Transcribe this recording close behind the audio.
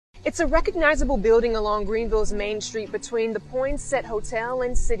It's a recognizable building along Greenville's Main Street between the Poinsett Hotel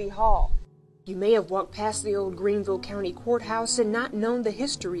and City Hall. You may have walked past the old Greenville County Courthouse and not known the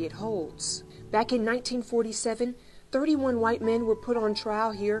history it holds. Back in 1947, 31 white men were put on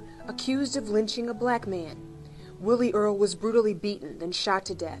trial here, accused of lynching a black man. Willie Earl was brutally beaten, then shot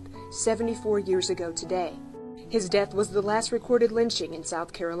to death, 74 years ago today. His death was the last recorded lynching in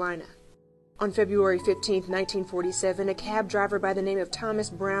South Carolina. On February 15, 1947, a cab driver by the name of Thomas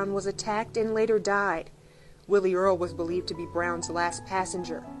Brown was attacked and later died. Willie Earl was believed to be Brown's last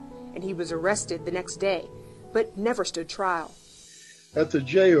passenger, and he was arrested the next day, but never stood trial. At the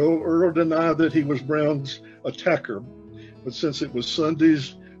jail, Earl denied that he was Brown's attacker, but since it was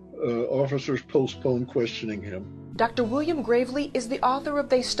Sundays, officers postponed questioning him. Dr. William Gravely is the author of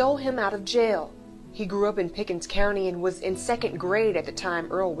They Stole Him Out of Jail. He grew up in Pickens County and was in second grade at the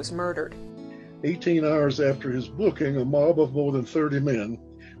time Earl was murdered. 18 hours after his booking, a mob of more than 30 men,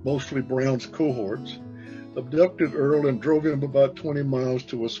 mostly Brown's cohorts, abducted Earl and drove him about 20 miles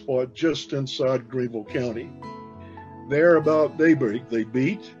to a spot just inside Greenville County. There, about daybreak, they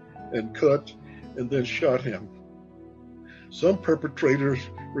beat and cut and then shot him. Some perpetrators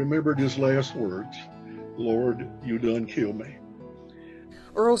remembered his last words, "Lord, you done kill me."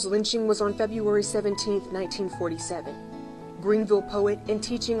 Earl's lynching was on February 17, 1947. Greenville poet and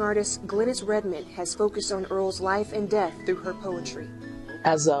teaching artist Glennis Redmond has focused on Earl's life and death through her poetry.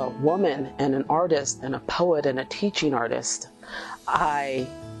 As a woman and an artist and a poet and a teaching artist, I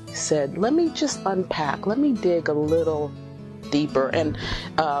said, let me just unpack, let me dig a little deeper. And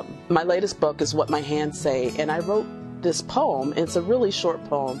my latest book is What My Hands Say, and I wrote this poem. It's a really short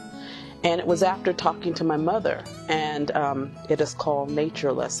poem, and it was after talking to my mother, and it is called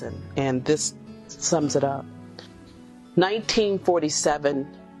Nature Lesson, and this sums it up. 1947,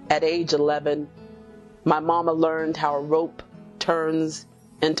 at age 11, my mama learned how a rope turns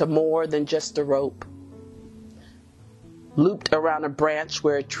into more than just a rope. Looped around a branch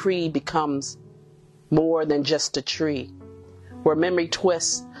where a tree becomes more than just a tree, where memory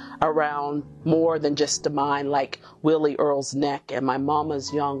twists around more than just a mind, like Willie Earl's neck and my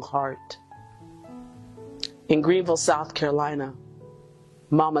mama's young heart. In Greenville, South Carolina,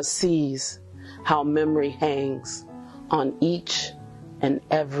 mama sees how memory hangs on each and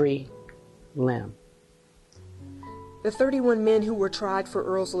every limb. The 31 men who were tried for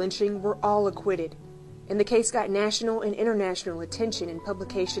Earl's lynching were all acquitted, and the case got national and international attention in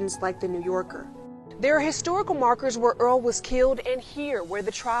publications like The New Yorker. There are historical markers where Earl was killed and here where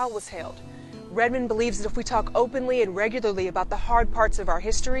the trial was held. Redmond believes that if we talk openly and regularly about the hard parts of our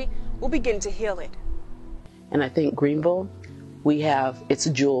history, we'll begin to heal it. And I think Greenville, it's a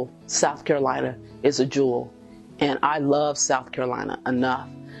jewel. South Carolina is a jewel. And I love South Carolina enough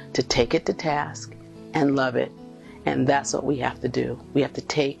to take it to task and love it. And that's what we have to do. We have to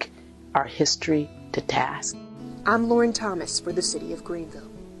take our history to task. I'm Lauren Thomas for the City of Greenville.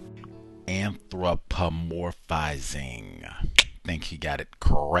 Anthropomorphizing. I think you got it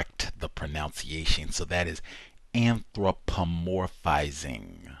correct, the pronunciation. So that is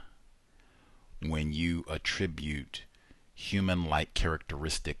anthropomorphizing. When you attribute human-like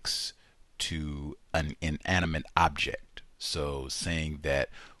characteristics to an inanimate object. So saying that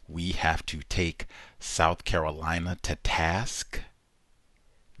we have to take South Carolina to task,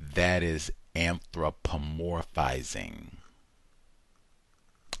 that is anthropomorphizing.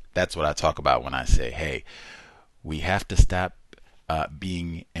 That's what I talk about when I say, hey, we have to stop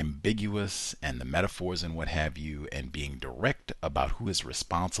being ambiguous and the metaphors and what have you, and being direct about who is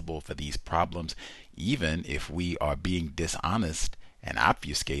responsible for these problems, even if we are being dishonest and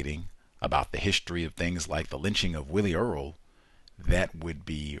obfuscating about the history of things like the lynching of Willie Earl. That would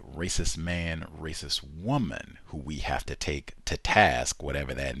be racist man, racist woman, who we have to take to task,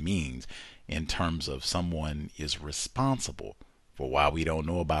 whatever that means, in terms of someone is responsible for why we don't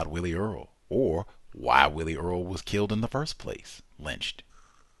know about Willie Earl, or why Willie Earl was killed in the first place, lynched.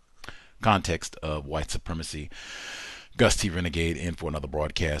 Context of white supremacy. Gus T. Renegade in for another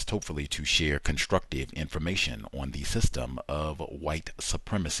broadcast, hopefully to share constructive information on the system of white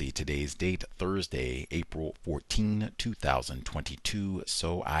supremacy. Today's date, Thursday, April 14, 2022.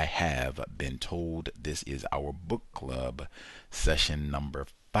 So I have been told. This is our book club, session number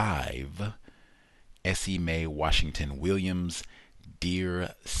 5. Essie Mae Washington Williams,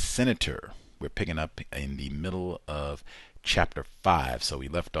 Dear Senator. We're picking up in the middle of chapter 5. So we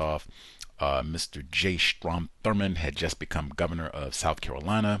left off. Mr. J. Strom Thurmond had just become governor of South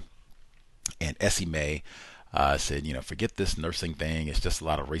Carolina, and Essie Mae Said, forget this nursing thing. It's just a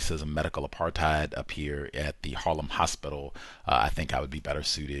lot of racism, medical apartheid up here at the Harlem Hospital. I think I would be better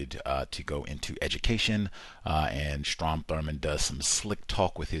suited to go into education. And Strom Thurmond does some slick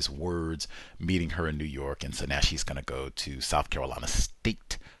talk with his words, meeting her in New York. And so now she's going to go to South Carolina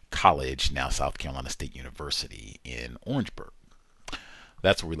State College, now South Carolina State University in Orangeburg.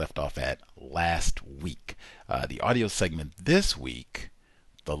 That's where we left off at last week. The audio segment this week,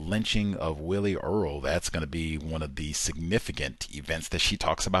 the lynching of Willie Earl, that's going to be one of the significant events that she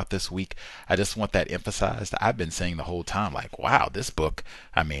talks about this week. I just want that emphasized. I've been saying the whole time, like, wow, this book,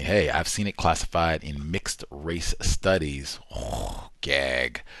 hey, I've seen it classified in mixed race studies. Oh,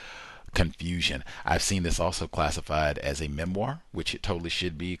 gag. Confusion. I've seen this also classified as a memoir, which it totally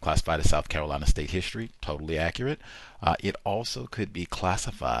should be. Classified as South Carolina State history, totally accurate. It also could be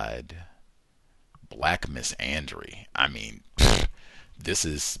classified Black Misandry. This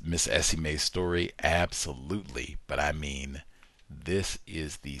is Miss Essie Mae's story, absolutely. But this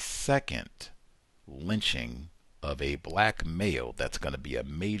is the second lynching of a black male that's going to be a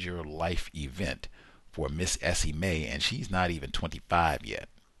major life event for Miss Essie Mae, and she's not even 25 yet.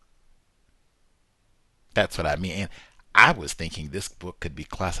 That's what I mean. And I was thinking this book could be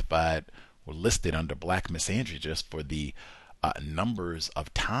classified or listed under Black Misandry just for the numbers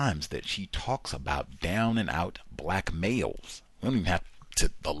of times that she talks about down and out black males. We don't even have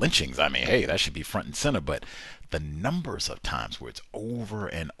to the lynchings. Hey, that should be front and center. But the numbers of times where it's over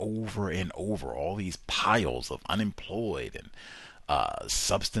and over and over, all these piles of unemployed and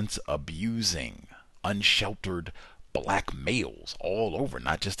substance abusing, unsheltered black males all over,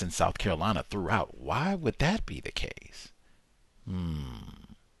 not just in South Carolina, throughout. Why would that be the case? And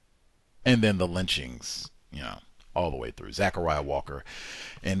then the lynchings, all the way through. Zachariah Walker,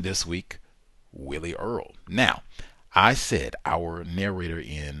 and this week, Willie Earl. Now, I said our narrator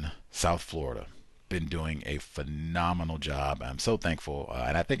in South Florida been doing a phenomenal job. I'm so thankful,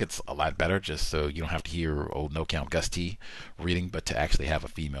 and I think it's a lot better just so you don't have to hear old no count Gus T reading, but to actually have a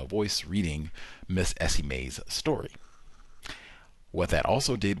female voice reading Miss Essie Mae's story. What that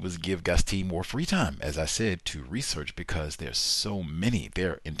also did was give Gus T more free time, as I said, to research, because there's so many.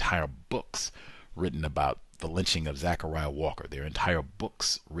 There are entire books written about the lynching of Zachariah Walker. There are entire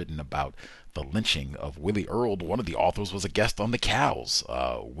books written about the lynching of Willie Earl. One of the authors was a guest on The Cows,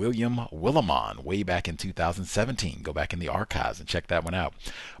 William Willimon, way back in 2017. Go back in the archives and check that one out.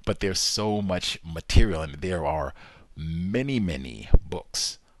 But there's so much material, and there are many, many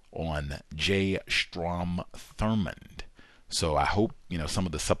books on J. Strom Thurmond. So I hope, some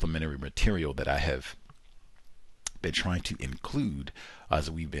of the supplementary material that I have been trying to include as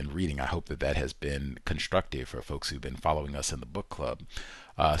we've been reading, I hope that has been constructive for folks who've been following us in the book club.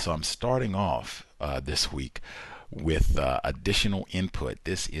 So I'm starting off this week with additional input.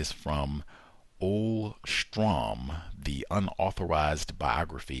 This is from Ole Strom, the unauthorized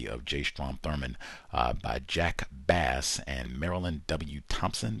biography of J. Strom Thurmond by Jack Bass and Marilyn W.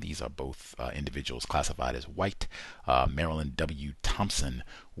 Thompson. These are both individuals classified as white. Marilyn W. Thompson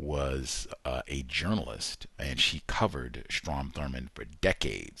was a journalist, and she covered Strom Thurmond for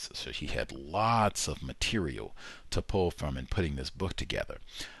decades. So she had lots of material to pull from in putting this book together.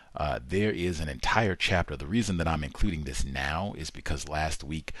 There is an entire chapter. The reason that I'm including this now is because last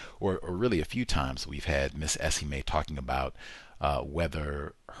week, or really a few times, we've had Miss Essie Mae talking about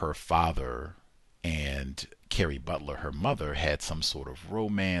whether her father and Carrie Butler, her mother, had some sort of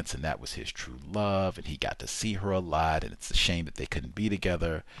romance, and that was his true love, and he got to see her a lot, and it's a shame that they couldn't be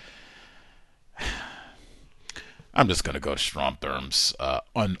together. I'm just going to go to Strom Thurmond's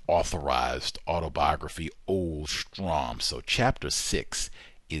unauthorized autobiography, Ole Strom. So chapter 6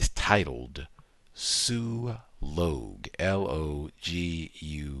 is titled Sue Logue, Logue.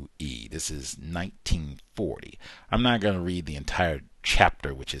 This is 1940. I'm not going to read the entire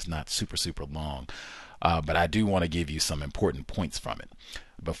chapter, which is not super long, but I do want to give you some important points from it.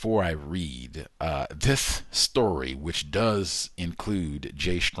 Before I read this story, which does include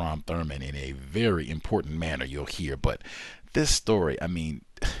J. Strom Thurmond in a very important manner, you'll hear, but this story,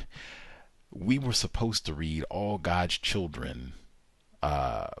 we were supposed to read All God's Children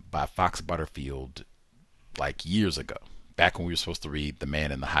by Fox Butterfield like years ago, back when we were supposed to read The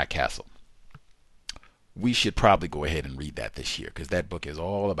Man in the High Castle. We should probably go ahead and read that this year, because that book is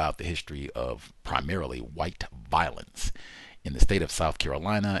all about the history of primarily white violence in the state of South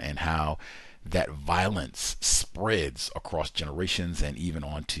Carolina, and how that violence spreads across generations and even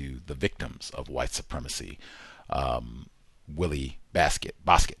onto the victims of white supremacy. Willie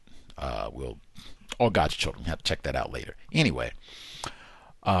Bosket. All God's Children. Have to check that out later. Anyway,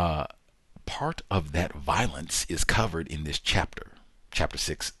 part of that violence is covered in this chapter, chapter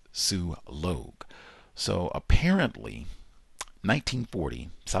 6, Sue Logue. So apparently, 1940,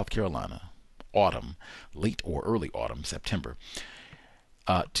 South Carolina, autumn, late or early autumn, September,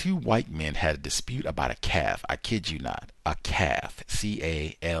 two white men had a dispute about a calf. I kid you not. A calf.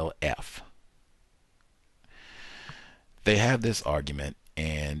 CALF. They have this argument,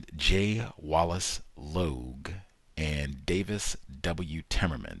 and J. Wallace Logue and Davis W.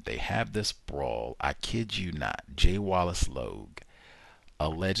 Timmerman, they have this brawl. I kid you not. J. Wallace Logue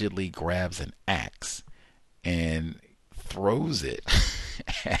allegedly grabs an axe and throws it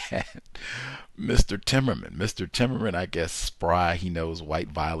at Mr. Timmerman. Mr. Timmerman, I guess, spry. He knows white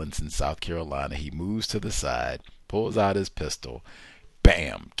violence in South Carolina. He moves to the side, pulls out his pistol,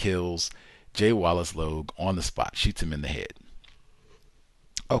 bam, kills J. Wallace Logue on the spot, shoots him in the head.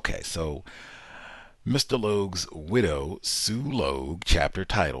 Okay, so Mr. Logue's widow, Sue Logue, chapter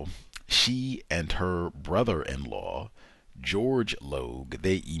title, she and her brother-in-law, George Logue,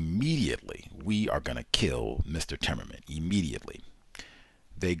 they immediately, we are going to kill Mr. Timmerman, immediately.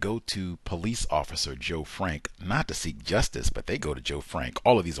 They go to police officer Joe Frank, not to seek justice, but they go to Joe Frank.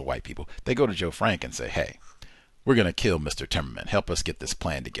 All of these are white people. They go to Joe Frank and say, hey, we're going to kill Mr. Timmerman. Help us get this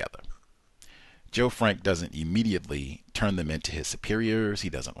plan together. Joe Frank doesn't immediately turn them into his superiors. He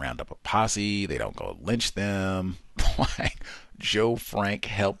doesn't round up a posse. They don't go lynch them. Joe Frank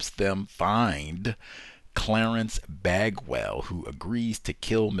helps them find Clarence Bagwell, who agrees to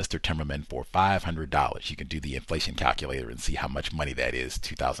kill Mr. Timmerman for $500. You can do the inflation calculator and see how much money that is,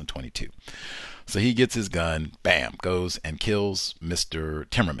 2022. So he gets his gun, bam, goes and kills Mr.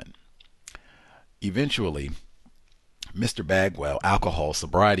 Timmerman. Eventually, Mr. Bagwell, alcohol,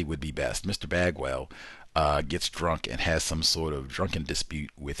 sobriety would be best. Mr. Bagwell gets drunk and has some sort of drunken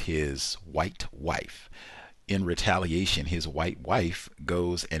dispute with his white wife. In retaliation, his white wife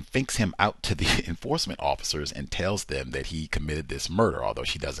goes and fakes him out to the enforcement officers and tells them that he committed this murder, although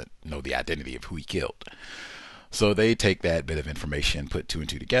she doesn't know the identity of who he killed. So they take that bit of information, put two and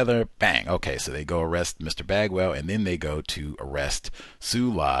two together, bang, okay, so they go arrest Mr. Bagwell, and then they go to arrest Sue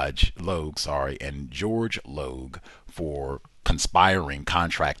Logue, and George Logue for conspiring,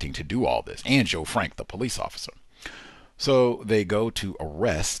 contracting to do all this, and Joe Frank, the police officer. So they go to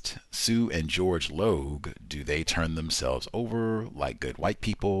arrest Sue and George Logue. Do they turn themselves over like good white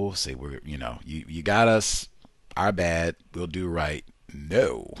people? Say, you got us, our bad, we'll do right.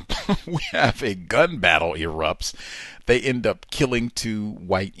 No. We have a gun battle erupts. They end up killing two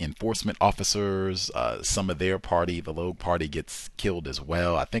white enforcement officers. Some of their party, the Logue party, gets killed as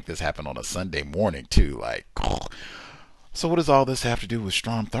well. I think this happened on a Sunday morning too. So what does all this have to do with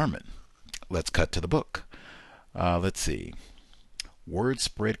Strom Thurmond? Let's cut to the book. Let's see. Word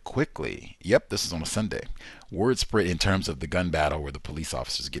spread quickly. Yep, this is on a Sunday. Word spread in terms of the gun battle where the police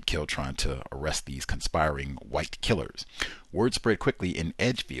officers get killed trying to arrest these conspiring white killers. Word spread quickly in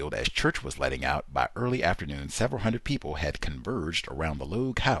Edgefield as church was letting out. By early afternoon, several hundred people had converged around the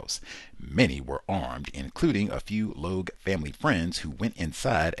Logue house. Many were armed, including a few Logue family friends who went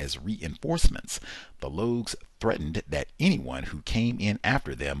inside as reinforcements. The Logues threatened that anyone who came in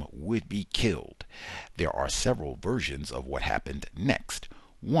after them would be killed. There are several versions of what happened next.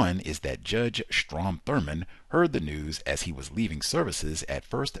 One is that Judge Strom Thurmond heard the news as he was leaving services at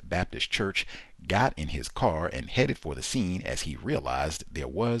First Baptist Church, got in his car, and headed for the scene as he realized there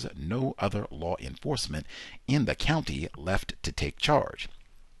was no other law enforcement in the county left to take charge.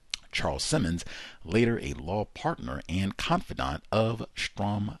 Charles Simmons, later a law partner and confidant of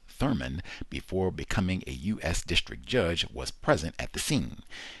Strom Thurmond before becoming a U.S. District Judge, was present at the scene.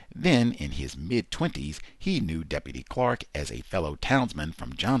 Then, in his mid-20s, he knew Deputy Clark as a fellow townsman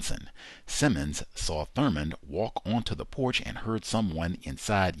from Johnson. Simmons saw Thurmond walk onto the porch and heard someone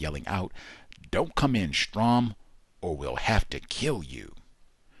inside yelling out, "Don't come in, Strom, or we'll have to kill you."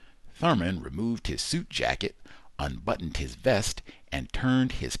 Thurmond removed his suit jacket, unbuttoned his vest, and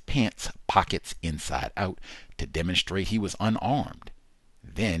turned his pants pockets inside out to demonstrate he was unarmed.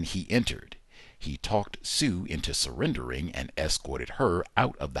 Then he entered. He talked Sue into surrendering and escorted her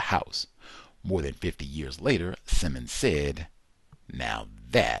out of the house. More than 50 years later, Simmons said, "Now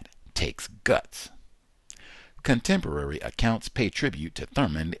that takes guts." Contemporary accounts pay tribute to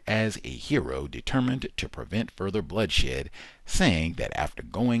Thurmond as a hero determined to prevent further bloodshed, saying that after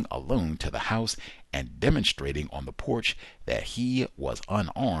going alone to the house and demonstrating on the porch that he was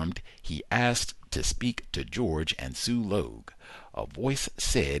unarmed, he asked to speak to George and Sue Logue. A voice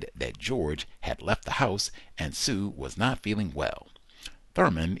said that George had left the house and Sue was not feeling well.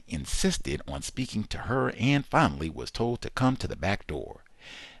 Thurmond insisted on speaking to her and finally was told to come to the back door.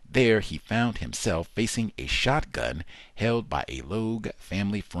 There he found himself facing a shotgun held by a Logue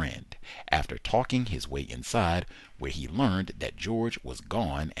family friend. After talking his way inside, where he learned that George was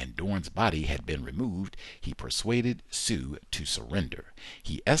gone and Dorn's body had been removed, he persuaded Sue to surrender.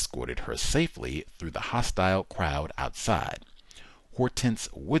 He escorted her safely through the hostile crowd outside. Hortense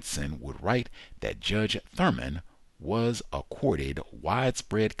Woodson would write that Judge Thurman was accorded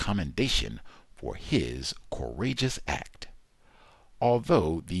widespread commendation for his courageous act.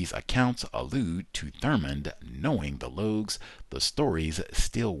 Although these accounts allude to Thurmond knowing the Logues, the stories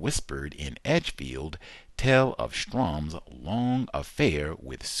still whispered in Edgefield tell of Strom's long affair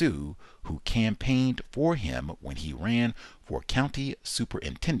with Sue, who campaigned for him when he ran for county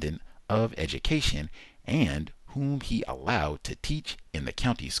superintendent of education and whom he allowed to teach in the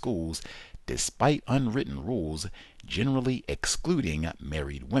county schools despite unwritten rules generally excluding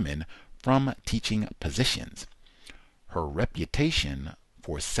married women from teaching positions. Her reputation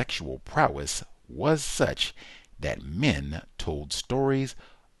for sexual prowess was such that men told stories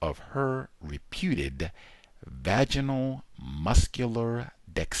of her reputed vaginal muscular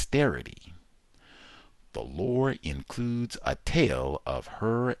dexterity. The lore includes a tale of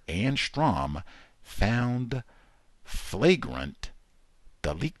her and Strom found flagrant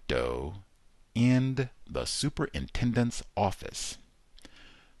delicto in the superintendent's office.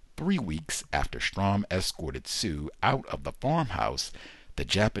 3 weeks after Strom escorted Sue out of the farmhouse, the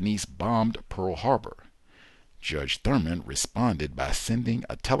Japanese bombed Pearl Harbor. Judge Thurman responded by sending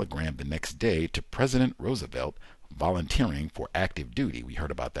a telegram the next day to President Roosevelt volunteering for active duty. We heard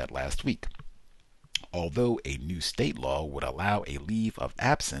about that last week. Although a new state law would allow a leave of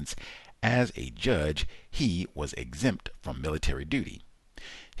absence, as a judge, he was exempt from military duty.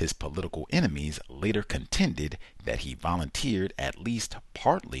 His political enemies later contended that he volunteered at least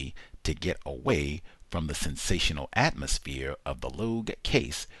partly to get away from the sensational atmosphere of the Logue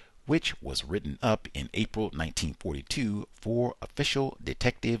case, which was written up in April 1942 for official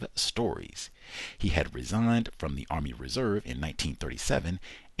detective stories. He had resigned from the Army Reserve in 1937,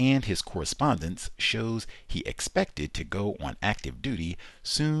 and his correspondence shows he expected to go on active duty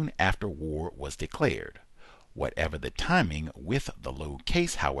soon after war was declared. Whatever the timing with the Logue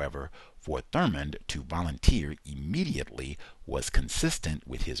case, however, for Thurmond to volunteer immediately was consistent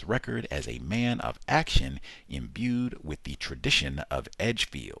with his record as a man of action imbued with the tradition of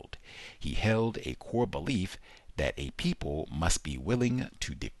Edgefield. He held a core belief that a people must be willing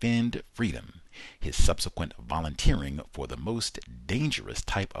to defend freedom. His subsequent volunteering for the most dangerous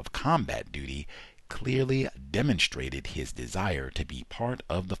type of combat duty clearly demonstrated his desire to be part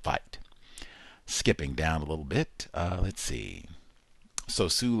of the fight. Skipping down a little bit, let's see. So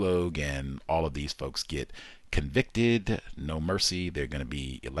Sue Logue and all of these folks get convicted, no mercy, they're going to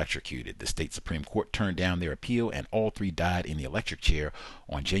be electrocuted. The state Supreme Court turned down their appeal and all 3 died in the electric chair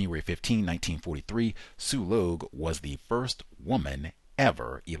on January 15, 1943. Sue Logue was the first woman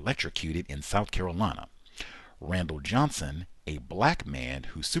ever electrocuted in South Carolina. Randall Johnson, a black man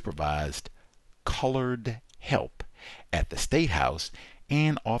who supervised colored help at the State House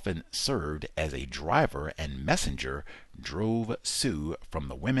and often served as a driver and messenger, drove Sue from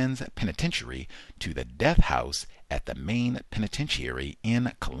the women's penitentiary to the death house at the main penitentiary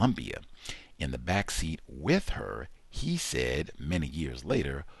in Columbia. In the back seat with her, he said many years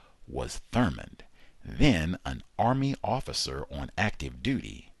later, was Thurmond, then an Army officer on active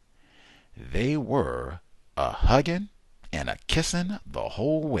duty. They were a hugging and a kissing the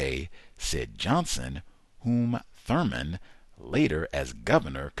whole way, said Johnson, whom Thurmond later as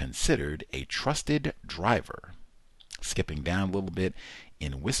governor considered a trusted driver. Skipping down a little bit,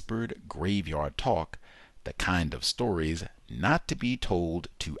 in whispered graveyard talk, the kind of stories not to be told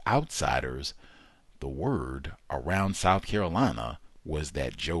to outsiders, the word around South Carolina was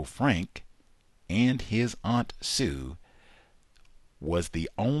that Joe Frank and his Aunt Sue was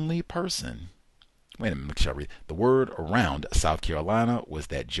the only person. Wait a minute, make sure I read. The word around South Carolina was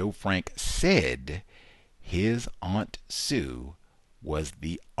that Joe Frank said his Aunt Sue was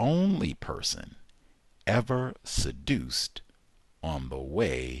the only person ever seduced on the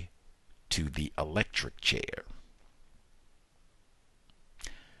way to the electric chair.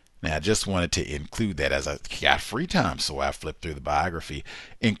 Now, I just wanted to include that as I got free time, so I flipped through the biography,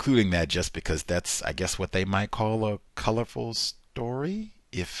 including that just because that's, I guess, what they might call a colorful story,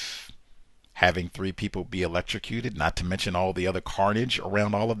 if having 3 people be electrocuted, not to mention all the other carnage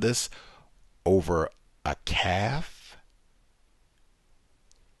around all of this, over a calf.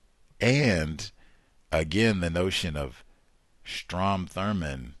 And again, the notion of Strom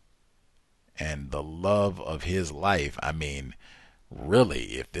Thurmond and the love of his life. I mean,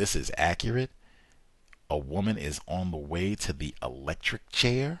 really, if this is accurate, a woman is on the way to the electric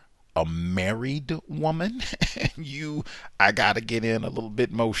chair a married woman, I gotta get in a little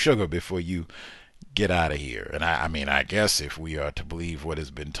bit more sugar before you get out of here. And I mean, I guess if we are to believe what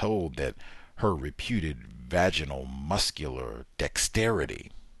has been told, that her reputed vaginal muscular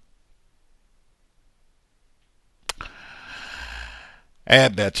dexterity.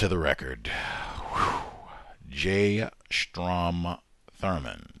 Add that to the record. Whew. J. Strom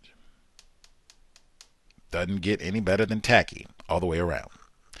Thurmond. Doesn't get any better than tacky all the way around.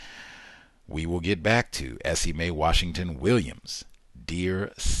 We will get back to Essie Mae Washington Williams,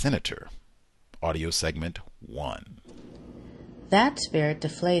 Dear Senator, audio segment 1. That spirit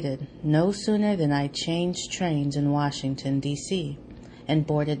deflated no sooner than I changed trains in Washington, D.C., and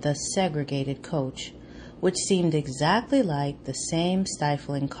boarded the segregated coach, which seemed exactly like the same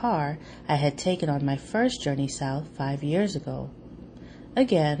stifling car I had taken on my first journey south 5 years ago.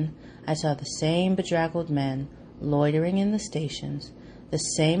 Again, I saw the same bedraggled men loitering in the stations, the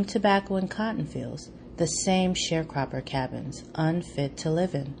same tobacco and cotton fields, the same sharecropper cabins, unfit to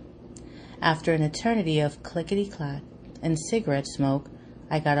live in. After an eternity of clickety-clack and cigarette smoke,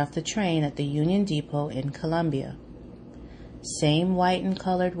 I got off the train at the Union Depot in Columbia. Same white and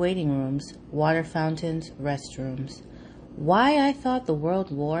colored waiting rooms, water fountains, restrooms. Why I thought the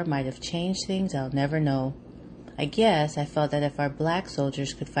World War might have changed things, I'll never know. I guess I felt that if our black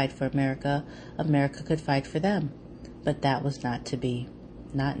soldiers could fight for America, America could fight for them. But that was not to be.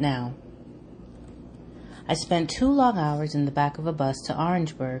 Not now. I spent 2 long hours in the back of a bus to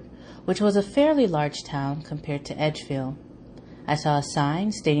Orangeburg, which was a fairly large town compared to Edgefield. I saw a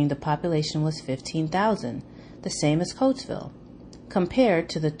sign stating the population was 15,000, the same as Coatesville, compared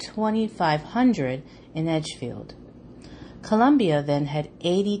to the 2,500 in Edgefield. Columbia then had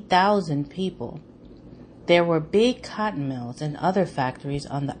 80,000 people. There were big cotton mills and other factories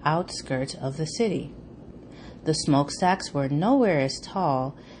on the outskirts of the city. The smokestacks were nowhere as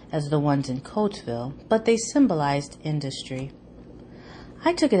tall as the ones in Coatesville, but they symbolized industry.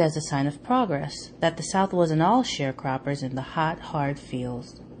 I took it as a sign of progress, that the South wasn't all sharecroppers in the hot, hard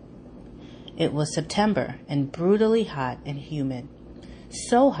fields. It was September and brutally hot and humid.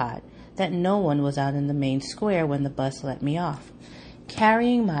 So hot that no one was out in the main square when the bus let me off,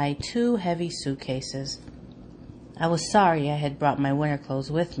 carrying my 2 heavy suitcases. I was sorry I had brought my winter clothes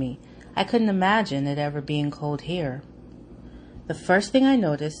with me. I couldn't imagine it ever being cold here. The first thing I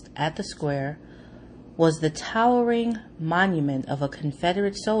noticed at the square was the towering monument of a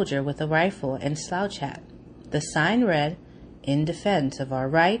Confederate soldier with a rifle and slouch hat. The sign read, "In defense of our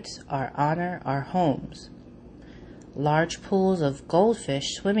rights, our honor, our homes." Large pools of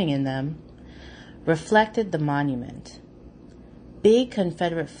goldfish swimming in them reflected the monument. Big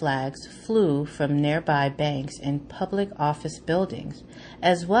Confederate flags flew from nearby banks and public office buildings,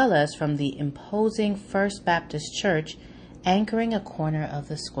 as well as from the imposing First Baptist Church anchoring a corner of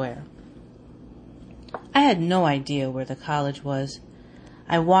the square. I had no idea where the college was.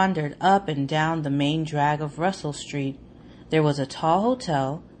 I wandered up and down the main drag of Russell Street. There was a tall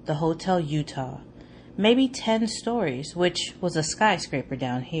hotel, the Hotel Utah, maybe 10 stories, which was a skyscraper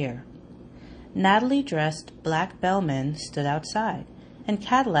down here. Nattily dressed black bellmen stood outside, and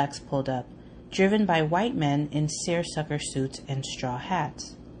Cadillacs pulled up, driven by white men in seersucker suits and straw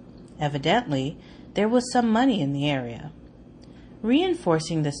hats. Evidently, there was some money in the area.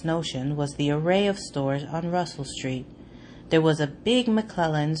 Reinforcing this notion was the array of stores on Russell Street. There was a big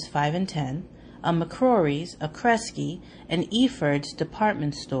McClellan's 5 and 10, a McCrory's, a Kresge, an Eford's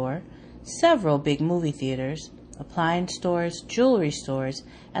department store, several big movie theaters, appliance stores, jewelry stores,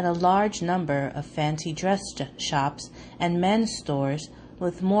 and a large number of fancy dress shops and men's stores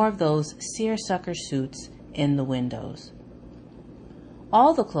with more of those seersucker suits in the windows.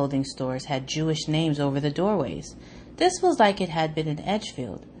 All the clothing stores had Jewish names over the doorways. This was like it had been in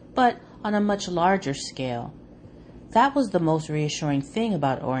Edgefield, but on a much larger scale. That was the most reassuring thing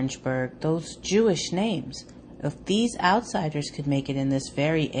about Orangeburg, those Jewish names. If these outsiders could make it in this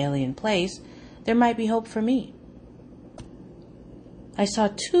very alien place, there might be hope for me. I saw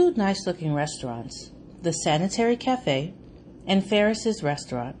 2 nice-looking restaurants, the Sanitary Cafe and Ferris's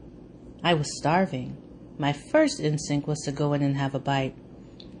Restaurant. I was starving. My first instinct was to go in and have a bite.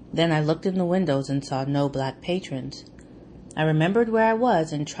 Then I looked in the windows and saw no black patrons. I remembered where I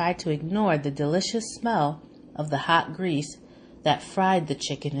was and tried to ignore the delicious smell of the hot grease that fried the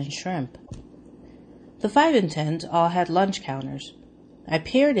chicken and shrimp. The 5 and 10s all had lunch counters. I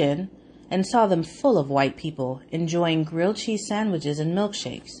peered in and saw them full of white people enjoying grilled cheese sandwiches and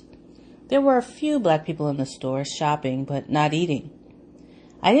milkshakes. There were a few black people in the store shopping but not eating.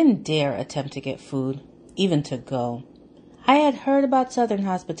 I didn't dare attempt to get food, even to go. I had heard about Southern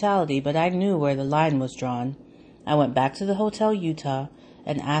hospitality, but I knew where the line was drawn. I went back to the Hotel Utah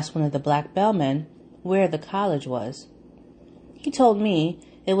and asked one of the black bellmen where the college was. He told me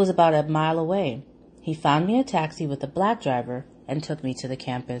it was about a mile away. He found me a taxi with a black driver and took me to the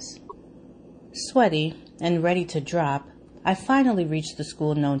campus. Sweaty and ready to drop, I finally reached the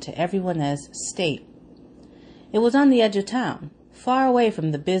school known to everyone as State. It was on the edge of town, far away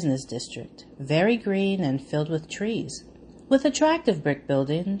from the business district, very green and filled with trees, with attractive brick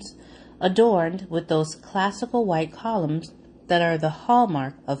buildings adorned with those classical white columns that are the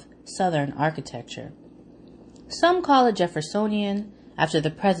hallmark of Southern architecture. Some call it Jeffersonian, after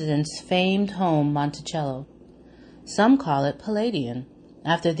the president's famed home Monticello. Some call it Palladian,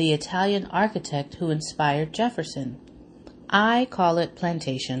 after the Italian architect who inspired Jefferson. I call it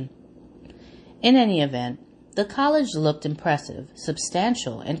Plantation. In any event, the college looked impressive,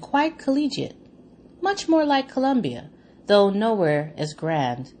 substantial, and quite collegiate, much more like Columbia, though nowhere as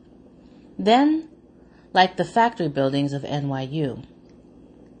grand. Then, like the factory buildings of NYU.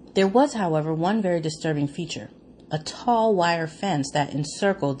 There was, however, one very disturbing feature, a tall wire fence that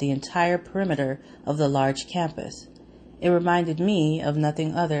encircled the entire perimeter of the large campus. It reminded me of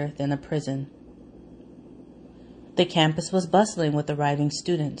nothing other than a prison. The campus was bustling with arriving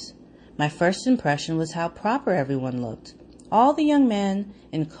students. My first impression was how proper everyone looked. All the young men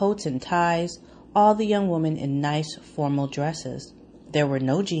in coats and ties, all the young women in nice formal dresses. There were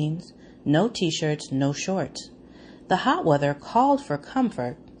no jeans, no t-shirts, no shorts. The hot weather called for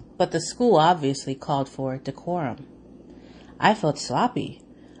comfort, but the school obviously called for decorum. I felt sloppy.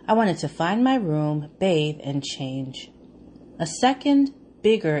 I wanted to find my room, bathe, and change. A second,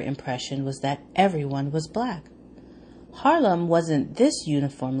 bigger impression was that everyone was black. Harlem wasn't this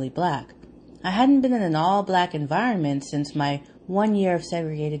uniformly black. I hadn't been in an all-black environment since my 1 year of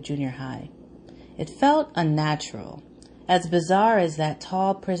segregated junior high. It felt unnatural, as bizarre as that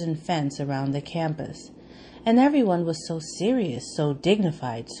tall prison fence around the campus. And everyone was so serious, so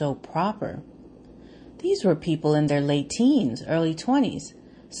dignified, so proper. These were people in their late teens, early 20s,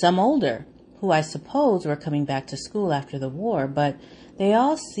 some older, who I suppose were coming back to school after the war, but they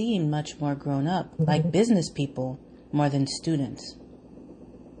all seemed much more grown up, like business people, more than students.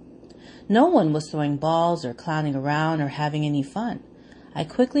 No one was throwing balls or clowning around or having any fun. I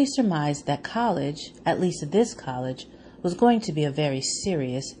quickly surmised that college, at least this college, was going to be a very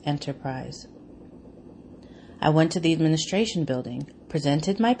serious enterprise. I went to the administration building,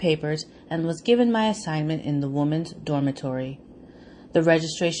 presented my papers, and was given my assignment in the women's dormitory. The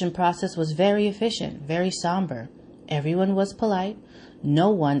registration process was very efficient, very somber. Everyone was polite, no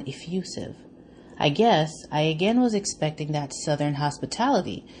one effusive. I guess I again was expecting that Southern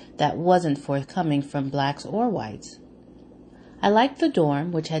hospitality that wasn't forthcoming from blacks or whites. I liked the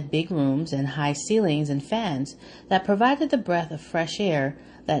dorm, which had big rooms and high ceilings and fans that provided the breath of fresh air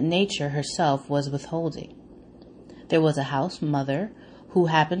that nature herself was withholding. There was a house mother who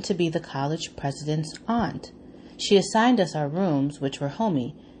happened to be the college president's aunt. She assigned us our rooms, which were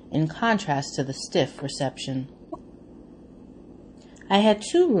homey, in contrast to the stiff reception. I had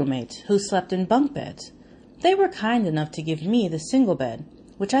 2 roommates who slept in bunk beds. They were kind enough to give me the single bed,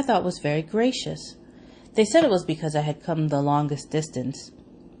 which I thought was very gracious. They said it was because I had come the longest distance.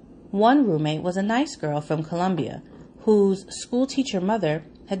 One roommate was a nice girl from Columbia, whose schoolteacher mother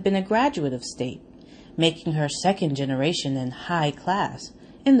had been a graduate of State, making her second generation and high class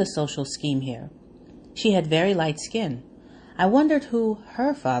in the social scheme here. She had very light skin. I wondered who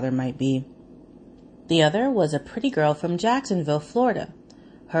her father might be. The other was a pretty girl from Jacksonville, Florida.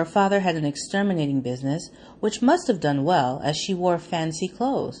 Her father had an exterminating business, which must have done well, as she wore fancy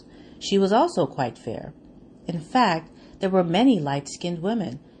clothes. She was also quite fair. In fact, there were many light-skinned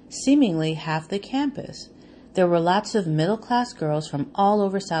women, seemingly half the campus. There were lots of middle-class girls from all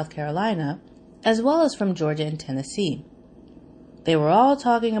over South Carolina, as well as from Georgia and Tennessee. They were all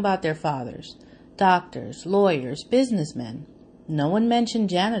talking about their fathers, doctors, lawyers, businessmen. No one mentioned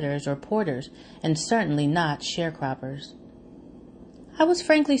janitors or porters, and certainly not sharecroppers. I was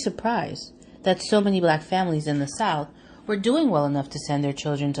frankly surprised that so many black families in the South were doing well enough to send their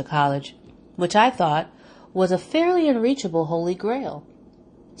children to college, which I thought was a fairly unreachable holy grail.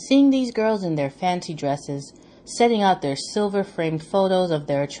 Seeing these girls in their fancy dresses, setting out their silver-framed photos of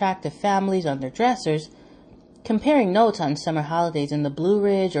their attractive families on their dressers, comparing notes on summer holidays in the Blue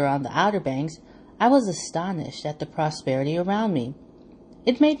Ridge or on the Outer Banks, I was astonished at the prosperity around me.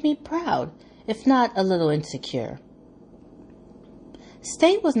 It made me proud, if not a little insecure.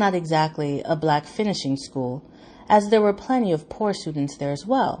 State was not exactly a black finishing school, as there were plenty of poor students there as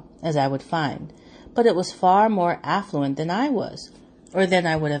well, as I would find, but it was far more affluent than I was, or than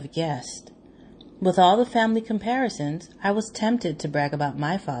I would have guessed. With all the family comparisons, I was tempted to brag about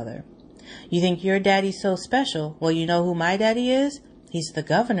my father. You think your daddy's so special? Well, you know who my daddy is? He's the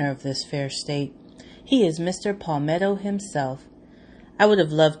governor of this fair state. He is Mr. Palmetto himself. I would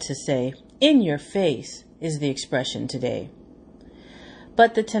have loved to say, "In your face," is the expression today.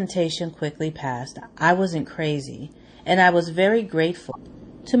 But the temptation quickly passed. I wasn't crazy, and I was very grateful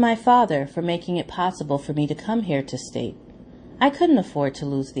to my father for making it possible for me to come here to state. I couldn't afford to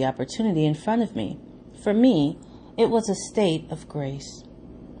lose the opportunity in front of me. For me, it was a state of grace.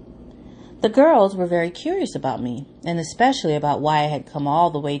 The girls were very curious about me, and especially about why I had come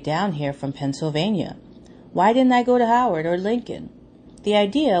all the way down here from Pennsylvania. Why didn't I go to Howard or Lincoln? The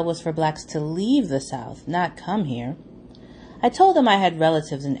idea was for blacks to leave the South, not come here. I told them I had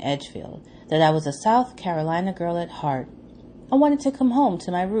relatives in Edgefield, that I was a South Carolina girl at heart. I wanted to come home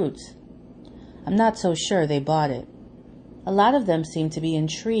to my roots. I'm not so sure they bought it. A lot of them seemed to be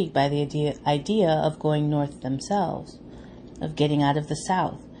intrigued by the idea of going north themselves, of getting out of the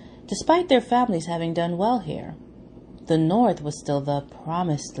South, despite their families having done well here. The North was still the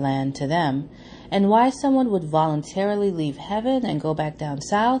promised land to them, and why someone would voluntarily leave heaven and go back down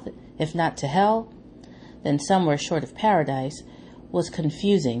south, if not to hell, then somewhere short of paradise, was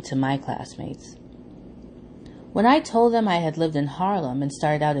confusing to my classmates. When I told them I had lived in Harlem and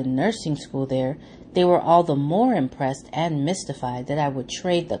started out in nursing school there, they were all the more impressed and mystified that I would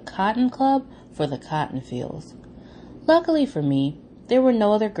trade the Cotton Club for the cotton fields. Luckily for me, there were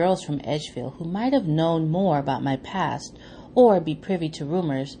no other girls from Edgefield who might have known more about my past or be privy to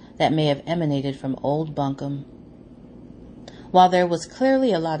rumors that may have emanated from Old Bunkum. While there was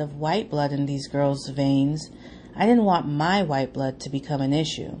clearly a lot of white blood in these girls' veins, I didn't want my white blood to become an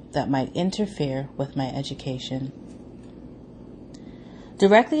issue that might interfere with my education.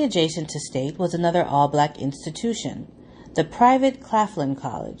 Directly adjacent to State was another all-black institution, the private Claflin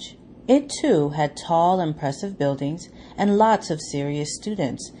College. It, too, had tall, impressive buildings and lots of serious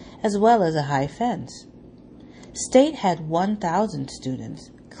students, as well as a high fence. State had 1,000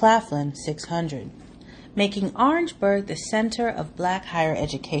 students, Claflin 600, making Orangeburg the center of black higher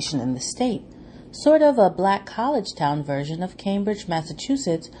education in the state, sort of a black college town version of Cambridge,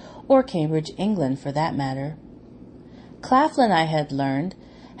 Massachusetts, or Cambridge, England, for that matter. Claflin, I had learned,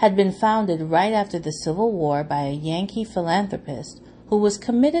 had been founded right after the Civil War by a Yankee philanthropist who was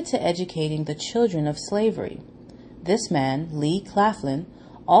committed to educating the children of slavery. This man, Lee Claflin,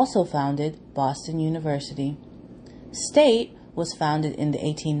 also founded Boston University. State was founded in the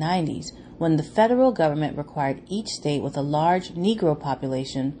 1890s when the federal government required each state with a large Negro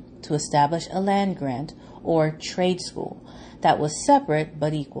population to establish a land grant or trade school that was separate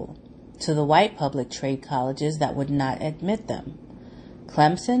but equal to the white public trade colleges that would not admit them.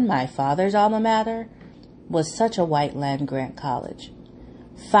 Clemson, my father's alma mater, was such a white land grant college,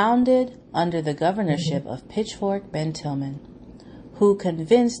 founded under the governorship of Pitchfork Ben Tillman, who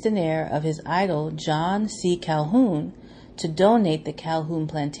convinced an heir of his idol John C. Calhoun to donate the Calhoun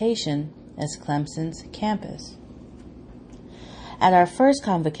Plantation as Clemson's campus. At our first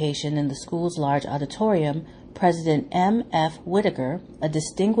convocation in the school's large auditorium, President M. F. Whitaker, a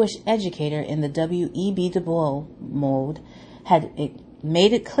distinguished educator in the W.E.B. Du Bois mode, had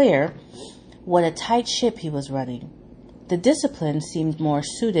made it clear what a tight ship he was running. The discipline seemed more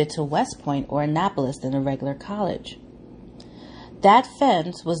suited to West Point or Annapolis than a regular college. That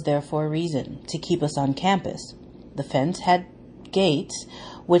fence was there for a reason, to keep us on campus. The fence had gates,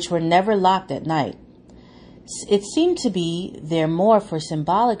 which were never locked at night. It seemed to be there more for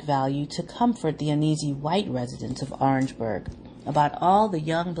symbolic value to comfort the uneasy white residents of Orangeburg about all the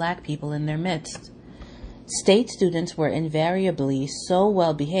young black people in their midst. State students were invariably so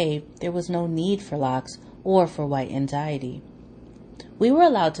well behaved there was no need for locks or for white anxiety. We were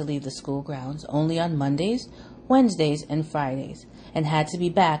allowed to leave the school grounds only on Mondays, Wednesdays, and Fridays, and had to be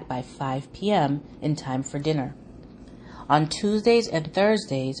back by 5 p.m. in time for dinner. On Tuesdays and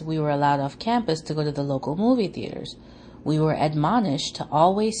Thursdays, we were allowed off campus to go to the local movie theaters. We were admonished to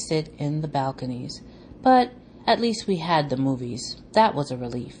always sit in the balconies, but at least we had the movies. That was a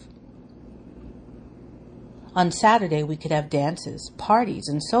relief. On Saturday, we could have dances, parties,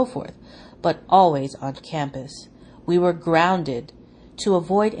 and so forth, but always on campus. We were grounded to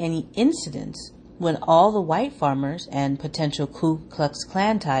avoid any incidents when all the white farmers and potential Ku Klux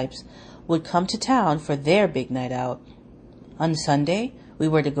Klan types would come to town for their big night out. On Sunday, we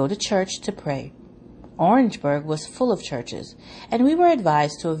were to go to church to pray. Orangeburg was full of churches, and we were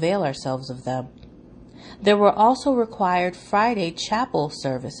advised to avail ourselves of them. There were also required Friday chapel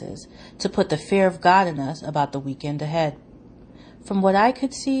services to put the fear of God in us about the weekend ahead. From what I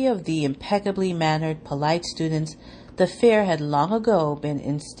could see of the impeccably mannered, polite students, the fear had long ago been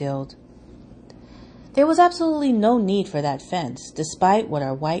instilled. There was absolutely no need for that fence, despite what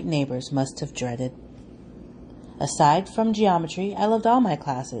our white neighbors must have dreaded. Aside from geometry, I loved all my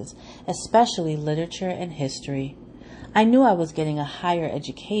classes, especially literature and history. I knew I was getting a higher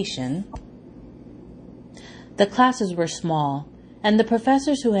education. The classes were small, and the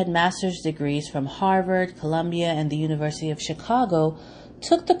professors who had master's degrees from Harvard, Columbia, and the University of Chicago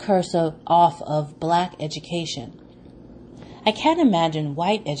took the curse off of black education. I can't imagine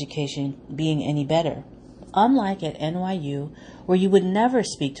white education being any better. Unlike at NYU, where you would never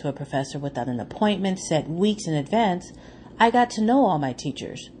speak to a professor without an appointment set weeks in advance, I got to know all my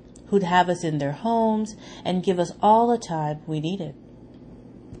teachers, who'd have us in their homes and give us all the time we needed.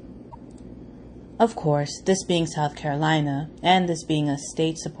 Of course, this being South Carolina, and this being a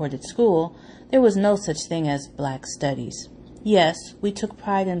state-supported school, there was no such thing as black studies. Yes, we took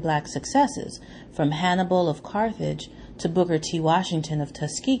pride in black successes, from Hannibal of Carthage to Booker T. Washington of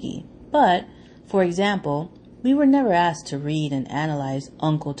Tuskegee, but, for example, we were never asked to read and analyze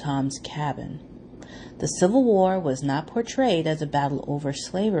Uncle Tom's Cabin. The Civil War was not portrayed as a battle over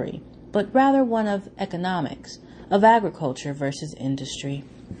slavery, but rather one of economics, of agriculture versus industry.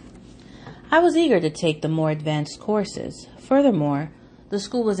 I was eager to take the more advanced courses. Furthermore, the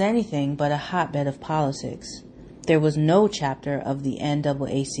school was anything but a hotbed of politics. There was no chapter of the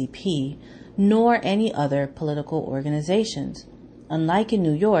NAACP, nor any other political organizations, unlike in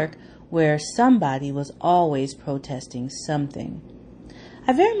New York, where somebody was always protesting something.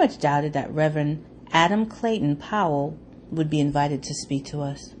 I very much doubted that Reverend Adam Clayton Powell would be invited to speak to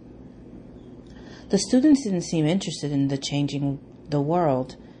us. The students didn't seem interested in changing the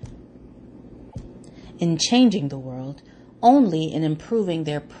world, only in improving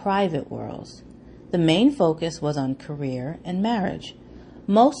their private worlds. The main focus was on career and marriage.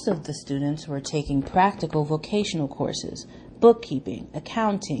 Most of the students were taking practical vocational courses, bookkeeping,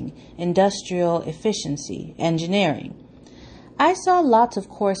 accounting, industrial efficiency, engineering. I saw lots of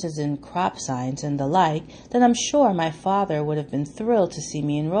courses in crop science and the like that I'm sure my father would have been thrilled to see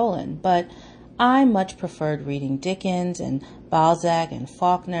me enroll in, but I much preferred reading Dickens and Balzac and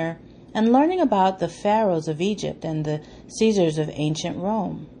Faulkner and learning about the pharaohs of Egypt and the Caesars of ancient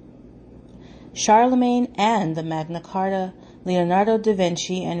Rome, Charlemagne and the Magna Carta, Leonardo da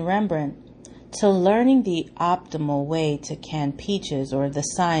Vinci and Rembrandt, to learning the optimal way to can peaches or the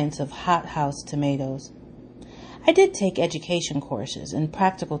science of hothouse tomatoes. I did take education courses and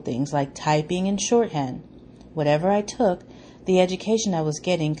practical things like typing and shorthand. Whatever I took, the education I was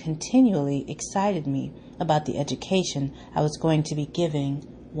getting continually excited me about the education I was going to be giving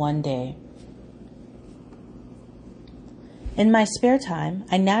one day. In my spare time,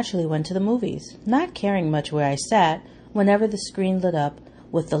 I naturally went to the movies, not caring much where I sat whenever the screen lit up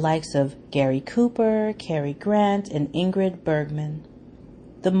with the likes of Gary Cooper, Cary Grant, and Ingrid Bergman.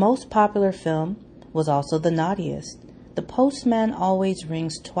 The most popular film was also the naughtiest, The Postman Always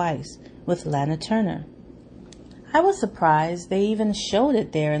Rings Twice, with Lana Turner. I was surprised they even showed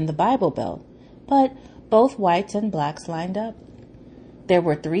it there in the Bible Belt, but both whites and blacks lined up. There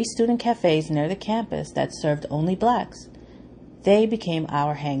were 3 student cafes near the campus that served only blacks. They became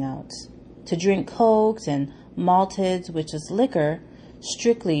our hangouts. To drink cokes and malteds, which is liquor,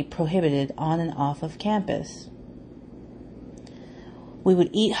 strictly prohibited on and off of campus. We would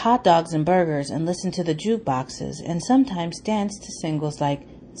eat hot dogs and burgers and listen to the jukeboxes and sometimes dance to singles like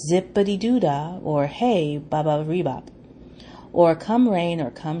Zip-a-dee-doo-dah or Hey Baba Rebop or Come Rain or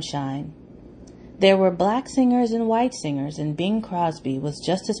Come Shine. There were black singers and white singers, and Bing Crosby was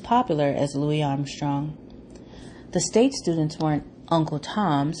just as popular as Louis Armstrong. The state students weren't Uncle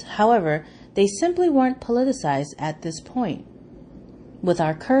Toms, however, they simply weren't politicized at this point. With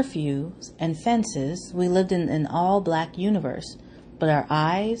our curfews and fences, we lived in an all-black universe, but our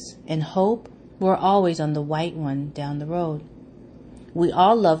eyes and hope were always on the white one down the road. We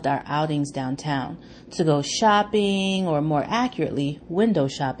all loved our outings downtown, to go shopping, or more accurately, window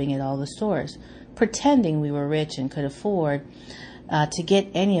shopping at all the stores, pretending we were rich and could afford to get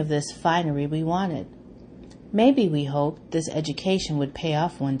any of this finery we wanted. Maybe we hoped this education would pay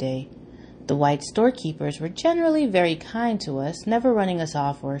off one day. The white storekeepers were generally very kind to us, never running us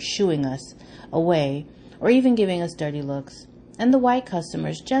off or shooing us away, or even giving us dirty looks. And the white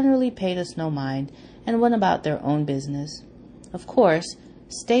customers generally paid us no mind and went about their own business. Of course,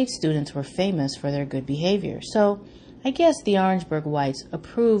 state students were famous for their good behavior, so I guess the Orangeburg whites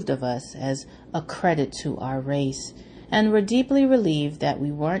approved of us as a credit to our race, and were deeply relieved that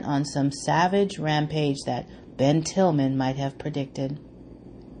we weren't on some savage rampage that Ben Tillman might have predicted.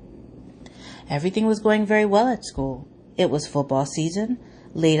 Everything was going very well at school. It was football season,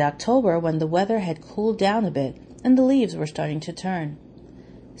 late October, when the weather had cooled down a bit and the leaves were starting to turn.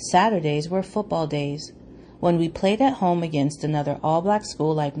 Saturdays were football days. When we played at home against another all-black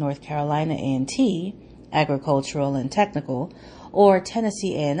school like North Carolina A&T, Agricultural and Technical, or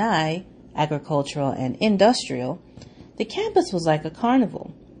Tennessee A&I, Agricultural and Industrial, the campus was like a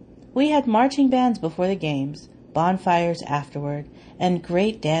carnival. We had marching bands before the games, bonfires afterward, and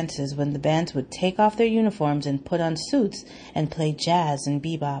great dances when the bands would take off their uniforms and put on suits and play jazz and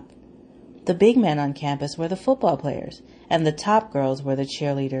bebop. The big men on campus were the football players, and the top girls were the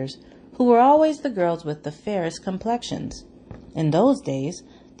cheerleaders, who were always the girls with the fairest complexions. In those days,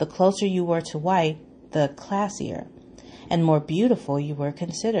 the closer you were to white, the classier, and more beautiful you were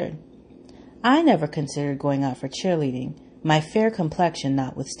considered. I never considered going out for cheerleading, my fair complexion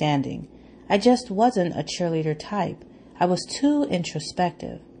notwithstanding. I just wasn't a cheerleader type. I was too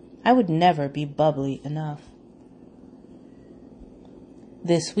introspective. I would never be bubbly enough.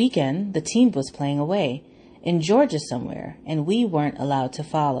 This weekend, the team was playing away, in Georgia somewhere, and we weren't allowed to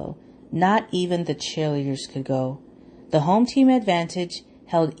follow. Not even the cheerleaders could go. The home team advantage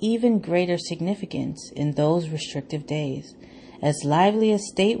held even greater significance in those restrictive days. As lively as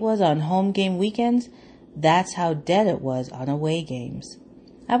state was on home game weekends, that's how dead it was on away games.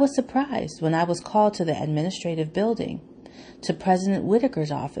 I was surprised when I was called to the administrative building, to President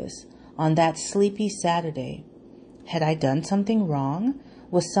Whitaker's office, on that sleepy Saturday. Had I done something wrong?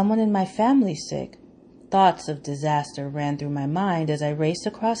 Was someone in my family sick? Thoughts of disaster ran through my mind as I raced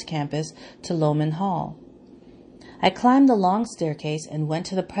across campus to Lohman Hall. I climbed the long staircase and went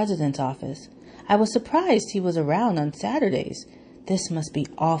to the president's office. I was surprised he was around on Saturdays. This must be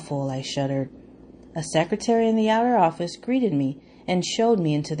awful, I shuddered. A secretary in the outer office greeted me and showed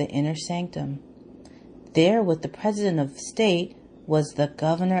me into the inner sanctum. There, with the president of the state, was the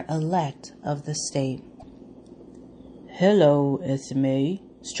governor-elect of the state. "Hello, SMA,"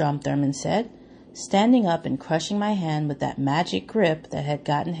 Strom Thurmond said, standing up and crushing my hand with that magic grip that had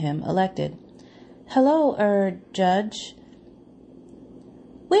gotten him elected. "Hello, Judge."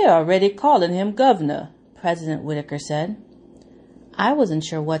 "We're already calling him governor," President Whitaker said. I wasn't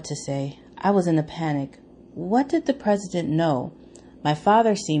sure what to say. I was in a panic. What did the president know? My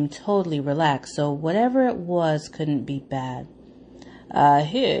father seemed totally relaxed, so whatever it was couldn't be bad. "I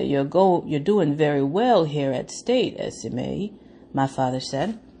hear you're doing very well here at State, SMA," my father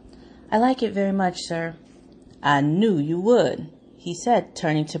said. "I like it very much, sir." "I knew you would," he said,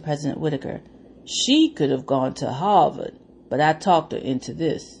 turning to President Whitaker. "She could have gone to Harvard, but I talked her into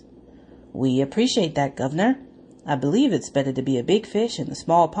this." "We appreciate that, Governor. I believe it's better to be a big fish in a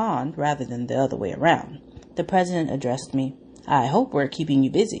small pond rather than the other way around." The president addressed me. "I hope we're keeping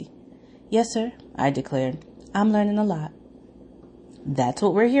you busy." "Yes, sir," I declared. "I'm learning a lot." "That's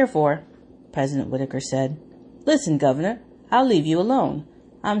what we're here for," President Whitaker said. "Listen, Governor, I'll leave you alone.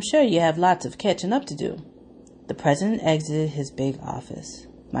 I'm sure you have lots of catching up to do." The president exited his big office.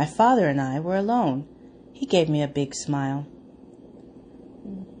 My father and I were alone. He gave me a big smile.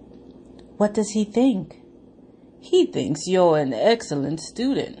 "What does he think?" "He thinks you're an excellent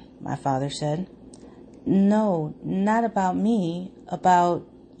student," my father said. "No, not about me. About,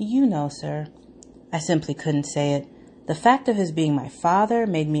 sir." I simply couldn't say it. The fact of his being my father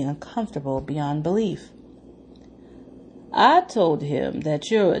made me uncomfortable beyond belief. "I told him that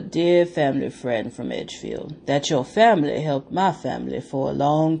you're a dear family friend from Edgefield, that your family helped my family for a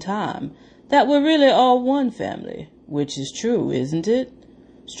long time, that we're really all one family, which is true, isn't it?"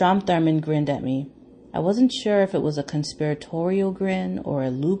 Strom Thurmond grinned at me. I wasn't sure if it was a conspiratorial grin or a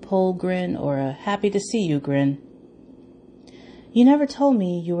loophole grin or a happy to see you grin. "You never told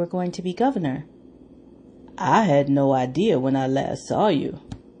me you were going to be governor." "I had no idea when I last saw you.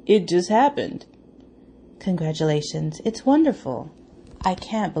 It just happened." "Congratulations. It's wonderful. I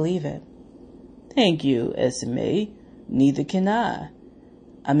can't believe it." "Thank you, SMA. Neither can I.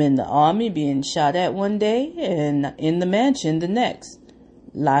 I'm in the army being shot at one day and in the mansion the next.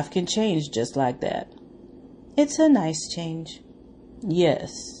 Life can change just like that." "It's a nice change."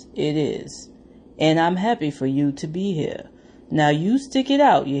 "Yes, it is. And I'm happy for you to be here. Now you stick it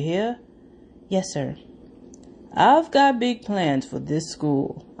out, you hear?" "Yes, sir." "I've got big plans for this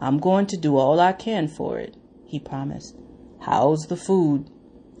school. I'm going to do all I can for it," he promised. "How's the food?"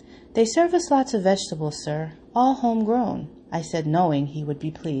 "They serve us lots of vegetables, sir, all homegrown," I said, knowing he would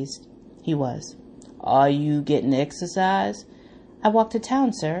be pleased. He was. "Are you getting exercise?" "I walk to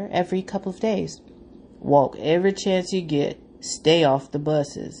town, sir, every couple of days." "Walk every chance you get. Stay off the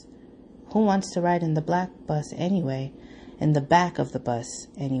buses." Who wants to ride in the black bus anyway? In the back of the bus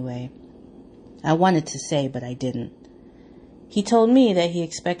anyway? I wanted to say, but I didn't. He told me that he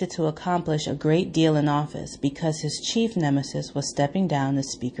expected to accomplish a great deal in office because his chief nemesis was stepping down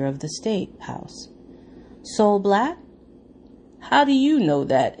as Speaker of the State House. Soul black? How do you know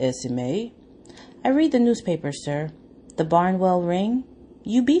that, SMA? I read the newspapers, sir. The Barnwell Ring?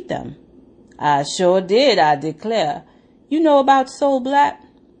 You beat them. I sure did, I declare. You know about Sol Blatt?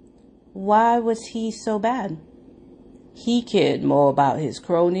 Why was he so bad? He cared more about his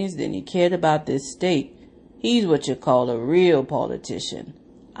cronies than he cared about this state. He's what you call a real politician.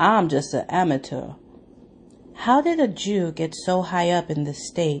 I'm just an amateur. How did a Jew get so high up in this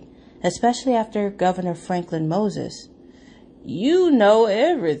state, especially after Governor Franklin Moses? You know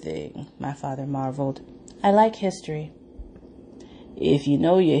everything, my father marveled. I like history. If you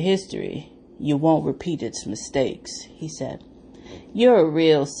know your history, you won't repeat its mistakes, he said. You're a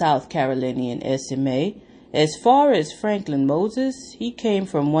real South Carolinian, Esme. As far as Franklin Moses, he came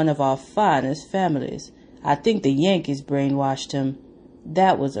from one of our finest families. I think the Yankees brainwashed him.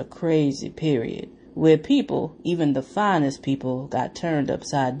 That was a crazy period, where people, even the finest people, got turned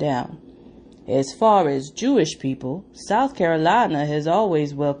upside down. As far as Jewish people, South Carolina has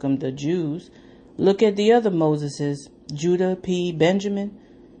always welcomed the Jews. Look at the other Moseses, Judah P. Benjamin.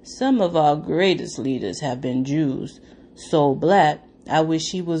 Some of our greatest leaders have been Jews. Sol Blatt, I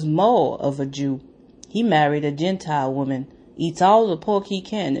wish he was more of a Jew. He married a Gentile woman, eats all the pork he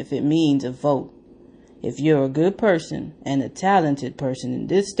can if it means a vote. If you're a good person and a talented person in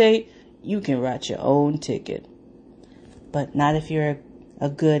this state, you can write your own ticket. But not if you're a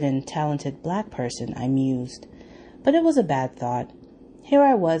good and talented black person, I mused. But it was a bad thought. Here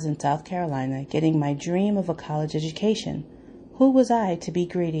I was in South Carolina getting my dream of a college education. Who was I to be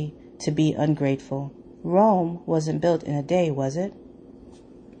greedy, to be ungrateful? Rome wasn't built in a day, was it?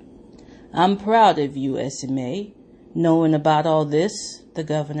 I'm proud of you, Esme, knowing about all this, the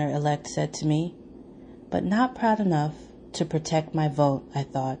governor-elect said to me. But not proud enough to protect my vote, I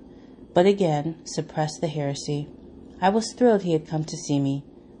thought, but again suppressed the heresy. I was thrilled he had come to see me.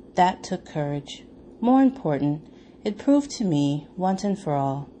 That took courage. More important, it proved to me, once and for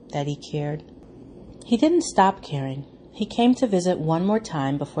all, that he cared. He didn't stop caring. He came to visit one more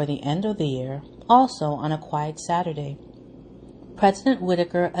time before the end of the year, also on a quiet Saturday. President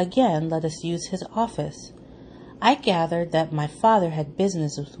Whitaker again let us use his office. I gathered that my father had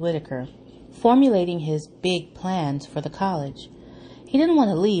business with Whitaker, formulating his big plans for the college. He didn't want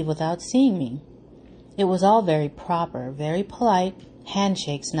to leave without seeing me. It was all very proper, very polite,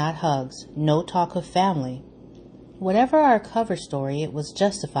 handshakes, not hugs, no talk of family. Whatever our cover story, it was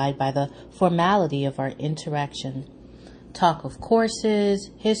justified by the formality of our interaction. Talk of courses,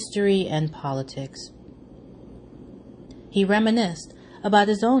 history, and politics. He reminisced about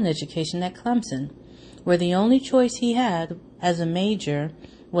his own education at Clemson, where the only choice he had as a major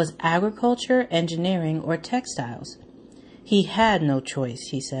was agriculture, engineering, or textiles. He had no choice,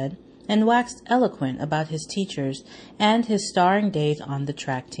 he said, and waxed eloquent about his teachers and his starring days on the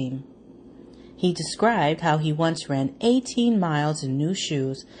track team. He described how he once ran 18 miles in new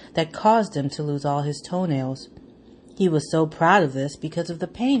shoes that caused him to lose all his toenails. He was so proud of this because of the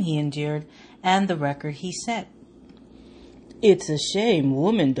pain he endured and the record he set. It's a shame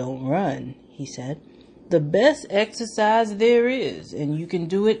women don't run, he said. The best exercise there is, and you can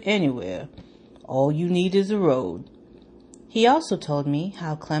do it anywhere. All you need is a road. He also told me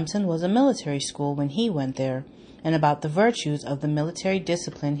how Clemson was a military school when he went there, and about the virtues of the military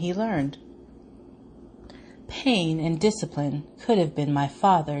discipline he learned. Pain and discipline could have been my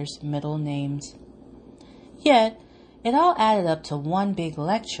father's middle names. Yet, it all added up to one big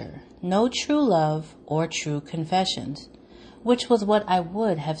lecture, no true love or true confessions, which was what I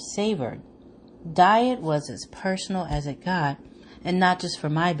would have savored. Diet was as personal as it got, and not just for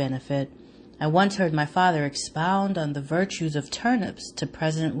my benefit. I once heard my father expound on the virtues of turnips to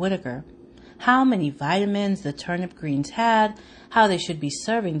President Whitaker, how many vitamins the turnip greens had, how they should be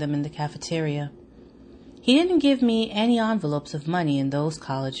serving them in the cafeteria. He didn't give me any envelopes of money in those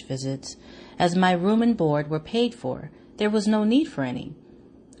college visits. As my room and board were paid for, there was no need for any.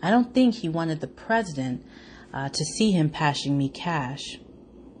 I don't think he wanted the president to see him passing me cash.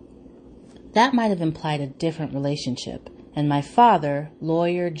 That might have implied a different relationship, and my father,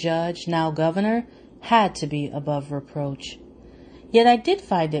 lawyer, judge, now governor, had to be above reproach. Yet I did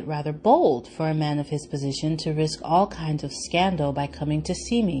find it rather bold for a man of his position to risk all kinds of scandal by coming to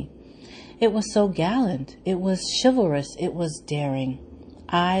see me. It was so gallant, it was chivalrous, it was daring.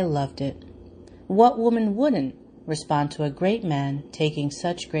 I loved it. What woman wouldn't respond to a great man taking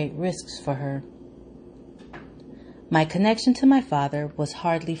such great risks for her? My connection to my father was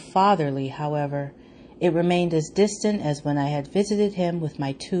hardly fatherly, however. It remained as distant as when I had visited him with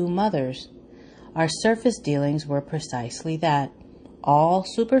my two mothers. Our surface dealings were precisely that, all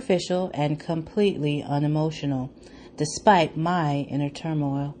superficial and completely unemotional, despite my inner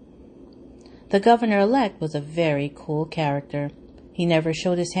turmoil. The governor-elect was a very cool character. He never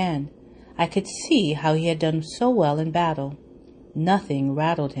showed his hand. I could see how he had done so well in battle. Nothing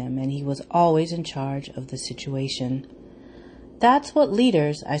rattled him, and he was always in charge of the situation. That's what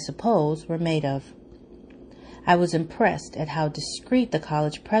leaders, I suppose, were made of. I was impressed at how discreet the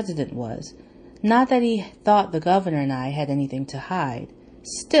college president was. Not that he thought the governor and I had anything to hide.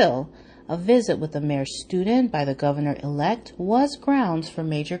 Still, a visit with a mere student by the governor-elect was grounds for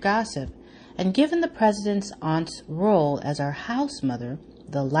major gossip, and given the president's aunt's role as our house mother,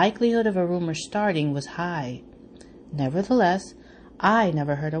 the likelihood of a rumor starting was high. Nevertheless, I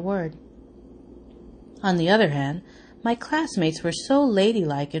never heard a word. On the other hand, my classmates were so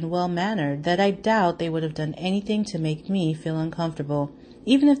ladylike and well-mannered that I doubt they would have done anything to make me feel uncomfortable,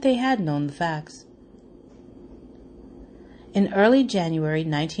 even if they had known the facts. In early January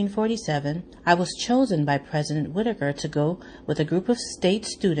 1947, I was chosen by President Whittaker to go with a group of state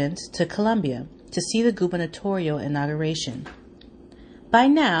students to Columbia to see the gubernatorial inauguration. By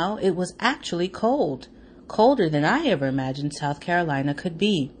now, it was actually cold, colder than I ever imagined South Carolina could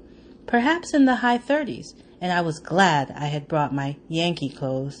be, perhaps in the high 30s, and I was glad I had brought my Yankee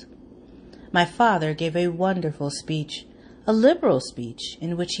clothes. My father gave a wonderful speech, a liberal speech,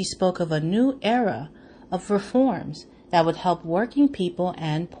 in which he spoke of a new era of reforms that would help working people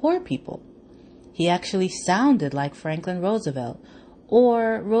and poor people. He actually sounded like Franklin Roosevelt,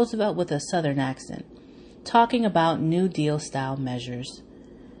 or Roosevelt with a Southern accent, talking about New Deal-style measures.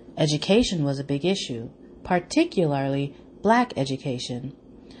 Education was a big issue, particularly black education,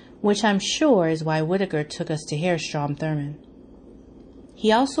 which I'm sure is why Whittaker took us to hear Strom Thurmond.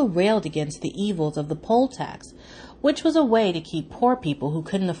 He also railed against the evils of the poll tax, which was a way to keep poor people who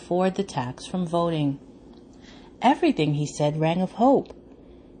couldn't afford the tax from voting. Everything he said rang of hope.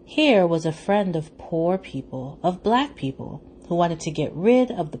 Here was a friend of poor people, of black people, who wanted to get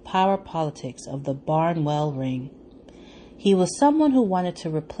rid of the power politics of the Barnwell ring. He was someone who wanted to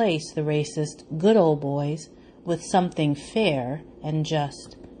replace the racist good old boys with something fair and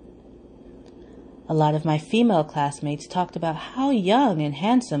just. A lot of my female classmates talked about how young and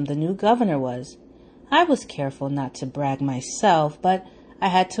handsome the new governor was. I was careful not to brag myself, but I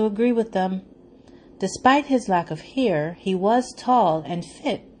had to agree with them. Despite his lack of hair, he was tall and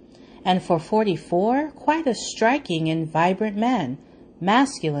fit, and for 44, quite a striking and vibrant man,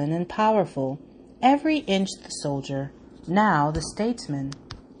 masculine and powerful, every inch the soldier, now the statesman.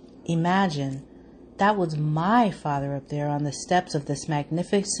 Imagine, that was my father up there on the steps of this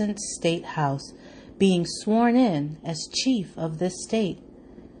magnificent state house, being sworn in as chief of this state.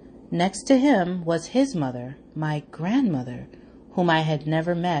 Next to him was his mother, my grandmother, whom I had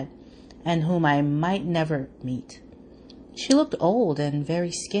never met, and whom I might never meet. She looked old and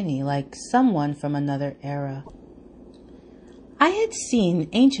very skinny, like someone from another era. I had seen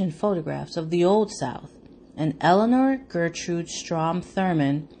ancient photographs of the Old South, and Eleanor Gertrude Strom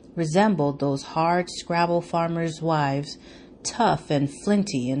Thurmond resembled those hard Scrabble farmers' wives, tough and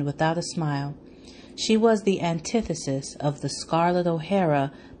flinty and without a smile. She was the antithesis of the Scarlett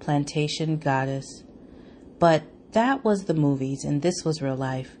O'Hara plantation goddess. But that was the movies, and this was real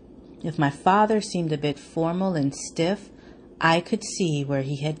life. If my father seemed a bit formal and stiff, I could see where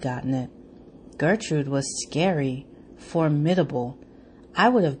he had gotten it. Gertrude was scary, formidable. I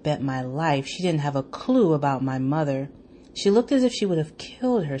would have bet my life she didn't have a clue about my mother. She looked as if she would have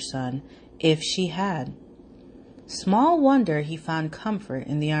killed her son if she had. Small wonder he found comfort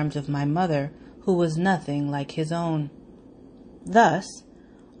in the arms of my mother, who was nothing like his own. Thus,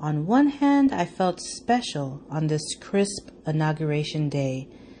 on one hand, I felt special on this crisp inauguration day,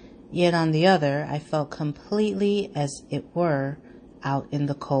 yet on the other, I felt completely, as it were, out in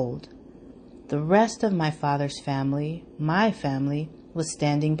the cold. The rest of my father's family, my family, was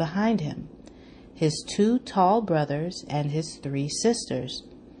standing behind him, his 2 tall brothers and his 3 sisters.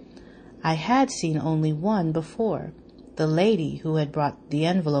 I had seen only one before, the lady who had brought the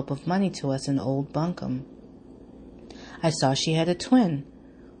envelope of money to us in Old Buncombe. I saw she had a twin.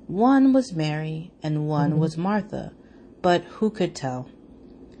 One was Mary and one was Martha, but who could tell?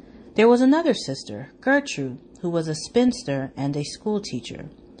 There was another sister, Gertrude, who was a spinster and a schoolteacher,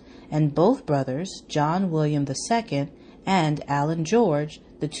 and both brothers, John William II and Alan George,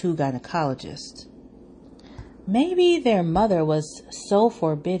 the 2 gynecologists. Maybe their mother was so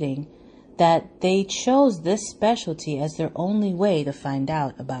forbidding that they chose this specialty as their only way to find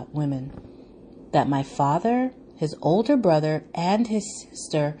out about women. That my father, his older brother, and his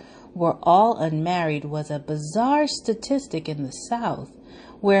sister were all unmarried was a bizarre statistic in the South,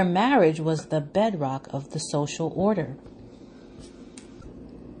 where marriage was the bedrock of the social order.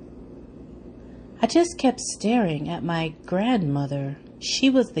 I just kept staring at my grandmother.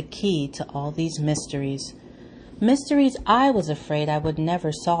 She was the key to all these mysteries. Mysteries I was afraid I would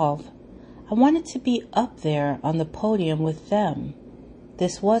never solve. I wanted to be up there on the podium with them.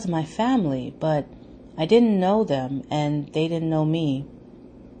 This was my family, but I didn't know them and they didn't know me.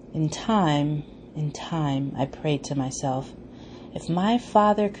 In time, I prayed to myself, if my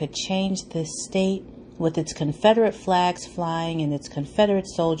father could change this state with its Confederate flags flying and its Confederate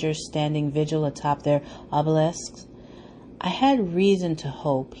soldiers standing vigil atop their obelisks, I had reason to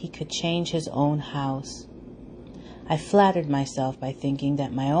hope he could change his own house. I flattered myself by thinking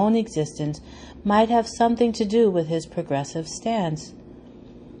that my own existence might have something to do with his progressive stance.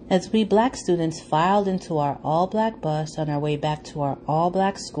 As we black students filed into our all-black bus on our way back to our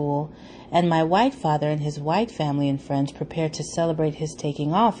all-black school, and my white father and his white family and friends prepared to celebrate his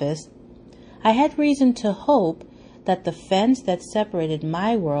taking office, I had reason to hope that the fence that separated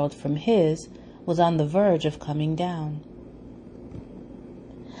my world from his was on the verge of coming down.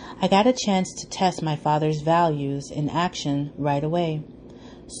 I got a chance to test my father's values in action right away.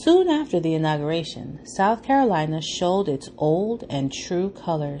 Soon after the inauguration, South Carolina showed its old and true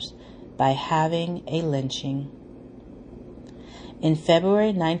colors by having a lynching. In February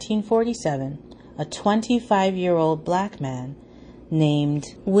 1947, a 25-year-old black man named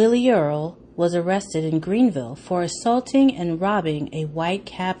Willie Earl was arrested in Greenville for assaulting and robbing a white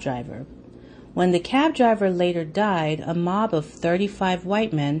cab driver. When the cab driver later died, a mob of 35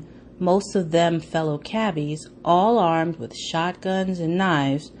 white men, most of them fellow cabbies, all armed with shotguns and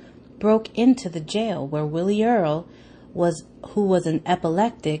knives, broke into the jail where Willie Earl, who was an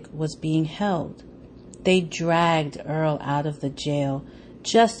epileptic, was being held. They dragged Earl out of the jail,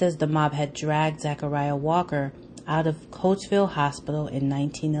 just as the mob had dragged Zachariah Walker out of Coatesville Hospital in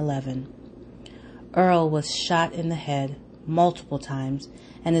 1911. Earl was shot in the head multiple times,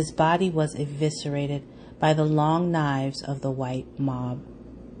 and his body was eviscerated by the long knives of the white mob.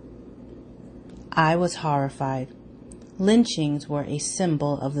 I was horrified. Lynchings were a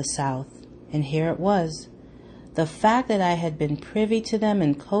symbol of the South, and here it was. The fact that I had been privy to them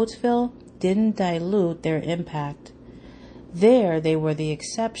in Coatesville didn't dilute their impact. There they were the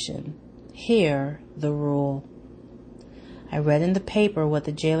exception, here the rule. I read in the paper what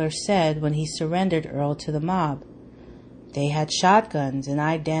the jailer said when he surrendered Earl to the mob. They had shotguns, and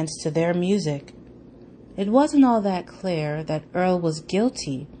I danced to their music. It wasn't all that clear that Earl was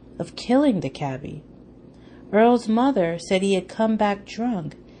guilty of killing the cabbie. Earl's mother said he had come back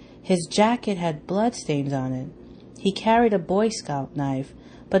drunk. His jacket had bloodstains on it. He carried a Boy Scout knife,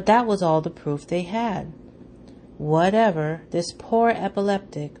 but that was all the proof they had. Whatever, this poor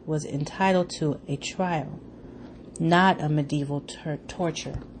epileptic was entitled to a trial, not a medieval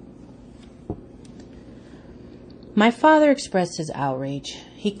torture. My father expressed his outrage.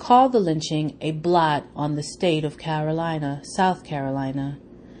 He called the lynching a blot on the state of South Carolina.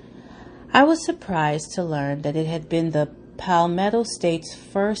 I was surprised to learn that it had been the Palmetto State's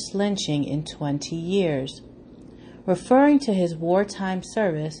first lynching in 20 years. Referring to his wartime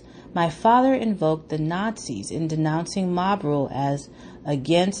service, my father invoked the Nazis in denouncing mob rule as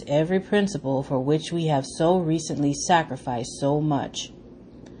against every principle for which we have so recently sacrificed so much.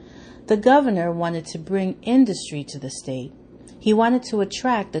 The governor wanted to bring industry to the state. He wanted to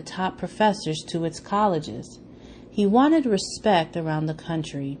attract the top professors to its colleges. He wanted respect around the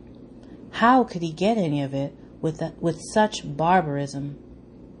country. How could he get any of it with such barbarism?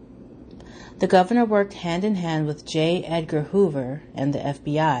 The governor worked hand in hand with J. Edgar Hoover and the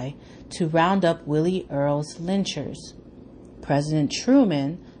FBI to round up Willie Earl's lynchers. President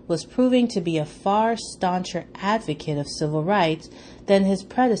Truman was proving to be a far stauncher advocate of civil rights than his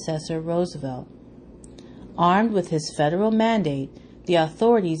predecessor Roosevelt. Armed with his federal mandate, the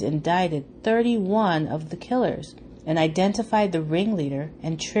authorities indicted 31 of the killers and identified the ringleader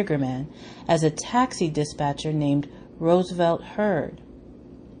and triggerman as a taxi dispatcher named Roosevelt Hurd.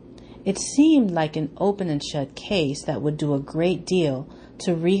 It seemed like an open and shut case that would do a great deal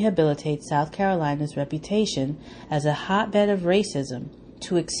to rehabilitate South Carolina's reputation as a hotbed of racism,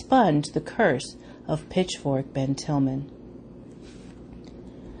 to expunge the curse of Pitchfork Ben Tillman.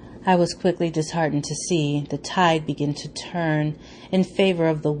 I was quickly disheartened to see the tide begin to turn in favor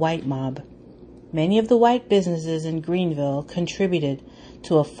of the white mob. Many of the white businesses in Greenville contributed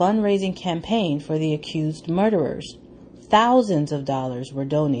to a fundraising campaign for the accused murderers. Thousands of dollars were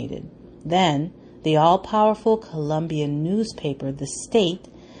donated. Then, the all-powerful Columbian newspaper, The State,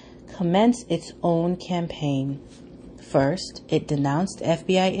 commenced its own campaign. First, it denounced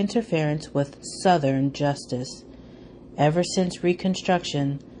FBI interference with Southern justice. Ever since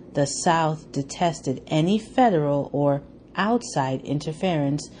Reconstruction, the South detested any federal or outside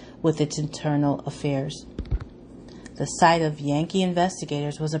interference with its internal affairs. The sight of Yankee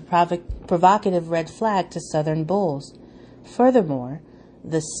investigators was a provocative red flag to Southern bulls. Furthermore,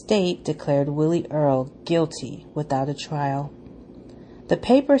 the state declared Willie Earl guilty without a trial. The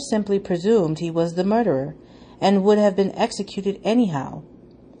paper simply presumed he was the murderer and would have been executed anyhow.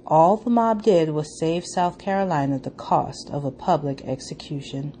 All the mob did was save South Carolina the cost of a public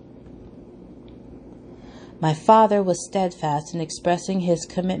execution. My father was steadfast in expressing his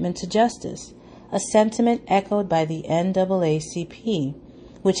commitment to justice, a sentiment echoed by the NAACP,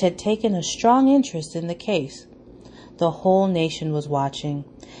 which had taken a strong interest in the case. The whole nation was watching,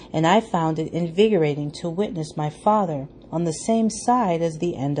 and I found it invigorating to witness my father on the same side as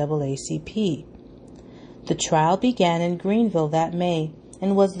the NAACP. The trial began in Greenville that May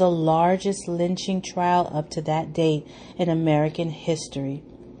and was the largest lynching trial up to that date in American history.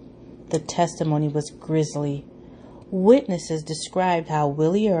 The testimony was grisly. Witnesses described how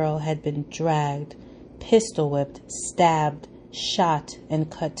Willie Earl had been dragged, pistol-whipped, stabbed, shot,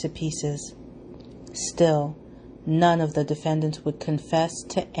 and cut to pieces. Still, none of the defendants would confess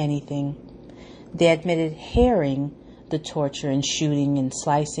to anything. They admitted hearing the torture and shooting and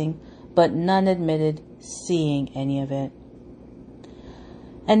slicing, but none admitted seeing any of it.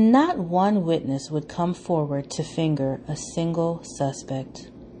 And not one witness would come forward to finger a single suspect.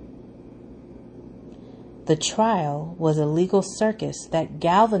 The trial was a legal circus that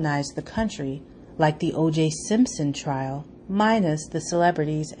galvanized the country like the O.J. Simpson trial, minus the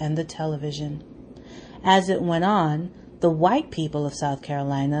celebrities and the television. As it went on, the white people of South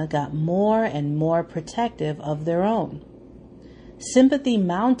Carolina got more and more protective of their own. Sympathy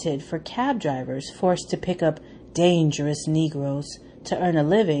mounted for cab drivers forced to pick up dangerous Negroes to earn a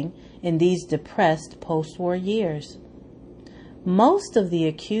living in these depressed post-war years. Most of the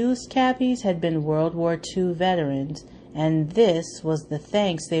accused cabbies had been World War II veterans, and this was the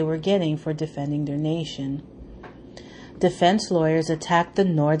thanks they were getting for defending their nation. Defense lawyers attacked the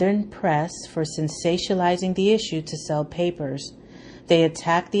Northern press for sensationalizing the issue to sell papers. They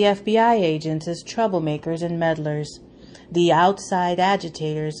attacked the FBI agents as troublemakers and meddlers, the outside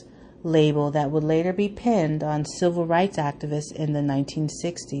agitators, label that would later be pinned on civil rights activists in the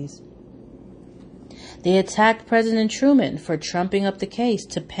 1960s. They attacked President Truman for trumping up the case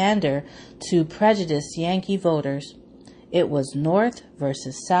to pander to prejudiced Yankee voters. It was North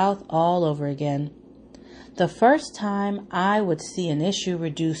versus South all over again. The first time I would see an issue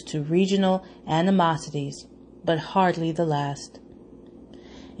reduced to regional animosities, but hardly the last.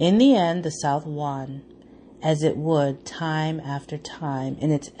 In the end, the South won, as it would time after time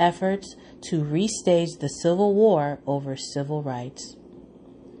in its efforts to restage the Civil War over civil rights.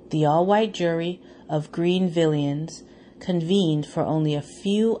 The all-white jury of Greenvillians convened for only a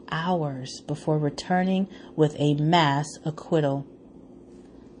few hours before returning with a mass acquittal.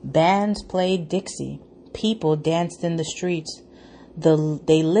 Bands played Dixie. People danced in the streets.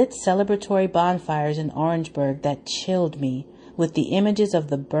 They lit celebratory bonfires in Orangeburg that chilled me with the images of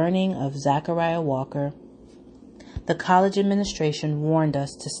the burning of Zachariah Walker. The college administration warned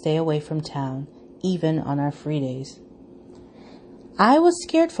us to stay away from town, even on our free days. I was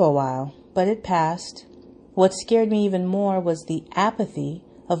scared for a while, but it passed. What scared me even more was the apathy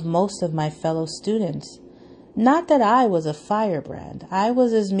of most of my fellow students. Not that I was a firebrand. I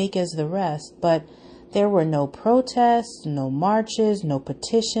was as meek as the rest, but there were no protests, no marches, no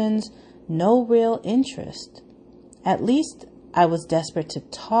petitions, no real interest. At least I was desperate to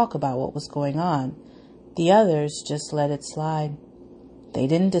talk about what was going on. The others just let it slide. They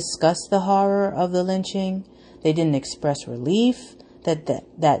didn't discuss the horror of the lynching. They didn't express relief that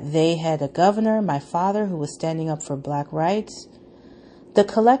they had a governor, my father, who was standing up for black rights. The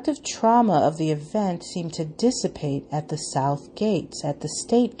collective trauma of the event seemed to dissipate at the South gates, at the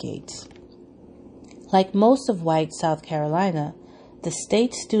state gates. Like most of white South Carolina, the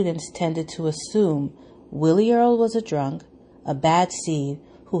state students tended to assume Willie Earl was a drunk, a bad seed,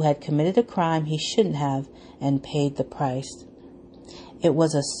 who had committed a crime he shouldn't have and paid the price. It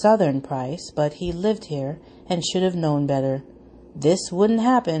was a Southern price, but he lived here and should have known better. This wouldn't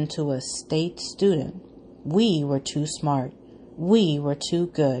happen to a state student. We were too smart. We were too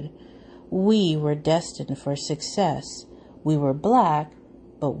good. We were destined for success. We were black,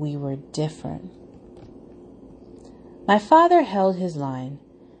 but we were different. My father held his line.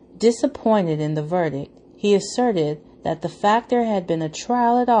 Disappointed in the verdict, he asserted that the fact there had been a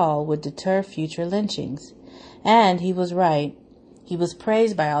trial at all would deter future lynchings. And he was right. He was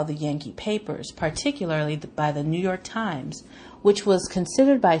praised by all the Yankee papers, particularly by the New York Times, which was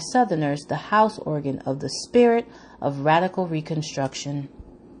considered by Southerners the house organ of the spirit of radical Reconstruction.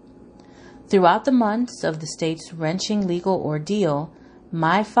 Throughout the months of the state's wrenching legal ordeal,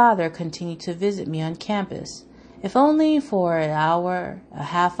 my father continued to visit me on campus, if only for an hour, a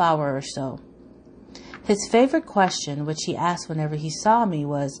half hour or so. His favorite question, which he asked whenever he saw me,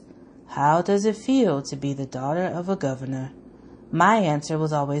 was, "How does it feel to be the daughter of a governor?" My answer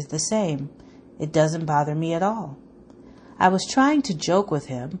was always the same: "It doesn't bother me at all." I was trying to joke with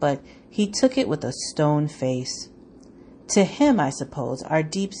him, but he took it with a stone face. To him, I suppose, our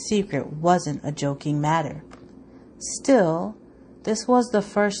deep secret wasn't a joking matter. Still, this was the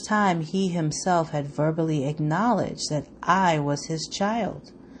first time he himself had verbally acknowledged that I was his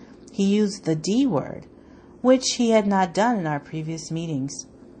child. He used the D word, which he had not done in our previous meetings.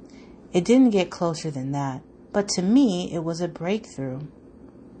 It didn't get closer than that, but to me it was a breakthrough.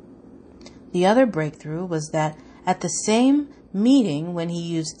 The other breakthrough was that at the same meeting when he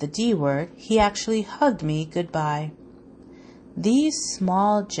used the D word, he actually hugged me goodbye. These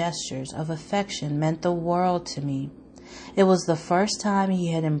small gestures of affection meant the world to me. It was the first time he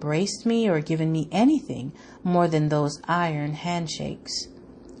had embraced me or given me anything more than those iron handshakes.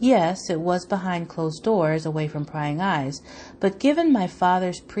 Yes, it was behind closed doors, away from prying eyes, but given my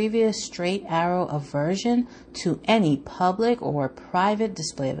father's previous straight arrow aversion to any public or private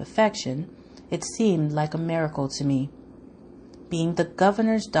display of affection, it seemed like a miracle to me. Being the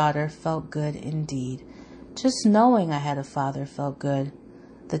governor's daughter felt good indeed. Just knowing I had a father felt good.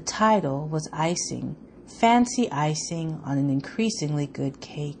 The title was icing, fancy icing on an increasingly good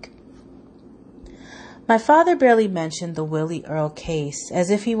cake. My father barely mentioned the Willie Earl case, as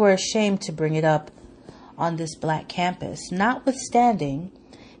if he were ashamed to bring it up on this black campus, notwithstanding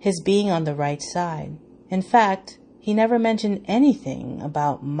his being on the right side. In fact, he never mentioned anything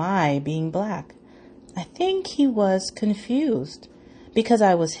about my being black. I think he was confused, because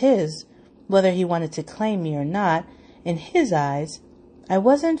I was his, whether he wanted to claim me or not. In his eyes, I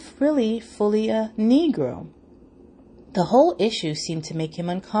wasn't really fully a Negro. The whole issue seemed to make him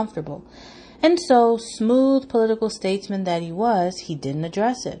uncomfortable, and so, smooth political statesman that he was, he didn't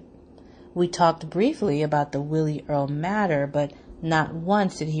address it. We talked briefly about the Willie Earl matter, but not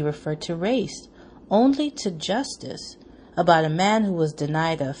once did he refer to race, only to justice, about a man who was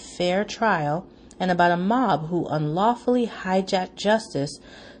denied a fair trial, and about a mob who unlawfully hijacked justice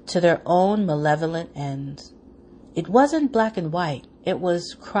to their own malevolent ends. It wasn't black and white, it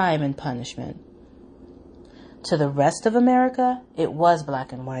was crime and punishment. To the rest of America, it was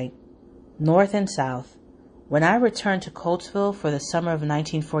black and white, North and South. When I returned to Coatesville for the summer of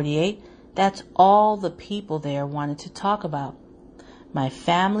 1948, that's all the people there wanted to talk about. My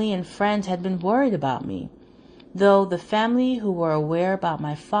family and friends had been worried about me, though the family who were aware about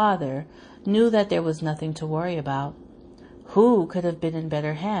my father knew that there was nothing to worry about. Who could have been in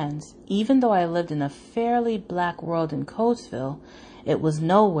better hands? Even though I lived in a fairly black world in Coatesville, it was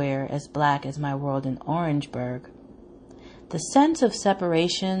nowhere as black as my world in Orangeburg. The sense of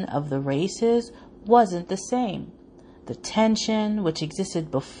separation of the races wasn't the same. The tension, which existed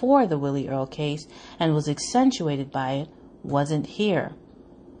before the Willie Earl case and was accentuated by it, wasn't here.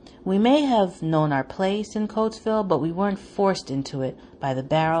 We may have known our place in Coatesville, but we weren't forced into it by the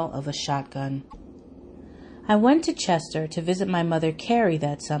barrel of a shotgun. I went to Chester to visit my mother Carrie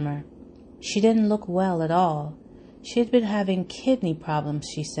that summer. She didn't look well at all. She had been having kidney problems,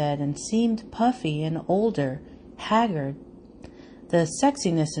 she said, and seemed puffy and older, haggard. The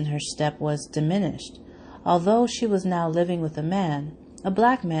sexiness in her step was diminished, although she was now living with a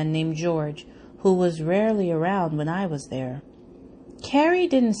black man named George, who was rarely around when I was there. Carrie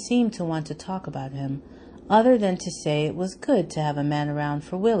didn't seem to want to talk about him, other than to say it was good to have a man around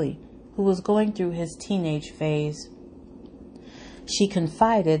for Willie, who was going through his teenage phase. She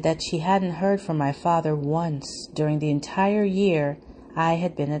confided that she hadn't heard from my father once during the entire year I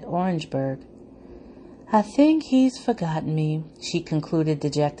had been at Orangeburg. "I think he's forgotten me," she concluded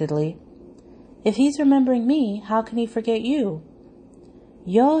dejectedly. "If he's remembering me, how can he forget you?"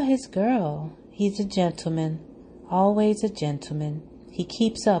 "You're his girl. He's a gentleman, always a gentleman. He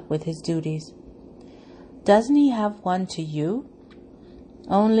keeps up with his duties." "Doesn't he have one to you?"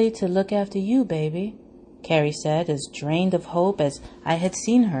 "Only to look after you, baby," Carrie said, as drained of hope as I had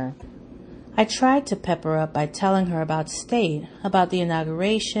seen her. I tried to pep her up by telling her about state, about the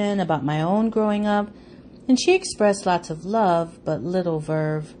inauguration, about my own growing up, and she expressed lots of love, but little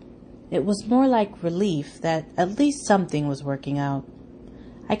verve. It was more like relief that at least something was working out.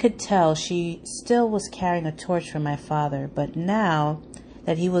 I could tell she still was carrying a torch for my father, but now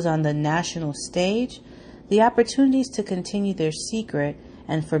that he was on the national stage, the opportunities to continue their secret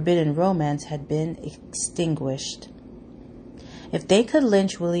and forbidden romance had been extinguished. If they could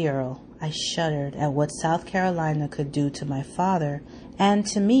lynch Willie Earl, I shuddered at what South Carolina could do to my father and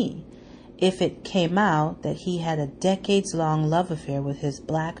to me if it came out that he had a decades-long love affair with his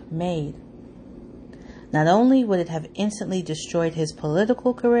black maid. Not only would it have instantly destroyed his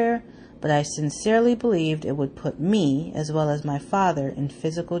political career, but I sincerely believed it would put me, as well as my father, in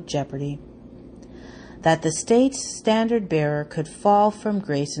physical jeopardy. That the state's standard bearer could fall from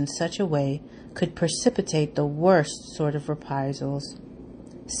grace in such a way could precipitate the worst sort of reprisals.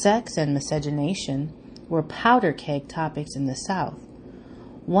 Sex and miscegenation were powder keg topics in the South.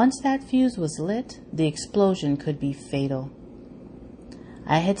 Once that fuse was lit, the explosion could be fatal.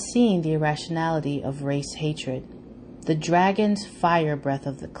 I had seen the irrationality of race hatred. The dragon's fire breath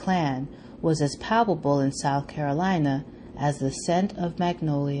of the Klan was as palpable in South Carolina as the scent of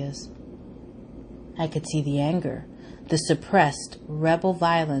magnolias. I could see the anger, the suppressed rebel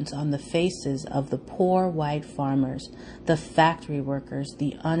violence on the faces of the poor white farmers, the factory workers,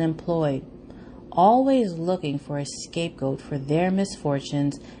 the unemployed, always looking for a scapegoat for their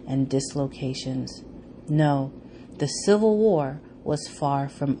misfortunes and dislocations. No, the Civil War was far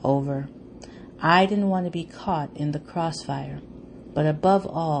from over. I didn't want to be caught in the crossfire. But above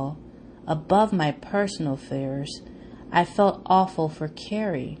all, above my personal fears, I felt awful for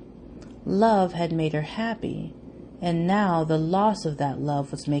Carrie. Love had made her happy, and now the loss of that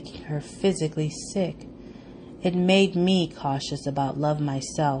love was making her physically sick. It made me cautious about love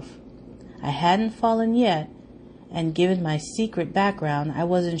myself. I hadn't fallen yet, and given my secret background, I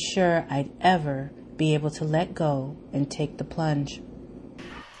wasn't sure I'd ever be able to let go and take the plunge.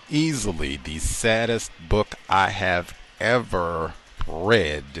 Easily the saddest book I have ever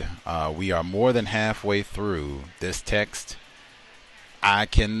read. We are more than halfway through this text. I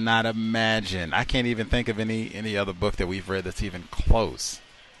cannot imagine. I can't even think of any other book that we've read that's even close.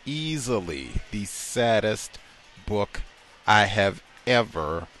 Easily the saddest book I have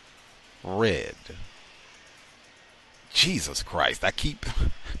ever read. Jesus Christ. I keep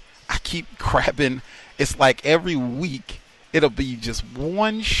grabbing. It's like every week it'll be just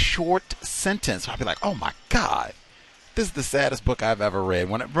one short sentence. I'll be like, oh my God, this is the saddest book I've ever read.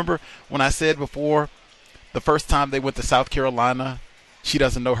 Remember when I said before, the first time they went to South Carolina, she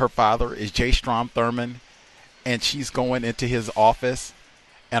doesn't know her father is J. Strom Thurmond, and she's going into his office,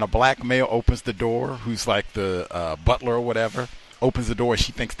 and a black male opens the door, who's like the butler or whatever, opens the door, and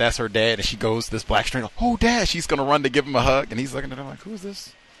she thinks that's her dad, and she goes to this black stranger, oh, Dad, she's going to run to give him a hug, and he's looking at her like, who's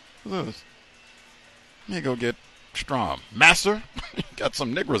this? Who's this? Let me go get Strom. Master, got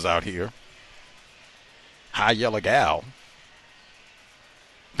some niggers out here. High yellow gal.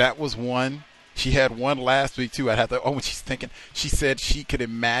 That was one. She had one last week too. When she's thinking, she said she could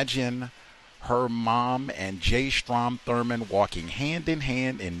imagine her mom and J. Strom Thurmond walking hand in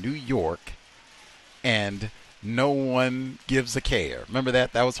hand in New York, and no one gives a care. Remember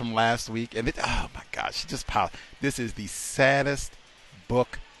that? That was from last week. And oh my gosh, she just piled. This is the saddest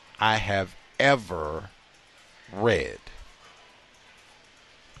book I have ever read.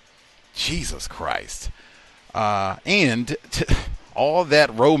 Jesus Christ. All that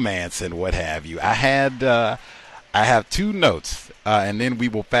romance and what have you. I have two notes, and then we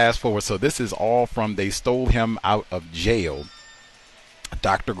will fast forward. So this is all from They Stole Him Out of Jail.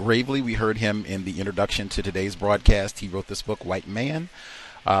 Dr. Gravely, we heard him in the introduction to today's broadcast. He wrote this book, White Man.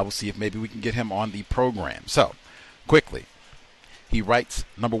 We'll see if maybe we can get him on the program. So, quickly, he writes,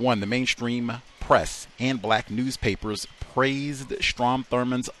 number one, the mainstream press and black newspapers praised Strom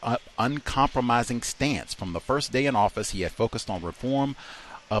Thurmond's uncompromising stance. From the first day in office, he had focused on reform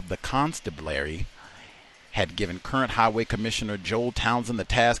of the constabulary, had given current Highway Commissioner Joel Townsend the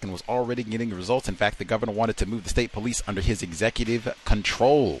task, and was already getting results. In fact, the governor wanted to move the state police under his executive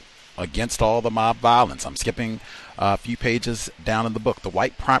control against all the mob violence. I'm skipping a few pages down in the book. The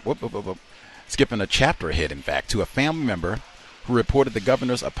white skipping a chapter ahead, in fact, to a family member who reported the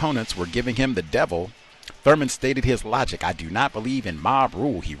governor's opponents were giving him the devil. Thurmond stated his logic. I do not believe in mob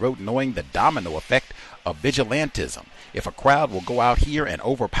rule, he wrote, knowing the domino effect of vigilantism. If a crowd will go out here and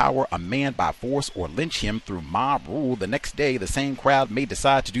overpower a man by force or lynch him through mob rule, the next day the same crowd may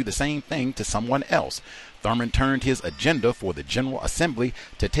decide to do the same thing to someone else. Thurmond turned his agenda for the General Assembly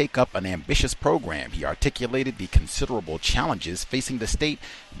to take up an ambitious program. He articulated the considerable challenges facing the state,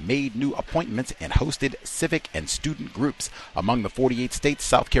 made new appointments, and hosted civic and student groups. Among the 48 states,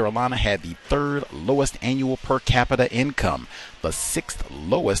 South Carolina had the third lowest annual per capita income, the sixth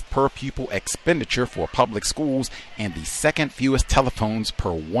lowest per pupil expenditure for public schools, and the second fewest telephones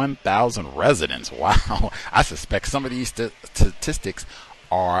per 1,000 residents. Wow. I suspect some of these statistics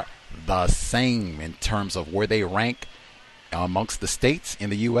are the same in terms of where they rank amongst the states in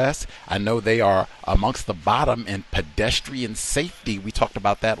the U.S. I know they are amongst the bottom in pedestrian safety. We talked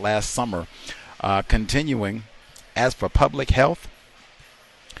about that last summer. Continuing, as for public health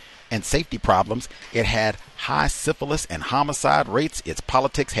and safety problems, it had high syphilis and homicide rates, its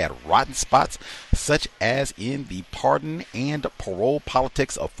politics had rotten spots, such as in the pardon and parole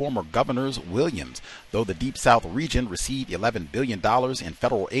politics of former governors Williams. Though the Deep South region received $11 billion in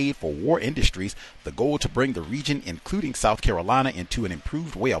federal aid for war industries, the goal to bring the region, including South Carolina, into an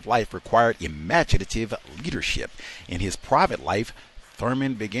improved way of life required imaginative leadership. In his private life,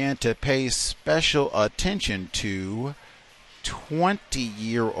 Thurman began to pay special attention to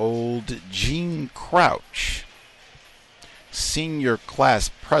 20-year-old Jean Crouch, senior class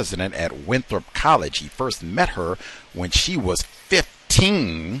president at Winthrop College. He first met her when she was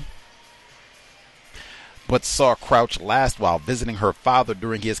 15, but saw Crouch last while visiting her father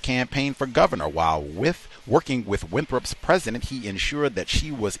during his campaign for governor. While working with Winthrop's president, he ensured that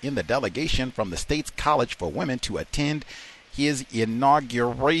she was in the delegation from the state's College for Women to attend his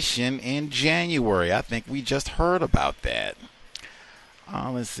inauguration in January. I think we just heard about that.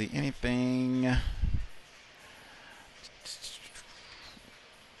 Let's see, anything?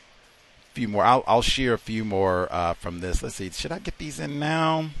 Few more. I'll share a few more from this. Let's see. Should I get these in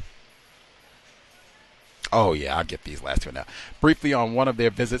now? Oh, yeah, I'll get these last two now. Briefly, on one of their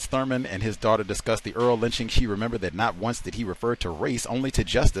visits, Thurman and his daughter discussed the Earl lynching. She remembered that not once did he refer to race, only to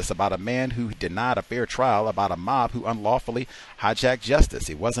justice, about a man who denied a fair trial, about a mob who unlawfully hijacked justice.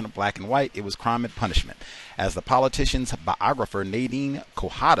 It wasn't black and white, it was crime and punishment. As the politician's biographer Nadine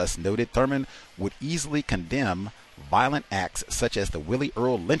Kohadas noted, Thurman would easily condemn violent acts such as the Willie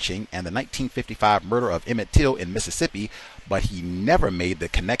Earl lynching and the 1955 murder of Emmett Till in Mississippi, but he never made the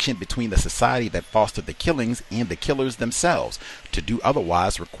connection between the society that fostered the killings and the killers themselves. To do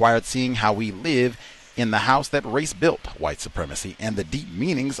otherwise required seeing how we live in the house that race built, white supremacy, and the deep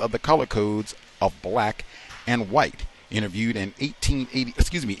meanings of the color codes of black and white. Interviewed in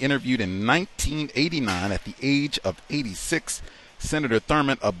 1989 at the age of 86, Senator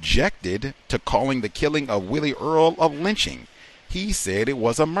Thurman objected to calling the killing of Willie Earl a lynching. He said it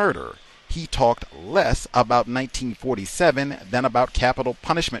was a murder. He talked less about 1947 than about capital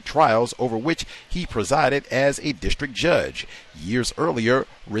punishment trials over which he presided as a district judge. Years earlier,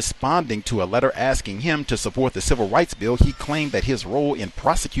 responding to a letter asking him to support the Civil Rights Bill, he claimed that his role in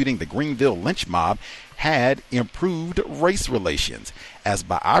prosecuting the Greenville lynch mob had improved race relations. As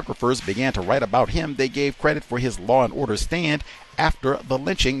biographers began to write about him, they gave credit for his law and order stand after the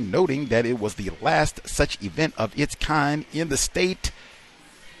lynching, noting that it was the last such event of its kind in the state.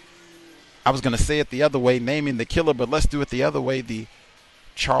 I was going to say it the other way, naming the killer, but let's do it the other way. The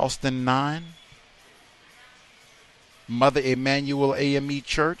Charleston Nine, Mother Emanuel AME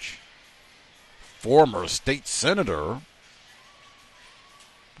Church, former state senator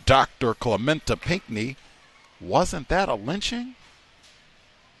Dr. Clementa Pinckney. Wasn't that a lynching?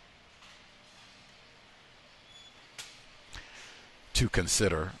 To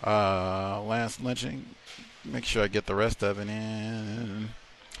consider. Last lynching. Make sure I get the rest of it in.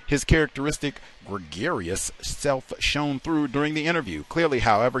 His characteristic gregarious self shone through during the interview. Clearly,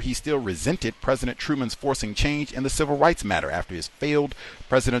 however, he still resented President Truman's forcing change in the civil rights matter. After his failed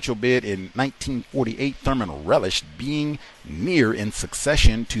presidential bid in 1948, Thurman relished being near in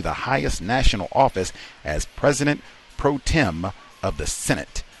succession to the highest national office as President pro tem of the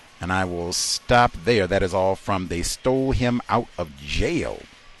Senate. And I will stop there. That is all from They Stole Him Out of Jail.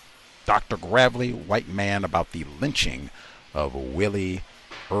 Dr. Gravely, white man, about the lynching of Willie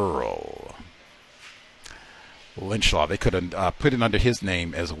Earl. Lynch law. They could have put it under his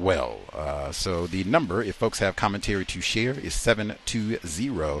name as well. So the number, if folks have commentary to share, is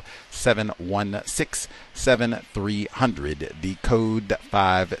 720-716-7300. The code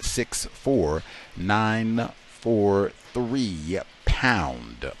 564-943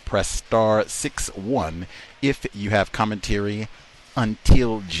 pound. Press star 61 if you have commentary.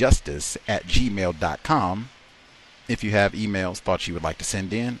 untiljustice@gmail.com. If you have emails, thoughts you would like to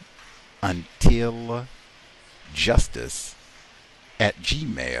send in,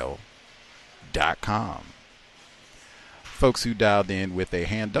 untiljustice@gmail.com. Folks who dialed in with a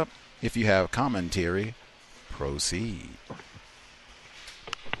hand up, if you have commentary, proceed.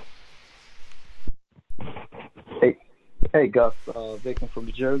 Hey Gus, Victor from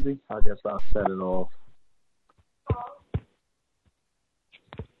New Jersey. I guess I'll set it off.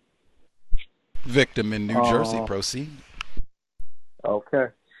 Victim in New Jersey, proceed. Okay,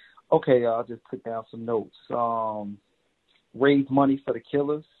 I just took down some notes. Raise money for the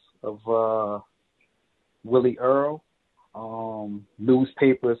killers of Willie Earl.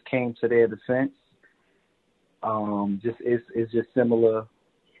 Newspapers came to their defense. It's just similar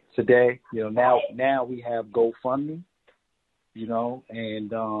today. Now we have GoFundMe.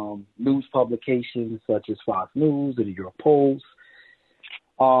 And news publications such as Fox News and the New York Post.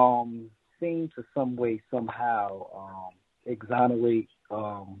 seem to some way, somehow exonerate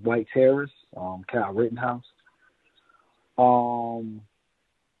white terrorists, Kyle Rittenhouse,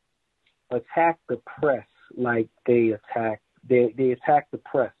 attack the press like they attacked the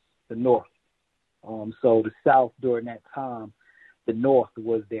press, the North. So the South during that time, the North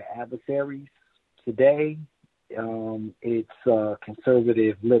was their adversaries. Today, it's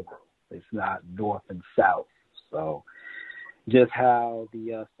conservative liberal. It's not North and South. So just how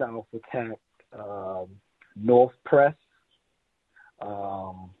the South attacked North press,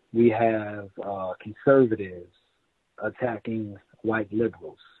 we have conservatives attacking white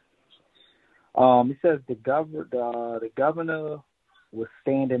liberals. It says the governor was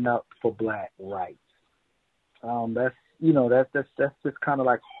standing up for black rights. That's just kind of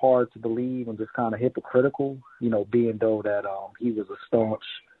like hard to believe and just kind of hypocritical, being though that he was a staunch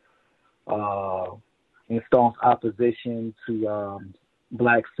opposition to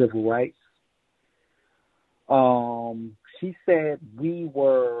black civil rights. She said we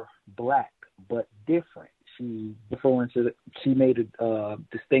were black but different. She made a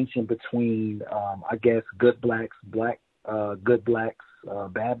distinction between, I guess, good blacks, bad blacks.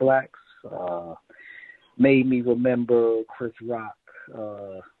 Made me remember Chris Rock,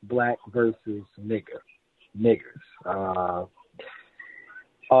 black versus niggers.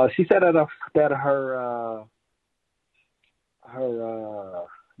 She said that her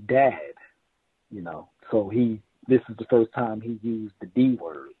dad, so this is the first time he used the D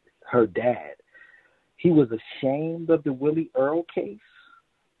word, her dad. He was ashamed of the Willie Earl case.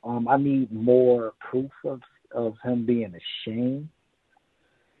 I need more proof of him being ashamed.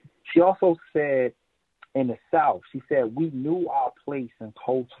 She also said, in the South, she said, we knew our place in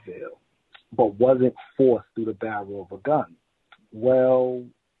Coatesville, but wasn't forced through the barrel of a gun. Well,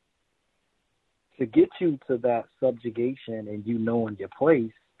 to get you to that subjugation and you knowing your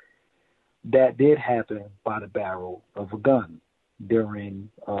place, that did happen by the barrel of a gun during,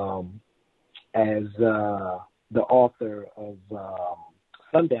 as the author of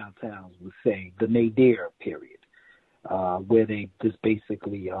Sundown Towns would say, the Nadir period, where they just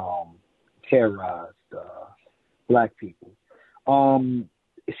basically terrorized black people.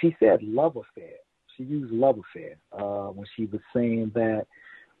 She said love affair. She used love affair when she was saying that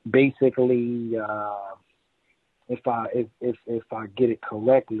basically, if I get it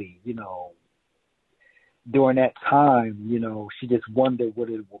correctly, during that time, she just wondered what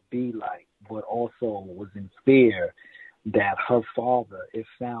it would be like, but also was in fear that her father, if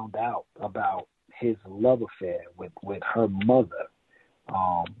found out about his love affair with her mother,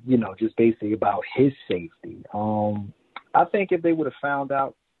 just basically about his safety. I think if they would have found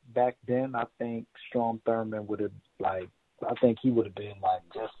out back then, I think Strom Thurmond would have I think he would have been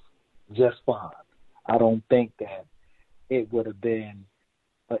just fine. I don't think that it would have been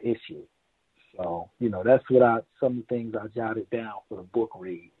an issue. So, that's some of the things I jotted down for the book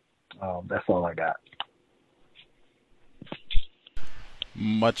read. That's all I got.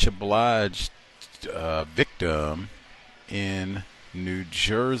 Much obliged, victim in New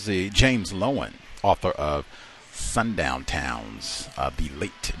Jersey, James Loewen, author of Sundown Towns. The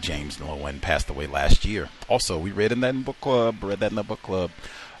late James Loewen passed away last year. Also, we read that in the book club.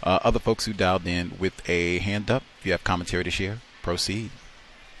 Other folks who dialed in with a hand up, if you have commentary to share, proceed.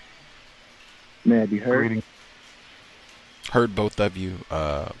 May I be heard? Heard both of you.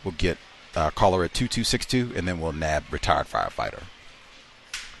 We'll get caller at 2262, and then we'll nab retired firefighter.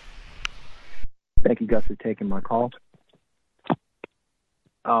 Thank you guys for taking my call.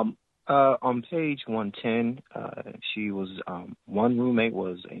 On page 110, she was one roommate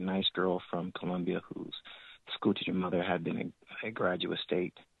was a nice girl from Columbia whose school teacher mother had been a graduate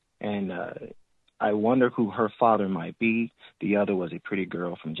state, and I wonder who her father might be. The other was a pretty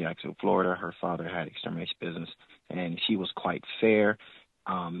girl from Jacksonville, Florida. Her father had extermination business, and she was quite fair.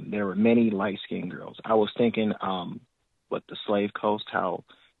 There were many light-skinned girls. I was thinking, the slave coast, how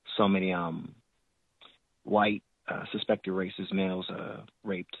so many white suspected racist males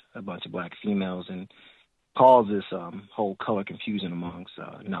raped a bunch of black females and caused this whole color confusion amongst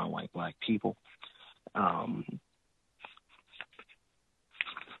non-white black people.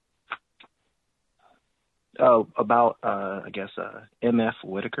 About M.F.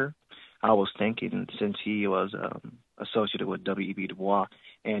 Whitaker, I was thinking, since he was associated with W.E.B. Du Bois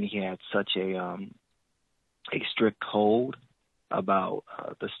and he had such a strict code about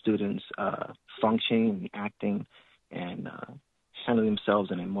the students functioning and acting and handling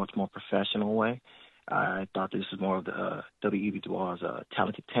themselves in a much more professional way. I thought this was more of the W.E.B. Du Bois'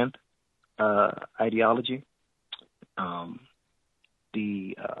 talented 10th ideology.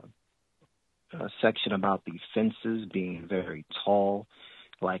 The section about the fences being very tall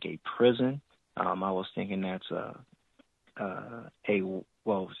like a prison. I was thinking that's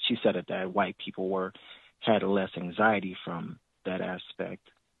well, she said that white people had less anxiety from that aspect,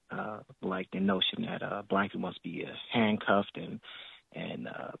 like the notion that black people must be handcuffed and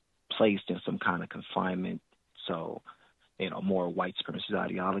placed in some kind of confinement. So, more white supremacist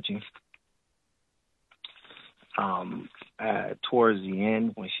ideology. Towards the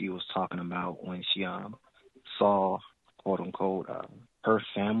end, when she was talking about when she saw, quote unquote, her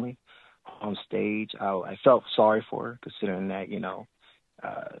family on stage, I felt sorry for her, considering that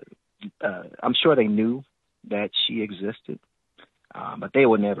I'm sure they knew that she existed, but they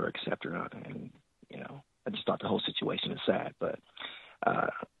would never accept her. And I just thought the whole situation is sad. But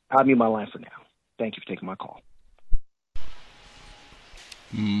I'll mute my line for now. Thank you for taking my call.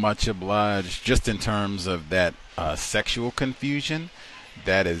 Much obliged. Just in terms of that sexual confusion,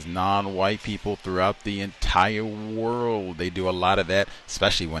 that is non-white people throughout the entire world. They do a lot of that,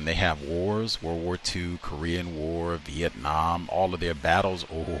 especially when they have wars, World War II, Korean War, Vietnam, all of their battles.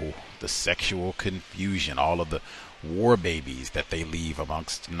 Oh, the sexual confusion, all of the war babies that they leave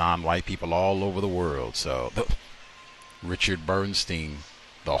amongst non-white people all over the world. So Richard Bernstein,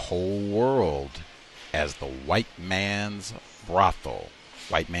 the whole world as the white man's brothel.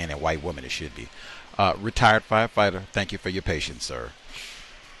 White man and white woman, it should be. Retired firefighter, thank you for your patience, sir.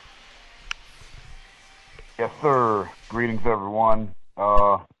 Yes, sir. Greetings, everyone.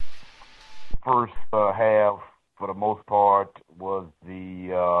 First half, for the most part, was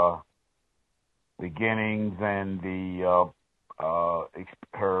the beginnings and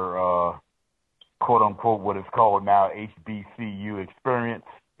her quote-unquote what is called now HBCU experience.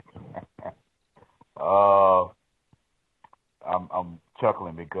 I'm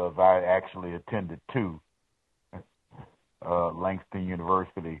chuckling because I actually attended two, Langston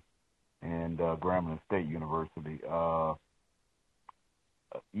University and Grambling State University.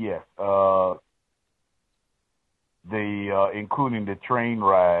 Yes, including the train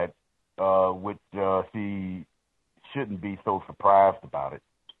ride, which she shouldn't be so surprised about it.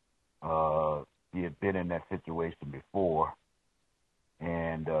 She had been in that situation before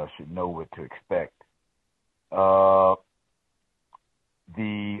and should know what to expect.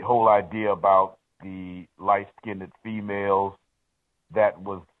 The whole idea about the light-skinned females, that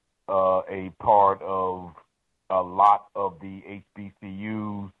was a part of a lot of the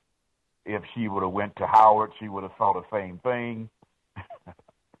HBCUs. If she would have went to Howard, she would have saw the same thing.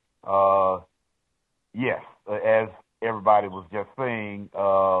 Yes, as everybody was just saying,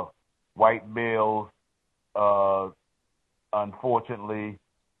 white males, unfortunately,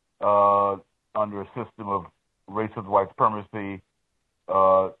 under a system of racist white supremacy,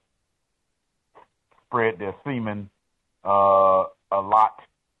 spread their semen a lot,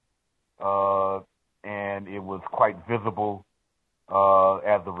 and it was quite visible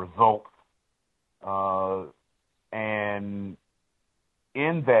as a result. And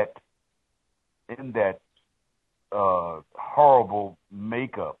in that horrible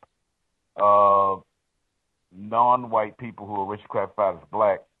makeup, non-white people who are racially classified as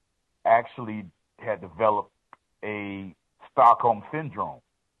black actually had developed a Stockholm syndrome,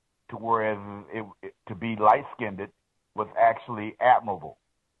 to whereas to be light-skinned was actually admirable.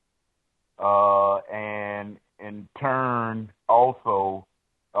 And in turn, also,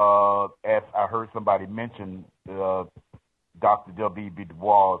 as I heard somebody mention, Dr. W.B. Du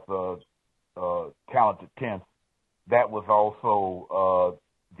Bois' talented 10th, that was also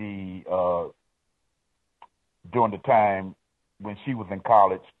during the time when she was in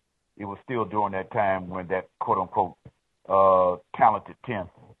college. It was still during that time when that quote-unquote talented 10th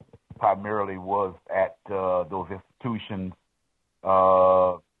primarily was at those institutions.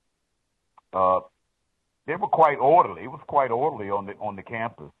 They were quite orderly. It was quite orderly on the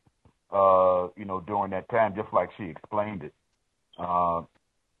campus, during that time, just like she explained it. And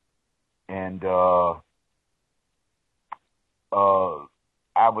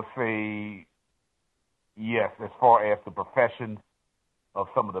I would say, yes, as far as the professions of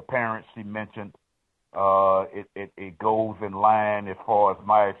some of the parents she mentioned, it goes in line as far as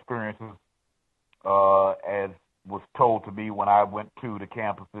my experiences, as was told to me when I went to the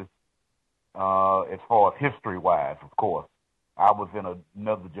campuses, as far as history-wise, of course. I was in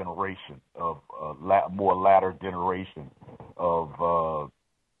another generation of more latter generation of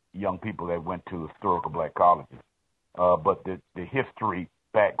young people that went to historical black colleges. But the history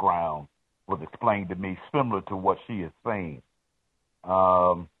background was explained to me similar to what she is saying.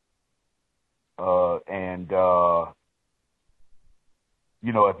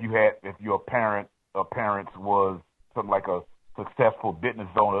 If your parents was something like a successful business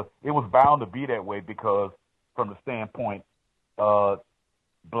owner, it was bound to be that way, because from the standpoint,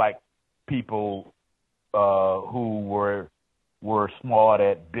 black people who were smart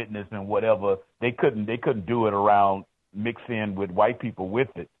at business and whatever. They couldn't do it around mix in with white people with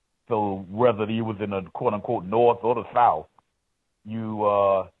it. So whether you was in the quote unquote North or the South,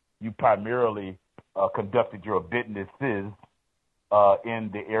 you primarily conducted your businesses in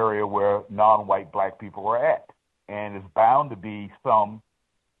the area where non-white black people were at. And it's bound to be some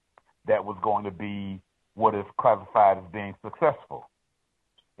that was going to be what is classified as being successful.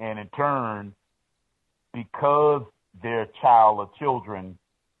 And in turn, because their child or children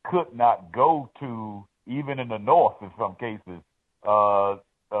could not go to, even in the North in some cases,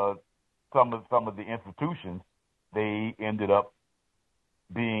 some of the institutions, they ended up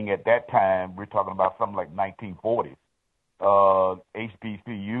being at that time, we're talking about something like 1940s,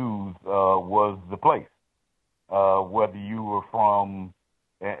 HBCUs was the place. Whether you were from,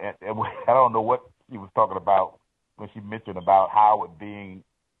 and I don't know what she was talking about when she mentioned about Howard being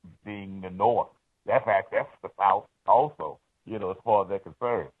the North. That's the South also, as far as they're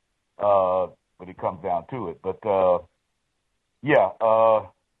concerned. But it comes down to it. But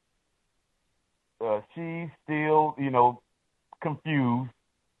she's still, confused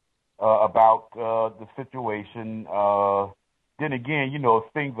about the situation. Then again,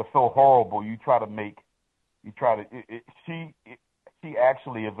 things are so horrible. She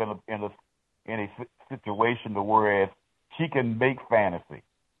actually is in a situation to whereas she can make fantasy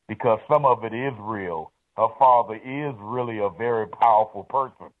because some of it is real. Her father is really a very powerful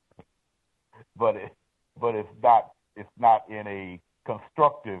person, but it's not in a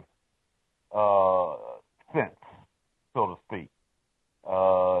constructive sense, so to speak.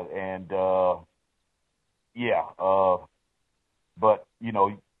 But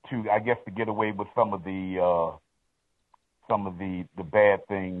to get away with some of the bad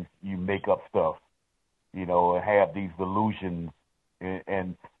things, you make up stuff, and have these delusions,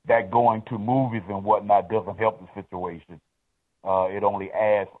 and that going to movies and whatnot doesn't help the situation. It only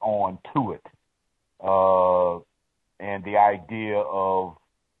adds on to it. And the idea of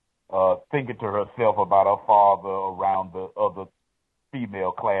thinking to herself about her father around the other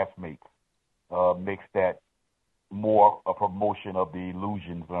female classmates makes that more a promotion of the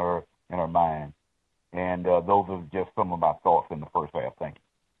illusions in her mind. And those are just some of my thoughts in the first half. Thank you.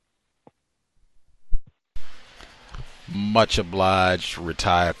 Much obliged,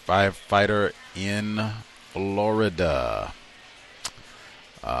 retired firefighter in Florida.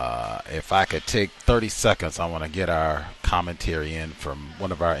 If I could take 30 seconds, I want to get our commentary in from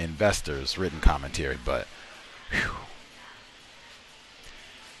one of our investors, written commentary, but whew.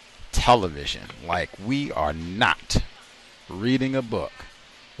 Television, like we are not reading a book,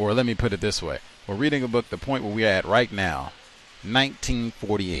 or let me put it this way, we're reading a book, the point where we're at right now,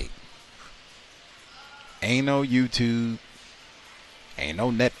 1948. Ain't no YouTube, ain't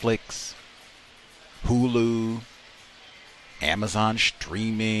no Netflix, Hulu, Amazon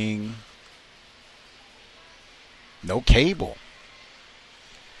streaming, no cable.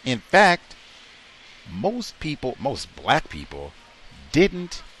 In fact, most black people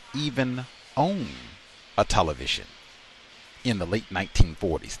didn't even own a television in the late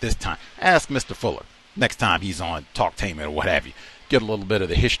 1940s. This time, ask Mr. Fuller next time he's on Talktainment or what have you. Get a little bit of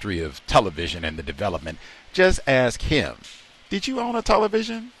the history of television and the development. Just ask him, did you own a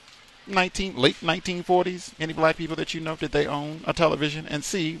television? Late 1940s, any black people that you know, did they own a television? And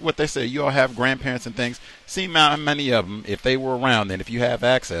see what they say. You all have grandparents and things. See how many of them, if they were around and if you have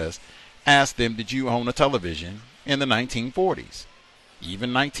access, ask them, did you own a television in the 1940s?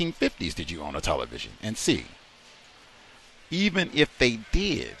 Even 1950s, did you own a television? And see. Even if they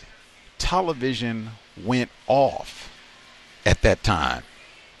did, television went off at that time.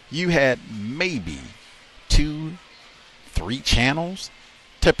 You had maybe 2-3 channels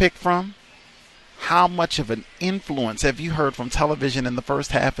to pick from. How much of an influence have you heard from television in the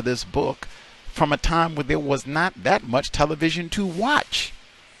first half of this book from a time where there was not that much television to watch?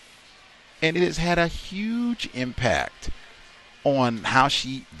 And it has had a huge impact on how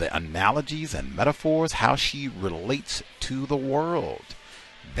the analogies and metaphors, how she relates to the world.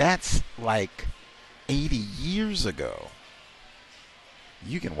 That's like 80 years ago.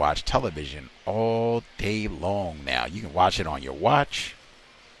 You can watch television all day long now. You can watch it on your watch.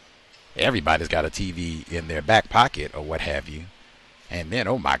 Everybody's got a TV in their back pocket or what have you. And then,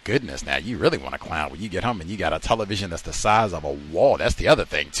 oh my goodness, now you really want to clown when you get home and you got a television that's the size of a wall. That's the other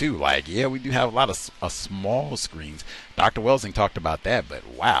thing too. Like, yeah, we do have a lot of small screens. Dr. Welsing talked about that, but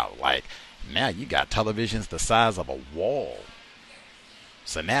wow, like now you got televisions the size of a wall.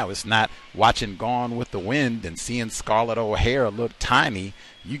 So now it's not watching Gone with the Wind and seeing Scarlett O'Hara look tiny.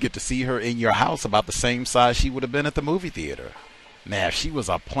 You get to see her in your house about the same size she would have been at the movie theater. Now, if she was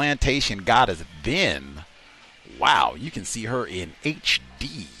a plantation goddess then, wow, you can see her in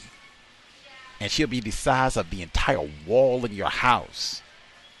HD. And she'll be the size of the entire wall in your house.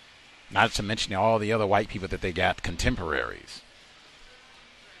 Not to mention all the other white people that they got contemporaries.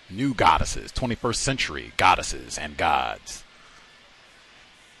 New goddesses, 21st century goddesses and gods.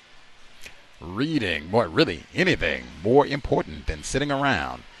 Reading, really anything more important than sitting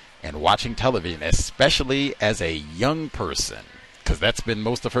around and watching television, especially as a young person, because that's been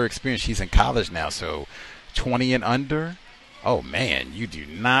most of her experience. She's in college now, so 20 and under, oh man, you do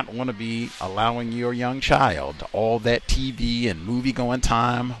not want to be allowing your young child all that TV and movie going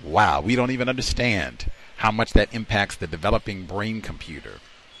time. Wow, we don't even understand how much that impacts the developing brain computer.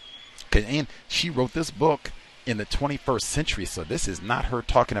 And she wrote this book in the 21st century, so this is not her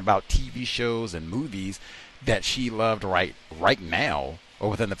talking about TV shows and movies that she loved right now or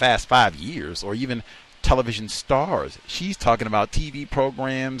within the past 5 years, or even television stars. She's talking about TV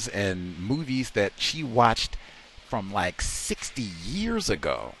programs and movies that she watched from like 60 years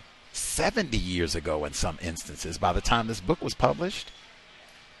ago, 70 years ago in some instances by the time this book was published.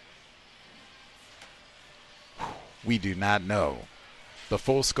 We do not know the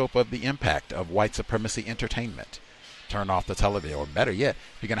full scope of the impact of white supremacy entertainment. Turn off the television, or better yet,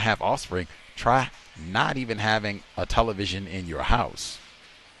 if you're going to have offspring, try not even having a television in your house.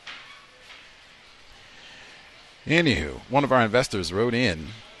 Anywho, one of our investors wrote in,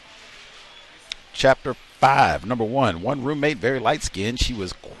 Chapter 5, number 1, one roommate, very light-skinned. She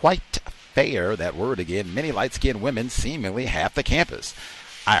was quite fair, that word again, many light-skinned women, seemingly half the campus.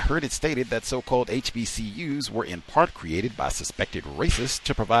 I heard it stated that so-called HBCUs were in part created by suspected racists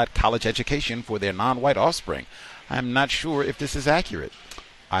to provide college education for their non-white offspring. I am not sure if this is accurate.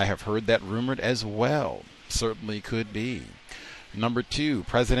 I have heard that rumored as well. Certainly could be. Number 2,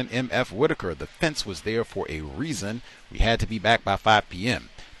 President M.F. Whitaker. The fence was there for a reason. We had to be back by 5 p.m.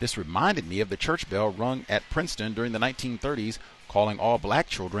 This reminded me of the church bell rung at Princeton during the 1930s, calling all black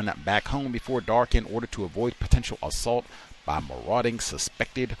children back home before dark in order to avoid potential assault by marauding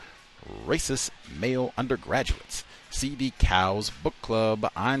suspected racist male undergraduates. C.D. Cow's book club,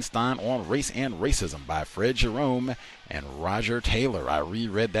 Einstein on Race and Racism by Fred Jerome and Roger Taylor. I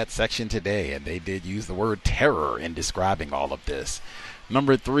reread that section today, and they did use the word terror in describing all of this.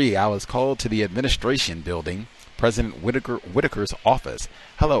 Number 3, I was called to the administration building, President Whitaker's office.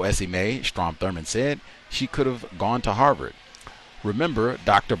 Hello, Essie Mae, Strom Thurmond said. She could have gone to Harvard. Remember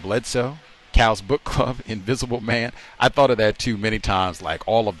Dr. Bledsoe? Cal's book club, Invisible Man. I thought of that too many times. Like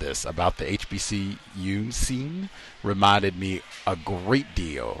all of this about the HBCU scene reminded me a great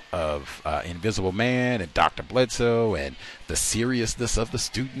deal of Invisible Man and Dr. Bledsoe and the seriousness of the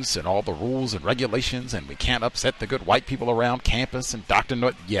students and all the rules and regulations, and we can't upset the good white people around campus, and Dr.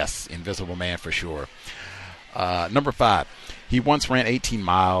 North. Yes, Invisible Man for sure. Number 5, he once ran 18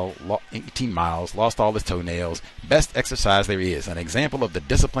 miles, lost all his toenails. Best exercise there is. An example of the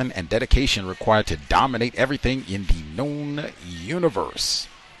discipline and dedication required to dominate everything in the known universe.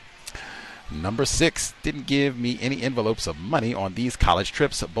 Number 6, didn't give me any envelopes of money on these college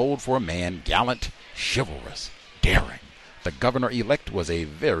trips. Bold for a man, gallant, chivalrous, daring. The governor-elect was a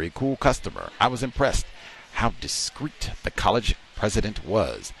very cool customer. I was impressed how discreet the college president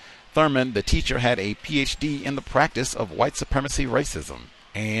was. Thurmond, the teacher, had a Ph.D. in the practice of white supremacy racism.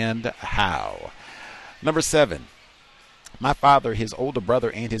 And how? Number 7, my father, his older brother,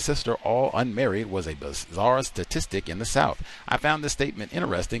 and his sister, all unmarried, was a bizarre statistic in the South. I found this statement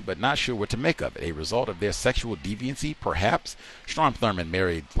interesting, but not sure what to make of it. A result of their sexual deviancy, perhaps? Strom Thurmond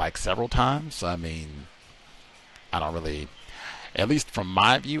married like several times. I mean, I don't really... At least from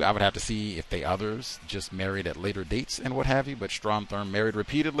my view, I would have to see if the others just married at later dates and what have you. But Strom Thurmond married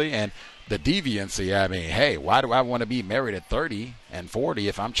repeatedly, and the deviancy, I mean, hey, why do I want to be married at 30 and 40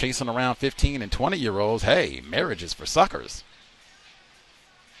 if I'm chasing around 15 and 20-year-olds? Hey, marriage is for suckers.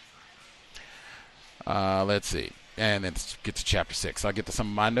 Let's see. And then get to chapter 6. I'll get to some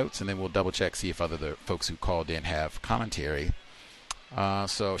of my notes, and then we'll double check, see if other folks who called in have commentary.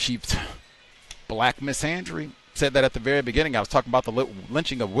 So she, Black Misandry, said that at the very beginning. I was talking about the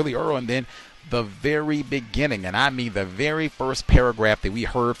lynching of Willie Earl, and then the very beginning, and I mean the very first paragraph that we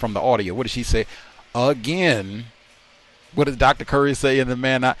heard from the audio. What did she say? Again. What did Dr. Curry say in the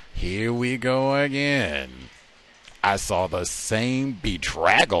man? Here we go again. I saw the same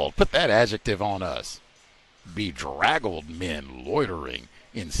bedraggled, put that adjective on us, bedraggled men loitering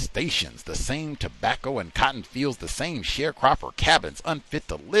in stations, the same tobacco and cotton fields, the same sharecropper cabins unfit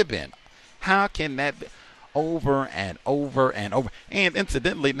to live in. How can that be? Over and over and over. And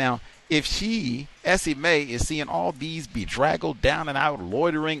incidentally, now, if she, Essie Mae, is seeing all these bedraggled, down and out,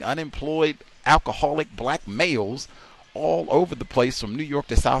 loitering, unemployed, alcoholic black males all over the place from New York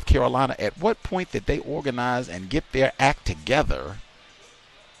to South Carolina. At what point did they organize and get their act together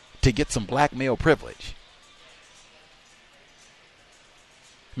to get some black male privilege?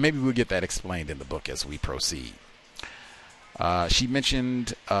 Maybe we'll get that explained in the book as we proceed. She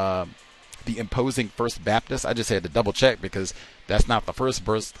mentioned the imposing First Baptist. I just had to double check because that's not the First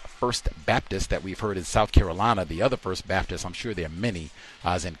Baptist that we've heard in South Carolina. The other First Baptist, I'm sure there are many,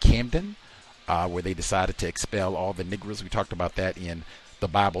 is in Camden, where they decided to expel all the Negroes. We talked about that in The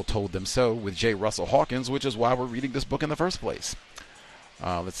Bible Told Them So with J. Russell Hawkins, which is why we're reading this book in the first place.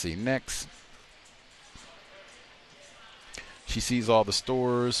 Let's see, next. She sees all the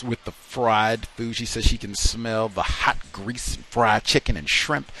stores with the fried food. She says she can smell the hot grease and fried chicken and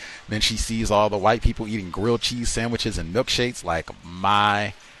shrimp. Then she sees all the white people eating grilled cheese sandwiches and milkshakes. Like,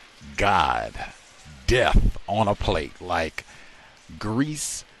 my God, death on a plate. Like,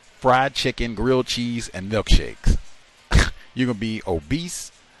 grease, fried chicken, grilled cheese, and milkshakes. You're going to be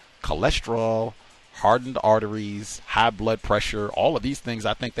obese, cholesterol, hardened arteries, high blood pressure, all of these things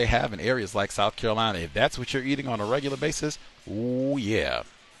I think they have in areas like South Carolina. If that's what you're eating on a regular basis, oh yeah.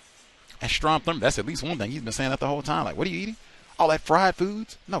 And Strom Thurmond, that's at least one thing. He's been saying that the whole time. Like, what are you eating? All that fried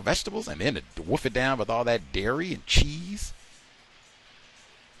foods? No vegetables? And then to wolf it down with all that dairy and cheese?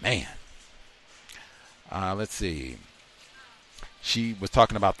 Man. Let's see. She was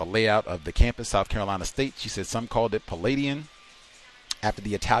talking about the layout of the campus, South Carolina State. She said some called it Palladian, after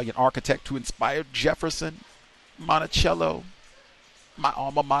the Italian architect who inspired Jefferson, Monticello, my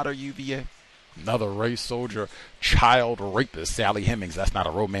alma mater, UVA. Another race soldier, child rapist, Sally Hemings. That's not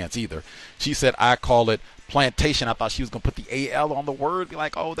a romance either. She said, I call it plantation. I thought she was going to put the AL on the word. Be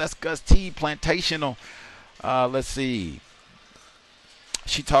like, oh, that's Gus T, plantational. Let's see.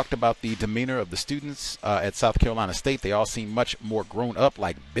 She talked about the demeanor of the students at South Carolina State. They all seemed much more grown up,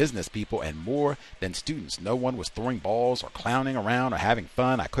 like business people, and more than students. No one was throwing balls or clowning around or having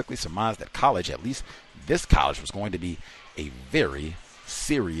fun. I quickly surmised that college, at least this college, was going to be a very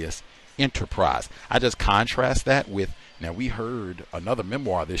serious enterprise. I just contrast that with, now we heard another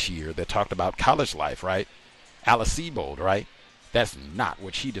memoir this year that talked about college life, right? Alice Sebold, right? That's not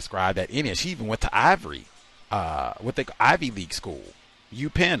what she described at any. She even went to Ivy League school.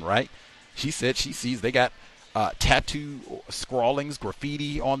 UPenn, right? She said she sees they got tattoo scrawlings,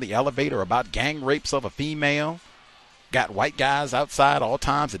 graffiti on the elevator about gang rapes of a female. Got white guys outside all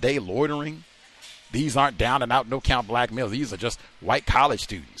times a day loitering. These aren't down and out, no count black males. These are just white college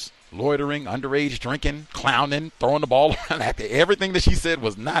students loitering, underage drinking, clowning, throwing the ball around. Everything that she said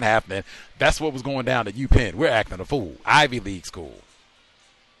was not happening. That's what was going down at UPenn. We're acting a fool. Ivy League school.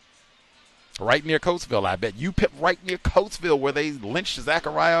 Right near Coatesville, I bet. Right near Coatesville where they lynched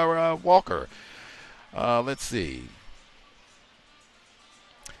Zachariah Walker. Let's see.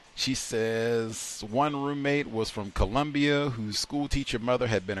 She says one roommate was from Columbia whose school teacher mother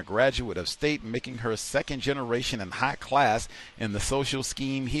had been a graduate of state, making her second generation and high class in the social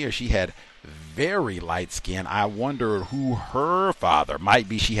scheme here. She had very light skin. I wonder who her father might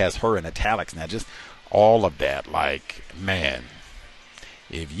be. She has her in italics now. Just all of that. Like, man.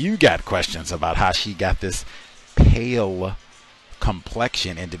 If you got questions about how she got this pale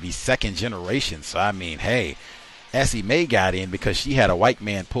complexion and to be second generation, so I mean, hey, Essie Mae got in because she had a white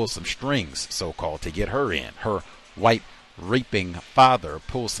man pull some strings, so-called, to get her in. Her white raping father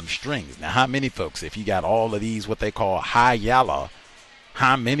pulled some strings. Now, how many folks, if you got all of these what they call high yalla,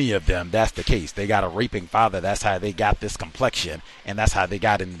 how many of them that's the case? They got a raping father. That's how they got this complexion, and that's how they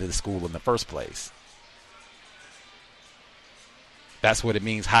got into the school in the first place. That's what it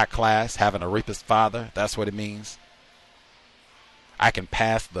means, high class, having a rapist father. That's what it means. I can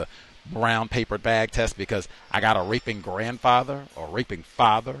pass the brown paper bag test because I got a raping grandfather or raping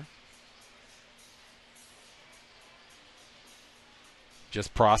father.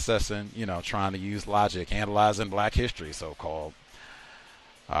 Just processing, trying to use logic, analyzing black history, so-called.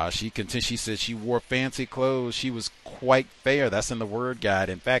 She said she wore fancy clothes. She was quite fair. That's in the word guide.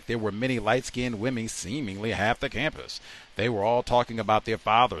 In fact, there were many light-skinned women, seemingly half the campus. They were all talking about their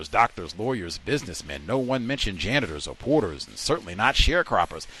fathers, doctors, lawyers, businessmen. No one mentioned janitors or porters, and certainly not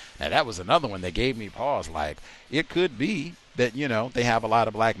sharecroppers. Now, that was another one that gave me pause. Like, it could be that, they have a lot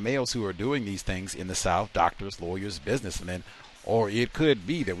of black males who are doing these things in the South, doctors, lawyers, businessmen, or it could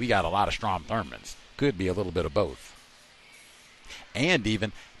be that we got a lot of Strom Thurmonds. Could be a little bit of both. And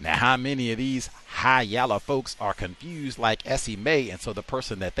even, now how many of these high yalla folks are confused like Essie Mae, and so the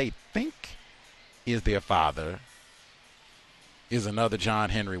person that they think is their father is another John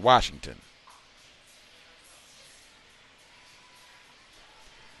Henry Washington.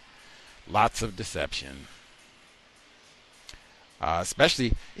 Lots of deception.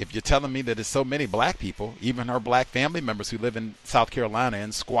 Especially if you're telling me that there's so many black people, even her black family members who live in South Carolina,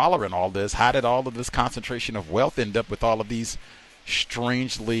 and squalor and all this. How did all of this concentration of wealth end up with all of these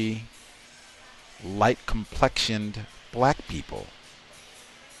strangely light complexioned black people?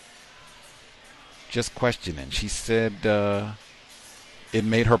 Just questioning. She said it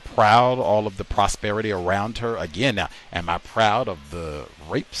made her proud, all of the prosperity around her. Again, now, am I proud of the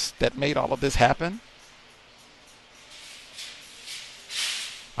rapes that made all of this happen?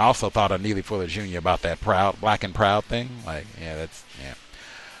 I also thought of Neely Fuller Jr. about that proud, black and proud thing. Like, yeah, that's,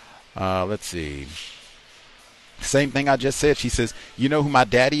 yeah. Let's see. Same thing I just said. She says, you know who my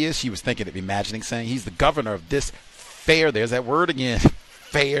daddy is? She was thinking of imagining saying he's the governor of this fair. There's that word again.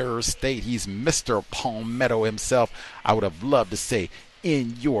 Fair state. He's Mr. Palmetto himself. I would have loved to say,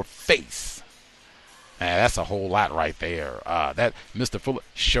 in your face. Man, that's a whole lot right there. That Mr. Fuller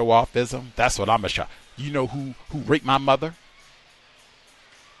show-offism. That's what I'm a show. You know who raped my mother?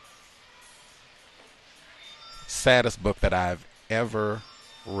 Saddest book that I've ever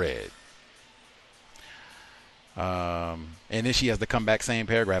read. And then she has to come back, same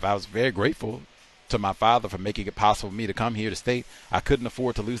paragraph. I was very grateful to my father for making it possible for me to come here to state. I couldn't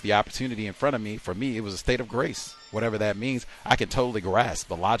afford to lose the opportunity in front of me. For me, it was a state of grace. Whatever that means, I can totally grasp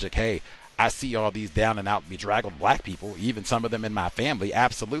the logic. Hey, I see all these down and out, bedraggled black people, even some of them in my family.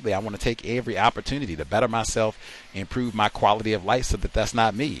 Absolutely. I want to take every opportunity to better myself, improve my quality of life so that that's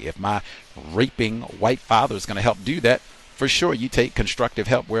not me. If my raping white father is going to help do that, for sure, you take constructive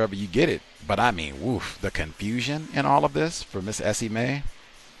help wherever you get it. But I mean, woof, the confusion in all of this for Miss Essie Mae.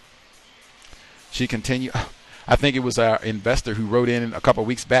 She continued. I think it was our investor who wrote in a couple of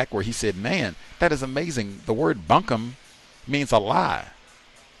weeks back where he said, man, that is amazing. The word bunkum means a lie,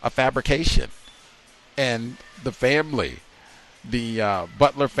 a fabrication. And the family, the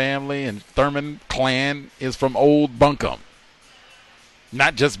Butler family and Thurman clan is from old bunkum.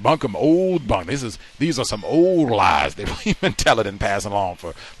 Not just bunkum, old bunkum. These are some old lies that we've been telling and passing along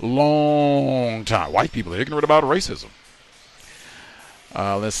for a long time. White people are ignorant about racism.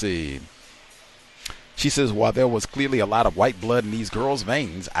 Let's see. She says, while there was clearly a lot of white blood in these girls'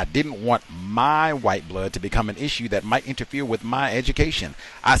 veins, I didn't want my white blood to become an issue that might interfere with my education.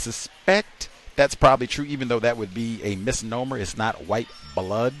 I suspect that's probably true, even though that would be a misnomer. It's not white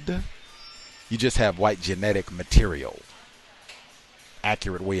blood. You just have white genetic material.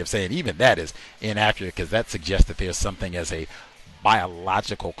 Accurate way of saying even that is inaccurate, because that suggests that there's something as a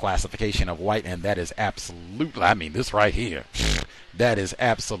biological classification of white, and that is absolutely, I mean, this right here, that is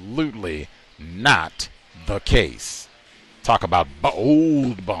absolutely not the case. Talk about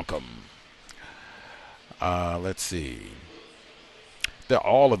old bunkum. Let's see.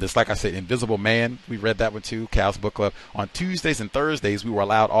 All of this, like I said, Invisible Man, we read that one too, Cal's Book Club. On Tuesdays and Thursdays, we were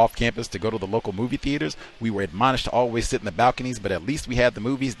allowed off campus to go to the local movie theaters. We were admonished to always sit in the balconies, but at least we had the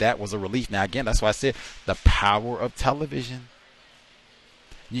movies. That was a relief. Now, again, that's why I said the power of television.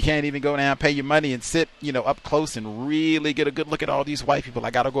 You can't even go down, pay your money, and sit, up close and really get a good look at all these white people.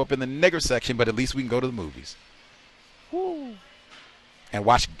 I got to go up in the nigger section, but at least we can go to the movies. Woo. And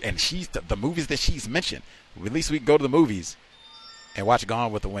watch, and the movies that she's mentioned, at least we can go to the movies and watch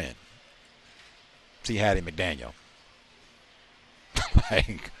Gone with the Wind. See Hattie McDaniel.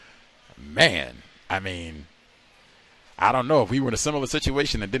 Like, man, I mean, I don't know. If we were in a similar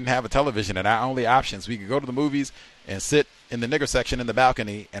situation and didn't have a television and our only options, we could go to the movies and sit in the nigger section in the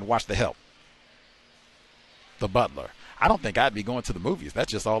balcony and watch The Help, The Butler. I don't think I'd be going to the movies.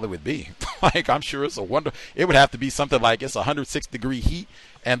 That's just all it would be. Like, I'm sure it's a wonder. It would have to be something like it's 106-degree heat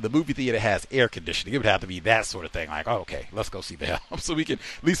and the movie theater has air conditioning. It would have to be that sort of thing. Like, oh, okay, let's go see The Help. So at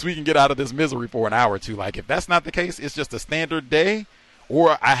least we can get out of this misery for an hour or two. Like, if that's not the case, it's just a standard day,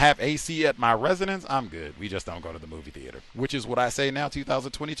 or I have AC at my residence, I'm good. We just don't go to the movie theater, which is what I say now,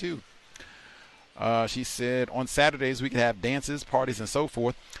 2022. She said, on Saturdays we could have dances, parties, and so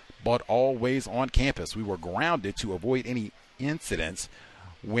forth, but always on campus. We were grounded to avoid any incidents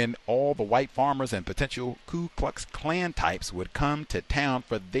when all the white farmers and potential Ku Klux Klan types would come to town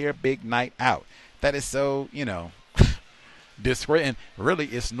for their big night out. That is so, discreet. And really,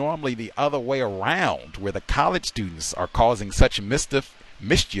 it's normally the other way around, where the college students are causing such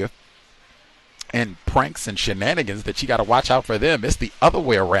mischief and pranks and shenanigans that you got to watch out for them. It's the other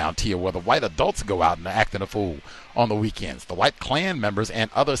way around here, where the white adults go out and are acting a fool on the weekends. The white Klan members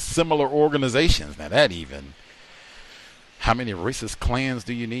and other similar organizations. Now that even, how many racist clans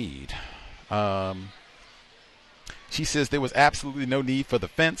do you need? She says there was absolutely no need for the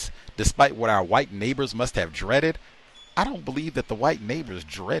fence, despite what our white neighbors must have dreaded. I don't believe that the white neighbors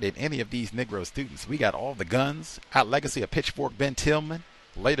dreaded any of these Negro students. We got all the guns, our legacy of Pitchfork Ben Tillman,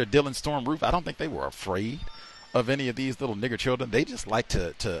 later Dylan Storm Roof. I don't think they were afraid of any of these little nigger children. They just like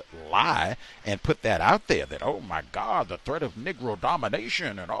to lie and put that out there that, oh my God, the threat of Negro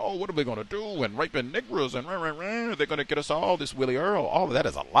domination and, oh, what are we going to do, and raping Negroes and they're going to get us all, this Willie Earl. All of that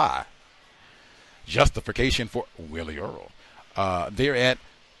is a lie. Justification for Willie Earl. They're at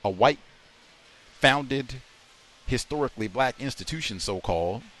a white founded historically black institution,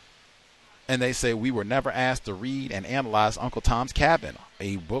 so-called, and they say we were never asked to read and analyze Uncle Tom's Cabin,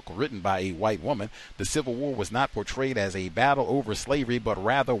 a book written by a white woman. The Civil War was not portrayed as a battle over slavery, but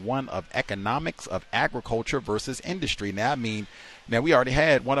rather one of economics, of agriculture versus industry. Now we already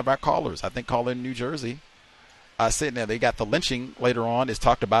had one of our callers, I think caller in New Jersey, sitting there. They got the lynching later on is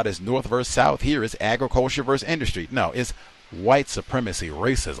talked about as North versus South. Here is agriculture versus industry. No, it's white supremacy,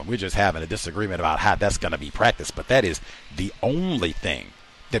 racism. We're just having a disagreement about how that's going to be practiced, but that is the only thing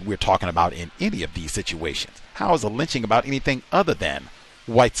that we're talking about in any of these situations. How is a lynching about anything other than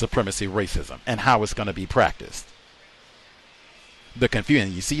white supremacy, racism, and how it's going to be practiced? The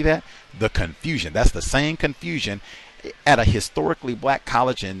confusion, you see that? The confusion, that's the same confusion at a historically black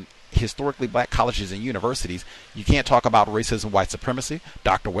college and historically black colleges and universities. You can't talk about racism, white supremacy.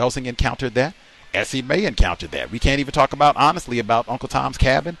 Dr. Welsing encountered that. Essie May encountered that. We can't even talk about, honestly, about Uncle Tom's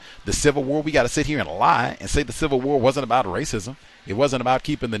Cabin, the Civil War. We got to sit here and lie and say the Civil War wasn't about racism. It wasn't about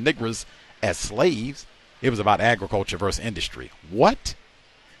keeping the niggers as slaves. It was about agriculture versus industry. What?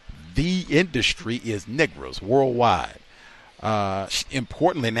 The industry is niggers worldwide.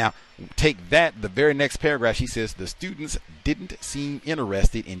 Importantly, now, take that, the very next paragraph, she says, the students didn't seem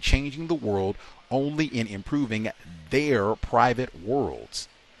interested in changing the world, only in improving their private worlds.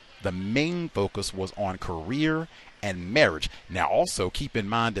 The main focus was on career and marriage. Now, also keep in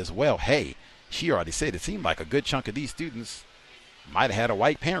mind as well, hey, she already said it seemed like a good chunk of these students might have had a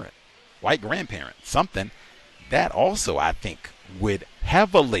white parent, white grandparent, something. That also, I think, would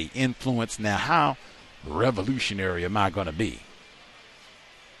heavily influence now how revolutionary am I going to be.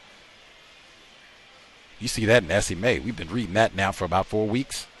 You see that in Essie May. We've been reading that now for about 4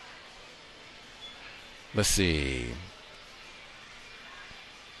 weeks. Let's see.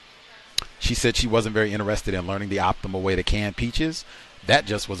 She said she wasn't very interested in learning the optimal way to can peaches. That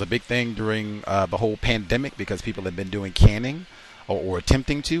just was a big thing during the whole pandemic because people have been doing canning or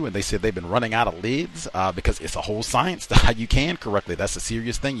attempting to, and they said they've been running out of lids because it's a whole science to how you can correctly. That's a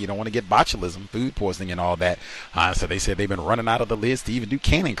serious thing. You don't want to get botulism, food poisoning, and all that. So they said they've been running out of the lids to even do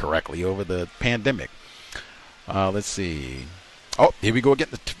canning correctly over the pandemic. Let's see. Oh, here we go again.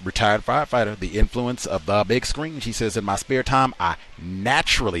 The retired firefighter. The influence of the big screen. She says, in my spare time, I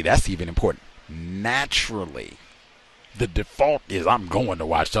naturally, that's even important, naturally, the default is I'm going to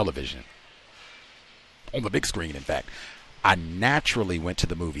watch television. On the big screen, in fact. I naturally went to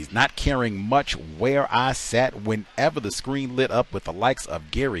the movies, not caring much where I sat whenever the screen lit up with the likes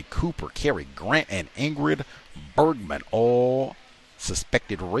of Gary Cooper, Cary Grant, and Ingrid Bergman, all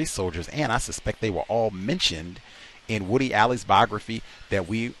suspected race soldiers, and I suspect they were all mentioned in Woody Allen's biography that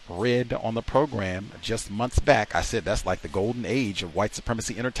we read on the program just months back. I said that's like the golden age of white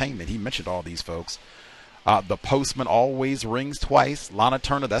supremacy entertainment. He mentioned all these folks. The Postman Always Rings Twice. Lana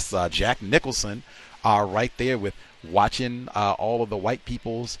Turner, that's Jack Nicholson, right there with watching all of the white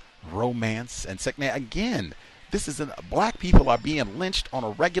people's romance and sex. Now, again, this is black people are being lynched on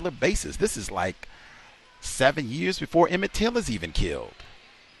a regular basis. This is like 7 years before Emmett Till is even killed.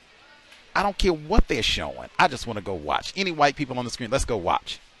 I don't care what they're showing. I just want to go watch. Any white people on the screen, let's go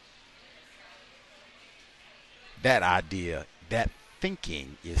watch. That idea, that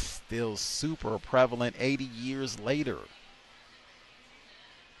thinking is still super prevalent 80 years later.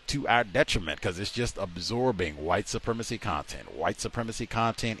 To our detriment, because it's just absorbing white supremacy content,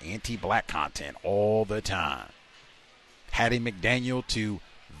 anti-black content all the time. Hattie McDaniel to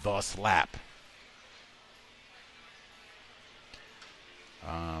The Slap.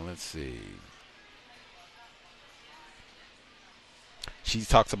 Let's see. She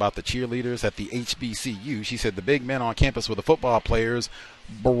talks about the cheerleaders at the HBCU. She said the big men on campus were the football players,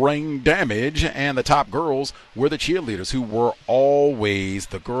 brain damage, and the top girls were the cheerleaders, who were always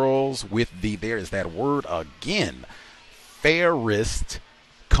the girls with the, there's that word again, fairest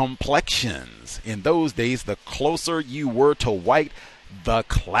complexions. In those days, the closer you were to white, the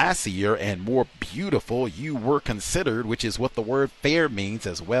classier and more beautiful you were considered, which is what the word fair means,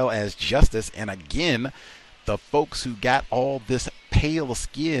 as well as justice. And again, the folks who got all this pale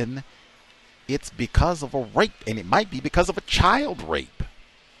skin, it's because of a rape, and it might be because of a child rape.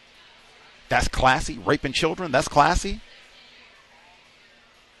 That's classy. Raping children, that's classy.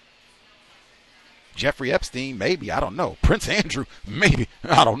 Jeffrey Epstein, maybe, I don't know. Prince Andrew, maybe,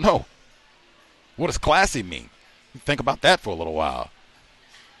 I don't know. What does classy mean? Think about that for a little while.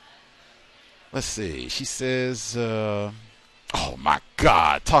 Let's see. She says, oh my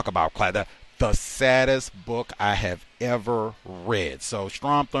God, talk about class. The saddest book I have ever read. So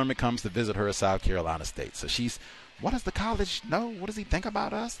Strom Thurmond comes to visit her at South Carolina State. So she's, what does the college know? What does he think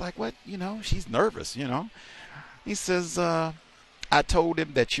about us? Like what, she's nervous, He says, I told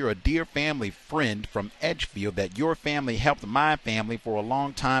him that you're a dear family friend from Edgefield, that your family helped my family for a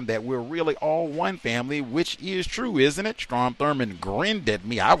long time, that we're really all one family, which is true, isn't it? Strom Thurmond grinned at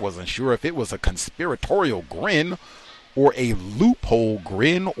me. I wasn't sure if it was a conspiratorial grin or a loophole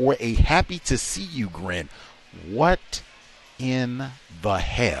grin or a happy to see you grin. What in the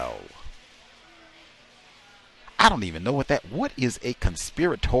hell? I don't even know what is a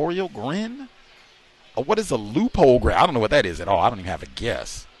conspiratorial grin? Or what is a loophole grin? I don't know what that is at all. I don't even have a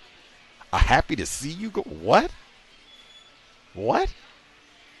guess. A happy to see you go? What? What?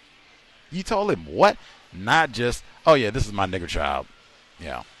 You told him what? Not just, oh yeah, this is my nigger child.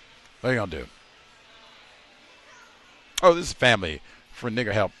 Yeah. What are you gonna do? Oh, this is family for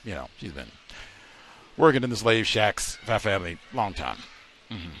nigger help. She's been working in the slave shacks for our family long time.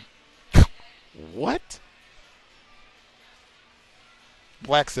 Mm-hmm. What?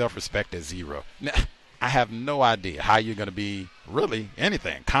 Black self-respect is zero. Now, I have no idea how you're going to be really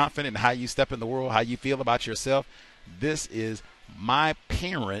anything. Confident in how you step in the world, how you feel about yourself. This is my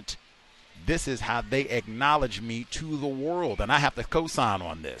parent. This is how they acknowledge me to the world. And I have to co-sign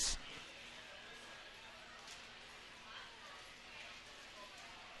on this.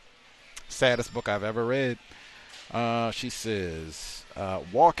 Saddest book I've ever read. She says,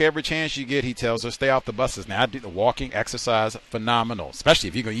 walk every chance you get, he tells her. Stay off the buses. Now, I do the walking exercise, phenomenal. Especially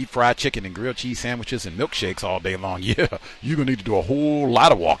if you're going to eat fried chicken and grilled cheese sandwiches and milkshakes all day long. Yeah, you're going to need to do a whole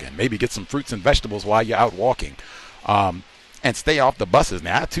lot of walking. Maybe get some fruits and vegetables while you're out walking. And stay off the buses.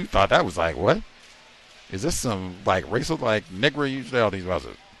 Now, I, too, thought that was like, what? Is this some, racial, nigger? You say all these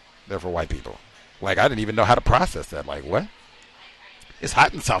buses. They're for white people. I didn't even know how to process that. What? It's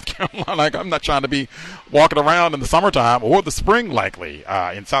hot in South Carolina. I'm not trying to be walking around in the summertime or the spring, likely,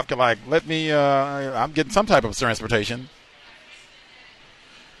 in South Carolina. Let me, I'm getting some type of transportation.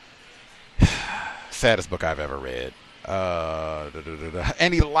 Saddest book I've ever read.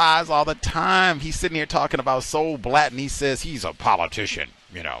 And he lies all the time. He's sitting here talking about Sol Blatt, and he says he's a politician,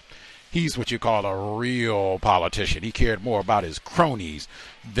 He's what you call a real politician. He cared more about his cronies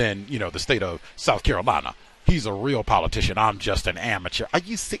than, the state of South Carolina. He's a real politician. I'm just an amateur. Are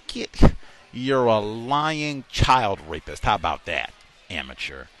you sick, kid? You're a lying child rapist. How about that,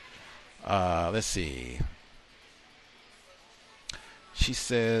 amateur? Let's see. She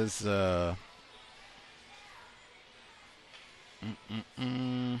says,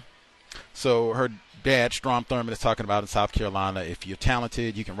 so her dad, Strom Thurmond, is talking about in South Carolina, if you're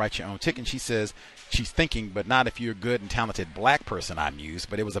talented, you can write your own ticket. She says she's thinking, but not if you're a good and talented black person, I mused.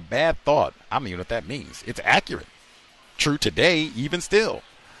 But it was a bad thought. I don't even know what that means. It's accurate. True today, even still.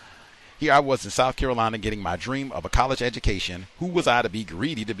 Here I was in South Carolina getting my dream of a college education. Who was I to be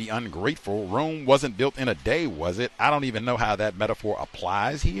greedy, to be ungrateful? Rome wasn't built in a day, was it? I don't even know how that metaphor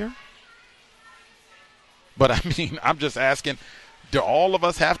applies here. But I mean, I'm just asking, do all of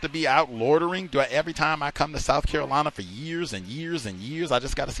us have to be out loitering? Do I, every time I come to South Carolina for years and years and years, I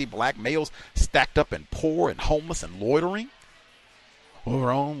just got to see black males stacked up and poor and homeless and loitering? Well,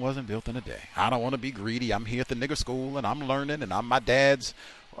 Rome wasn't built in a day. I don't want to be greedy. I'm here at the nigger school, and I'm learning, and I'm my dad's,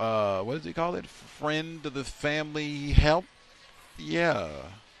 what does he call it? Friend of the family help? Yeah.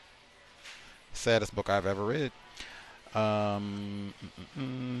 Saddest book I've ever read.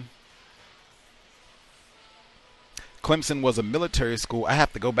 Clemson was a military school. I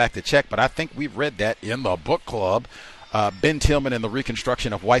have to go back to check, but I think we've read that in the book club. Ben Tillman and the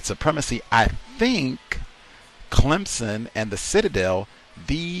Reconstruction of White Supremacy. I think Clemson and the Citadel,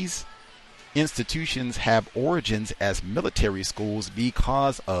 these institutions have origins as military schools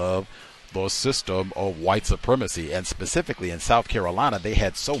because of the system of white supremacy. And specifically in South Carolina, they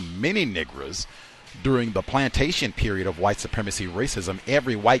had so many Negroes during the plantation period of white supremacy racism.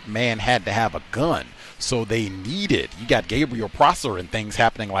 Every white man had to have a gun. So they needed, you got Gabriel Prosser and things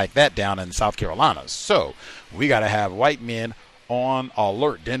happening like that down in South Carolina. So we got to have white men on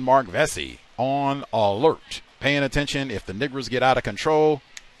alert. Denmark Vesey on alert, paying attention. If the Negroes get out of control,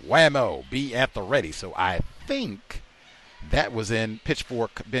 whammo, be at the ready. So I think that was in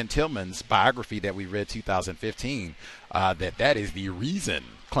Pitchfork Ben Tillman's biography that we read 2015, that is the reason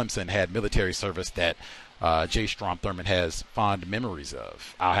Clemson had military service that J. Strom Thurmond has fond memories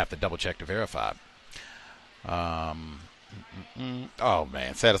of. I'll have to double check to verify. Oh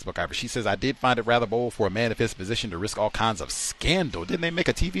man, saddest book ever. She says, I did find it rather bold for a man of his position to risk all kinds of scandal. Didn't they make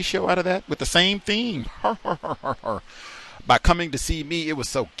a TV show out of that with the same theme? By coming to see me, it was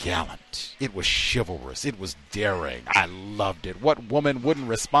so gallant. It was chivalrous. It was daring. I loved it. What woman wouldn't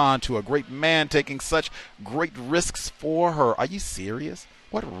respond to a great man taking such great risks for her? Are you serious?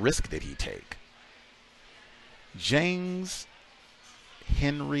 What risk did he take? John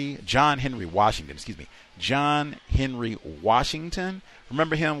Henry Washington.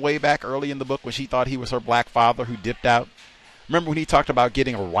 Remember him way back early in the book when she thought he was her black father who dipped out? Remember when he talked about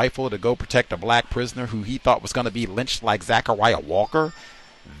getting a rifle to go protect a black prisoner who he thought was going to be lynched like Zachariah Walker?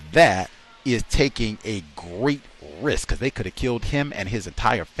 That is taking a great risk, because they could have killed him and his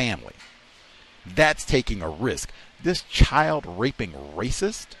entire family. That's taking a risk. This child raping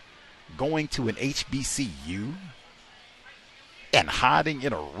racist going to an HBCU and hiding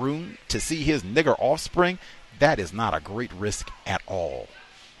in a room to see his nigger offspring, that is not a great risk at all.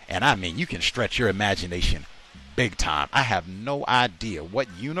 And I mean, you can stretch your imagination big time. I have no idea what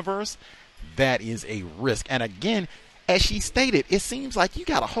universe that is a risk. And again, as she stated, it seems like you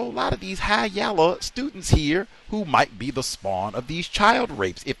got a whole lot of these high yalla students here who might be the spawn of these child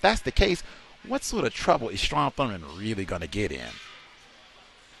rapes. If that's the case, what sort of trouble is Strom Thurmond really going to get in?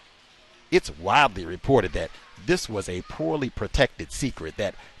 It's widely reported that this was a poorly protected secret,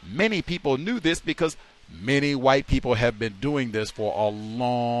 that many people knew this because many white people have been doing this for a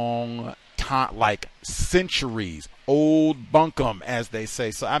long time, like centuries. Old bunkum, as they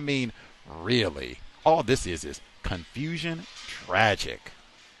say. So, I mean, really, all this is confusion, tragic.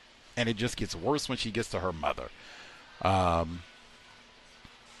 And it just gets worse when she gets to her mother.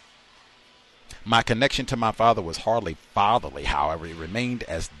 My connection to my father was hardly fatherly, however. It remained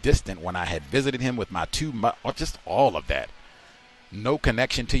as distant when I had visited him with my two just all of that. No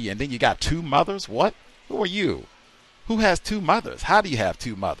connection to you. And then you got two mothers? What? Who are you? Who has two mothers? How do you have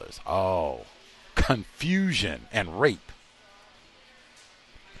two mothers? Oh, confusion and rape.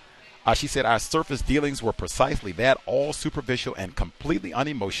 She said our surface dealings were precisely that, all superficial and completely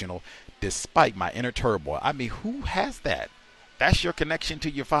unemotional, despite my inner turmoil. I mean, who has that? That's your connection to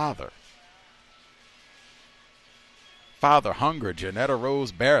your father. Father Hunger, Janetta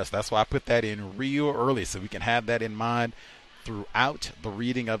Rose Barris. That's why I put that in real early, so we can have that in mind throughout the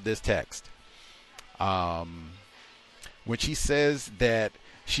reading of this text. When she says that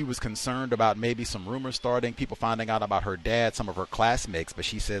she was concerned about maybe some rumors starting, people finding out about her dad, some of her classmates, but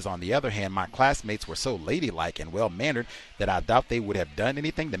she says, on the other hand, my classmates were so ladylike and well-mannered that I doubt they would have done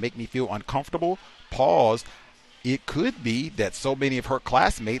anything to make me feel uncomfortable. Pause. It could be that so many of her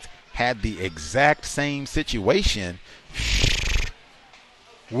classmates had the exact same situation.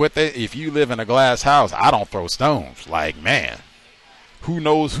 With it, if you live in a glass house, I don't throw stones. Like, man, who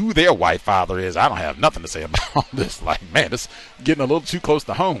knows who their white father is? I don't have nothing to say about this. Like, man, it's getting a little too close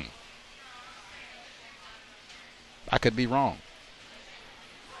to home. I could be wrong.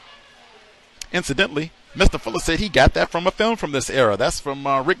 Incidentally, Mr. Fuller said he got that from a film from this era. That's from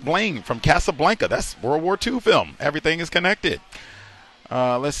Rick Blaine from Casablanca. That's World War II film. Everything is connected.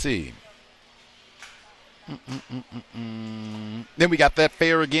 Let's see. Then we got that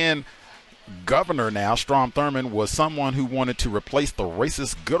fair again. Governor now, Strom Thurmond, was someone who wanted to replace the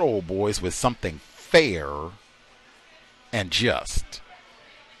racist good old boys with something fair and just.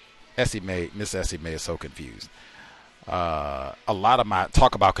 Miss Essie May is so confused. A lot of my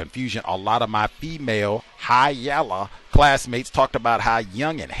talk about confusion. A lot of my female high yalla classmates talked about how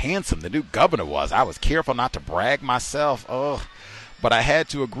young and handsome the new governor was. I was careful not to brag myself. But I had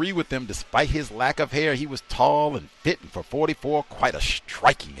to agree with them. Despite his lack of hair, he was tall and fit, and for 44, quite a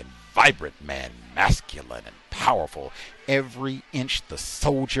striking and vibrant man, masculine and powerful. Every inch the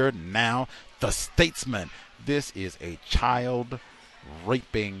soldier, now the statesman. This is a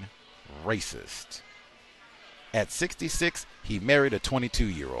child-raping racist. At 66, he married a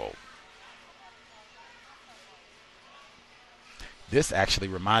 22-year-old. This actually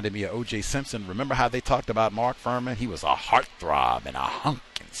reminded me of O.J. Simpson. Remember how they talked about Mark Fuhrman? He was a heartthrob and a hunk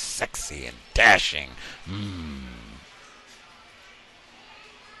and sexy and dashing.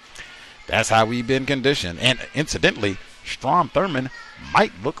 That's how we've been conditioned. And incidentally, Strom Thurmond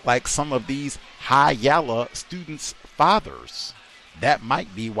might look like some of these high yalla students' fathers. That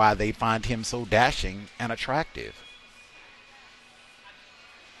might be why they find him so dashing and attractive.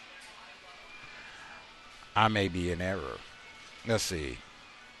 I may be in error. Let's see.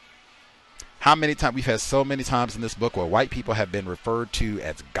 How many times we've had so many times in this book where white people have been referred to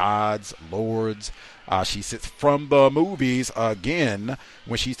as gods, lords. She sits from the movies again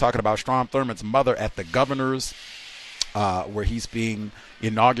when she's talking about Strom Thurmond's mother at the governor's where he's being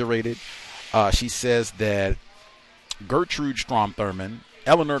inaugurated. She says that Eleanor Gertrude Strom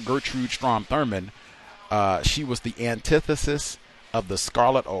Thurmond, she was the antithesis of the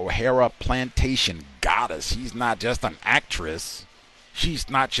Scarlett O'Hara plantation goddess. She's not just an actress. She's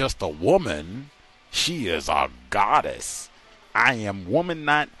not just a woman. She is a goddess. I am woman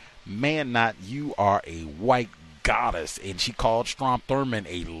not, man not. You are a white goddess. And she called Strom Thurmond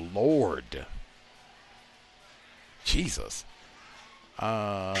a lord. Jesus.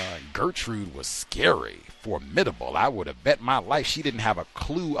 Gertrude was scary, formidable. I would have bet my life she didn't have a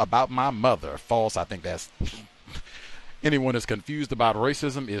clue about my mother. False. I think that's... Anyone is confused about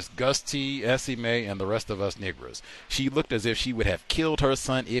racism is Gus T, Essie Mae, and the rest of us Negroes. She looked as if she would have killed her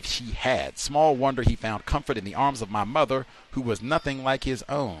son if she had. Small wonder he found comfort in the arms of my mother, who was nothing like his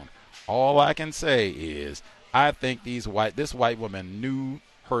own. All I can say is, I think this white woman knew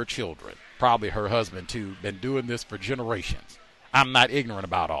her children, probably her husband too, been doing this for generations. I'm not ignorant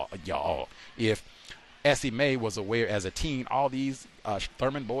about all y'all. If Essie Mae was aware as a teen, all these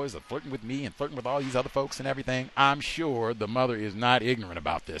Thurmond boys are flirting with me and flirting with all these other folks and everything, I'm sure the mother is not ignorant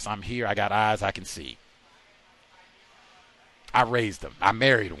about this. I'm here. I got eyes. I can see. I raised them. I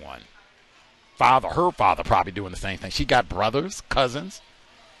married one. Her father probably doing the same thing. She got brothers, cousins.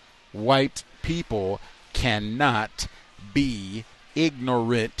 White people cannot be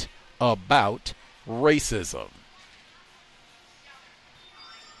ignorant about racism.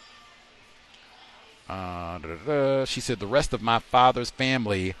 She said the rest of my father's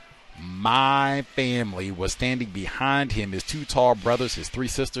family, my family, was standing behind him. His two tall brothers, his three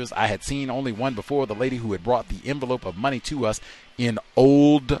sisters. I had seen only one before, the lady who had brought the envelope of money to us in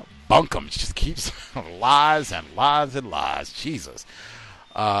Old Bunkum. She just keeps lies and lies and lies. Jesus.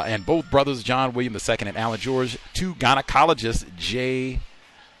 And both brothers, John William II and Alan George, two gynecologists, J.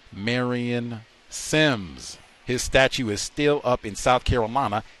 Marion Sims. His statue is still up in South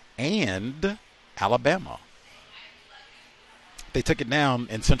Carolina and Alabama. They took it down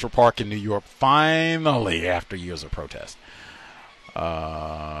in Central Park in New York, finally, after years of protest.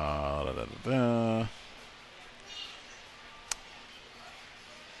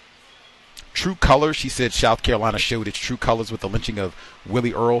 True colors, she said South Carolina showed its true colors with the lynching of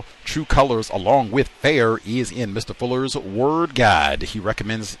Willie Earl. True colors, along with fair, is in Mr. Fuller's word guide. He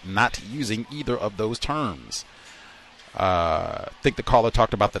recommends not using either of those terms. I think the caller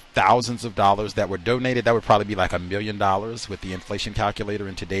talked about the thousands of dollars that were donated. That would probably be like $1 million with the inflation calculator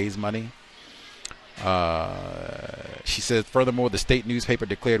in today's money. She says, furthermore, the state newspaper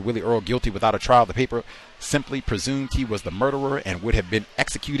declared Willie Earl guilty without a trial. The paper simply presumed he was the murderer and would have been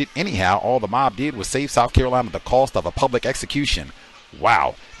executed anyhow. All the mob did was save South Carolina the cost of a public execution.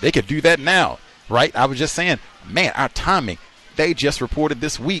 Wow, they could do that now, right? I was just saying, man, our timing. They just reported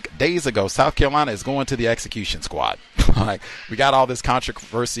this week, days ago, South Carolina is going to the execution squad. Like, we got all this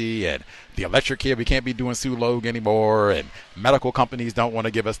controversy and the electric care. We can't be doing Sue Logue anymore. And medical companies don't want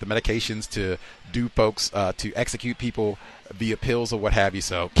to give us the medications to do folks, to execute people via pills or what have you.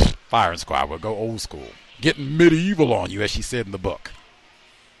 So firing squad, we'll go old school. Getting medieval on you, as she said in the book.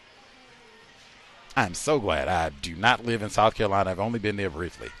 I'm so glad I do not live in South Carolina. I've only been there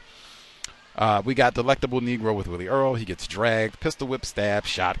briefly. We got Delectable Negro with Willie Earl. He gets dragged, pistol whipped, stabbed,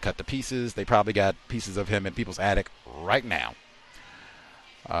 shot, cut to pieces. They probably got pieces of him in people's attic right now.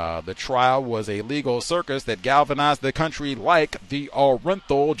 The trial was a legal circus that galvanized the country like the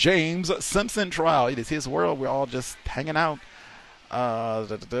Orenthal James Simpson trial. It is his world. We're all just hanging out.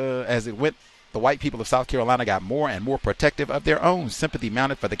 As it went, the white people of South Carolina got more and more protective of their own. Sympathy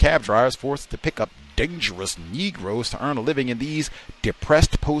mounted for the cab drivers forced to pick up dangerous Negroes to earn a living in these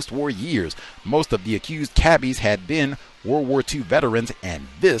depressed post-war years. Most of the accused cabbies had been World War II veterans, and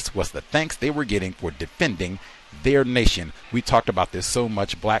this was the thanks they were getting for defending their nation. We talked about this so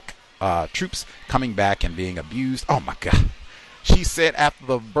much. Black troops coming back and being abused. Oh my God. She said after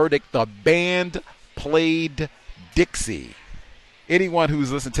the verdict, the band played Dixie. Anyone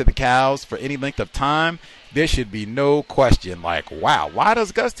who's listened to the Cows for any length of time, there should be no question, like, wow, why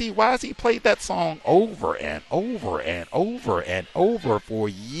has he played that song over and over and over and over for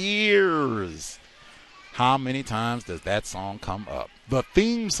years? How many times does that song come up? The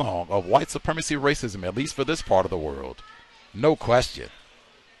theme song of white supremacy racism, at least for this part of the world. No question.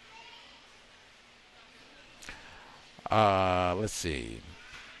 Let's see.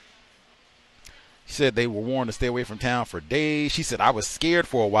 She said they were warned to stay away from town for days. She said, I was scared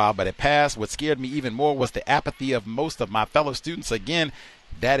for a while, but it passed. What scared me even more was the apathy of most of my fellow students. Again,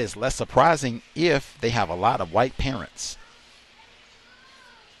 that is less surprising if they have a lot of white parents.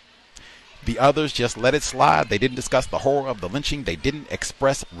 The others just let it slide. They didn't discuss the horror of the lynching. They didn't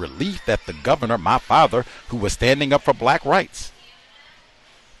express relief that the governor, my father, who was standing up for black rights.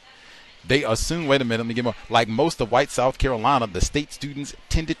 They assumed, wait a minute, let me get more. Like most of white South Carolina, the state students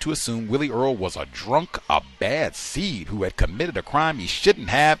tended to assume Willie Earl was a drunk, a bad seed who had committed a crime he shouldn't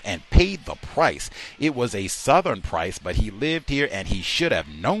have and paid the price. It was a Southern price, but he lived here and he should have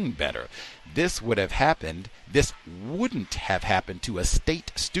known better. This wouldn't have happened to a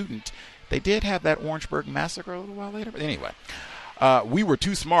state student. They did have that Orangeburg massacre a little while later, but anyway. We were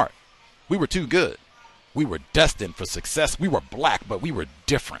too smart. We were too good. We were destined for success. We were black, but we were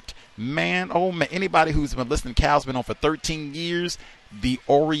different. Man, oh man, anybody who's been listening to Cal's been on for 13 years, the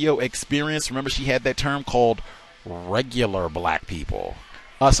Oreo experience, remember she had that term called regular black people.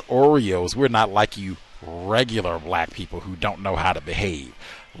 Us Oreos, we're not like you regular black people who don't know how to behave.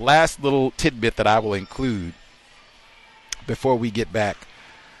 Last little tidbit that I will include before we get back.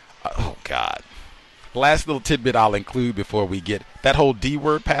 Oh, God. Last little tidbit I'll include before we get that whole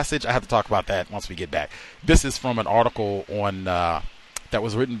D-word passage. I have to talk about that once we get back. This is from an article on that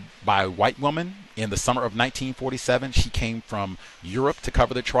was written by a white woman in the summer of 1947. She came from Europe to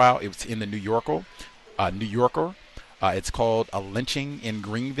cover the trial. It was in the New Yorker. It's called A Lynching in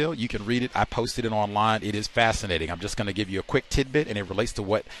Greenville. You can read it. I posted it online. It is fascinating. I'm just going to give you a quick tidbit, and it relates to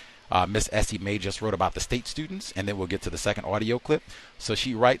what Miss Essie May just wrote about the state students, and then we'll get to the second audio clip. So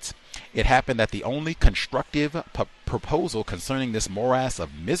she writes, it happened that the only constructive proposal concerning this morass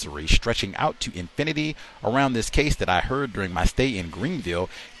of misery stretching out to infinity around this case that I heard during my stay in Greenville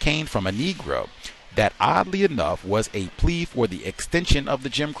came from a Negro that oddly enough was a plea for the extension of the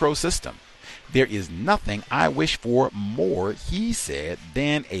Jim Crow system. There is nothing I wish for more, he said,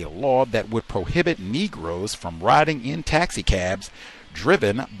 than a law that would prohibit Negroes from riding in taxicabs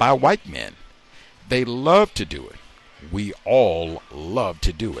driven by white men. They love to do it. We all love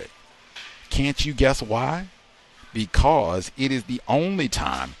to do it. Can't you guess why? Because it is the only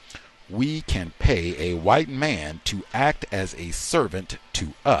time we can pay a white man to act as a servant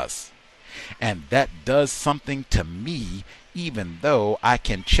to us. And that does something to me, even though I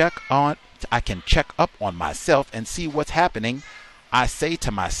can check up on myself and see what's happening. I say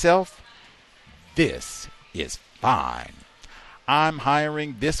to myself, this is fine. I'm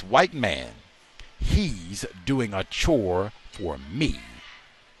hiring this white man. He's doing a chore for me.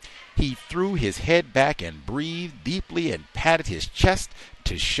 He threw his head back and breathed deeply and patted his chest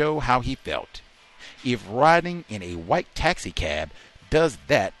to show how he felt. If riding in a white taxicab does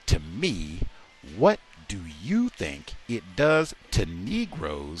that to me, what do you think it does to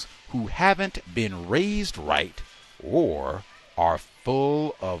Negroes who haven't been raised right or are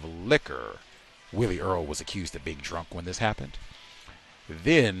full of liquor? Willie Earl was accused of being drunk when this happened.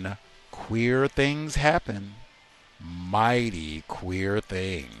 Then queer things happen. Mighty queer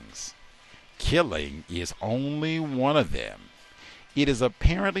things. Killing is only one of them. It is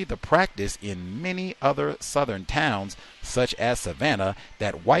apparently the practice in many other southern towns, such as Savannah,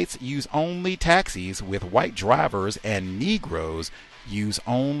 that whites use only taxis with white drivers and Negroes use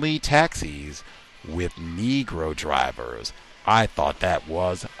only taxis with Negro drivers. I thought that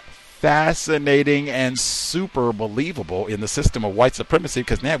was fascinating and super believable in the system of white supremacy,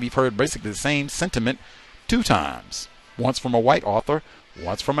 because now we've heard basically the same sentiment two times. Once from a white author,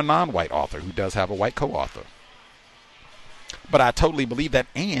 once from a non-white author who does have a white co-author. But I totally believe that,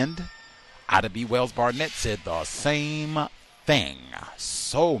 and Ida B. Wells Barnett said the same thing.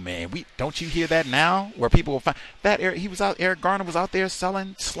 So, man, don't you hear that now? Where people will find that Eric Garner was out there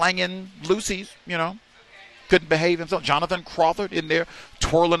slanging Lucy's, couldn't behave himself. Jonathan Crawford in there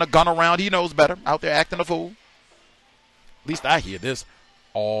twirling a gun around. He knows better, out there acting a fool. At least I hear this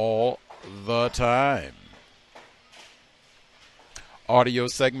all the time. Audio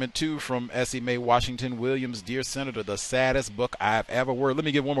segment 2 from Essie Mae Washington Williams. Dear Senator, the saddest book I've ever read. Let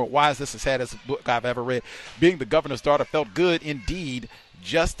me give one more. Why is this the saddest book I've ever read? Being the governor's daughter felt good indeed.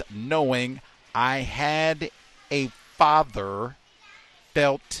 Just knowing I had a father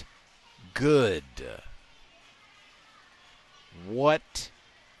felt good. What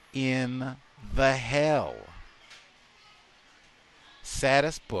in the hell?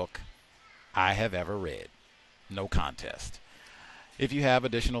 Saddest book I have ever read. No contest. If you have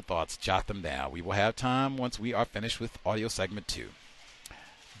additional thoughts, jot them down. We will have time once we are finished with audio segment 2.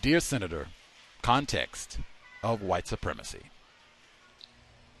 Dear Senator, context of white supremacy.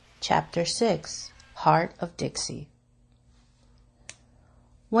 Chapter 6, Heart of Dixie.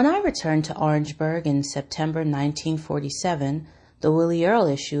 When I returned to Orangeburg in September 1947, the Willie Earl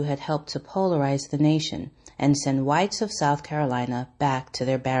issue had helped to polarize the nation and send whites of South Carolina back to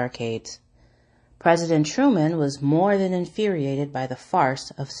their barricades. President Truman was more than infuriated by the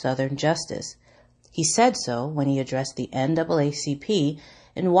farce of Southern justice. He said so when he addressed the NAACP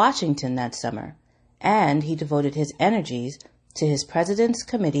in Washington that summer, and he devoted his energies to his President's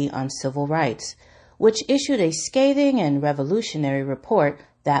Committee on Civil Rights, which issued a scathing and revolutionary report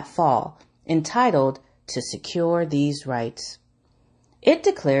that fall entitled To Secure These Rights. It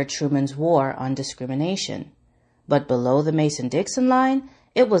declared Truman's war on discrimination. But below the Mason-Dixon line,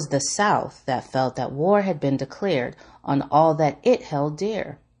 it was the South that felt that war had been declared on all that it held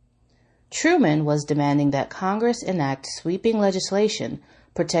dear. Truman was demanding that Congress enact sweeping legislation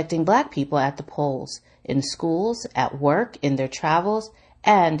protecting black people at the polls, in schools, at work, in their travels,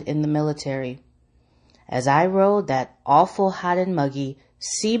 and in the military. As I rode that awful hot and muggy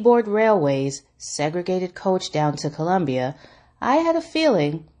Seaboard Railway's segregated coach down to Columbia, I had a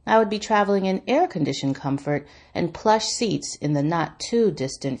feeling I would be traveling in air-conditioned comfort and plush seats in the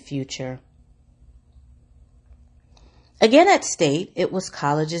not-too-distant future. Again at State, it was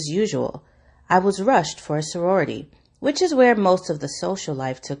college as usual. I was rushed for a sorority, which is where most of the social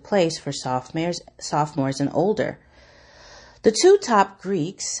life took place for sophomores and older. The two top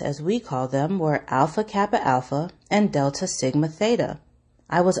Greeks, as we call them, were Alpha Kappa Alpha and Delta Sigma Theta.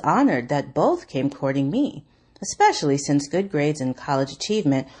 I was honored that both came courting me, especially since good grades and college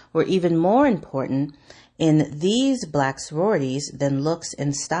achievement were even more important in these black sororities than looks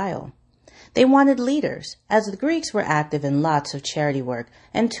and style. They wanted leaders, as the Greeks were active in lots of charity work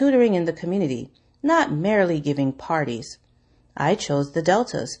and tutoring in the community, not merely giving parties. I chose the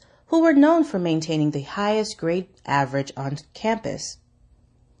Deltas, who were known for maintaining the highest grade average on campus.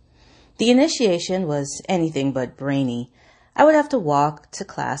 The initiation was anything but brainy. I would have to walk to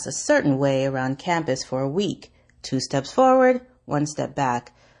class a certain way around campus for a week, 2 steps forward, 1 step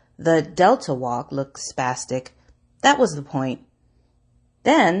back. The Delta walk looked spastic. That was the point.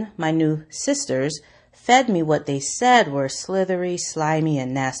 Then my new sisters fed me what they said were slithery, slimy,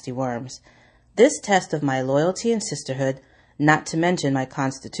 and nasty worms. This test of my loyalty and sisterhood, not to mention my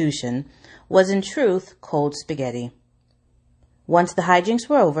constitution, was in truth cold spaghetti. Once the hijinks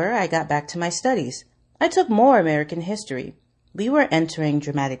were over, I got back to my studies. I took more American history. We were entering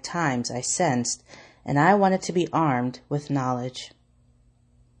dramatic times, I sensed, and I wanted to be armed with knowledge.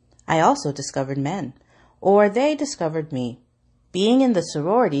 I also discovered men, or they discovered me. Being in the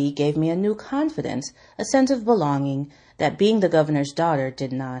sorority gave me a new confidence, a sense of belonging that being the governor's daughter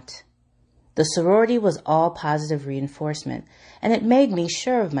did not. The sorority was all positive reinforcement, and it made me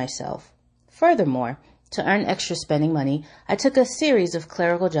sure of myself. Furthermore, to earn extra spending money, I took a series of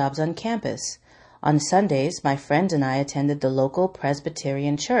clerical jobs on campus. On Sundays, my friends and I attended the local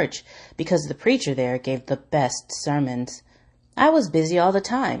Presbyterian church because the preacher there gave the best sermons. I was busy all the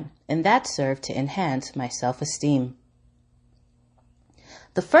time, and that served to enhance my self-esteem.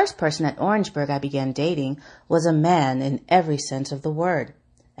 The first person at Orangeburg I began dating was a man in every sense of the word.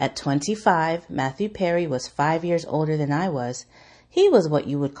 At 25, Matthew Perry was 5 years older than I was. He was what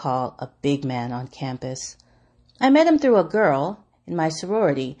you would call a big man on campus. I met him through a girl in my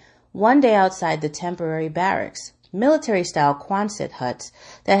sorority one day outside the temporary barracks, military-style Quonset huts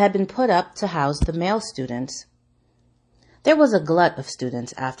that had been put up to house the male students. There was a glut of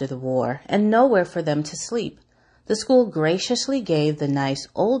students after the war and nowhere for them to sleep. The school graciously gave the nice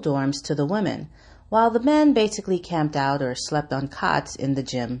old dorms to the women, while the men basically camped out or slept on cots in the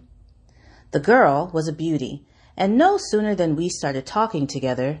gym. The girl was a beauty, and no sooner than we started talking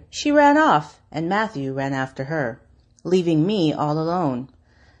together, she ran off, and Matthew ran after her, leaving me all alone.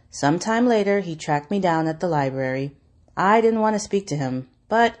 Some time later, he tracked me down at the library. I didn't want to speak to him,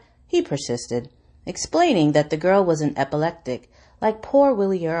 but he persisted, explaining that the girl was an epileptic, like poor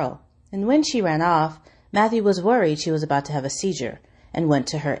Willie Earl, and when she ran off, Matthew was worried she was about to have a seizure, and went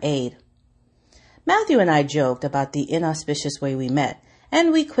to her aid. Matthew and I joked about the inauspicious way we met,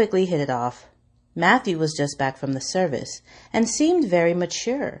 and we quickly hit it off. Matthew was just back from the service, and seemed very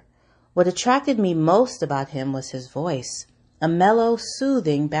mature. What attracted me most about him was his voice, a mellow,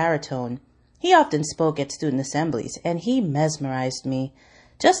 soothing baritone. He often spoke at student assemblies, and he mesmerized me,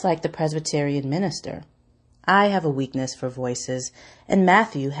 just like the Presbyterian minister. I have a weakness for voices, and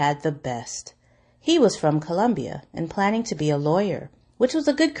Matthew had the best. He was from Columbia and planning to be a lawyer, which was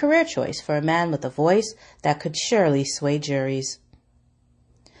a good career choice for a man with a voice that could surely sway juries.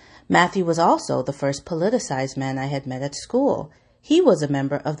 Matthew was also the first politicized man I had met at school. He was a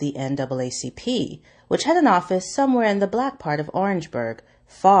member of the NAACP, which had an office somewhere in the black part of Orangeburg,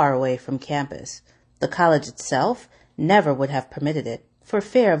 far away from campus. The college itself never would have permitted it, for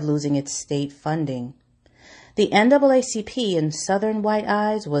fear of losing its state funding. The NAACP in Southern white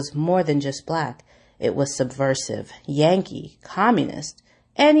eyes was more than just black. It was subversive, Yankee, communist,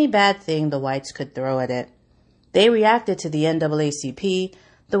 any bad thing the whites could throw at it. They reacted to the NAACP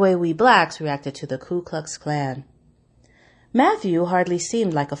the way we blacks reacted to the Ku Klux Klan. Matthew hardly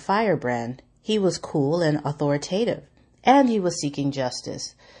seemed like a firebrand. He was cool and authoritative, and he was seeking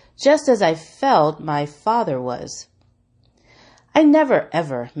justice, just as I felt my father was. I never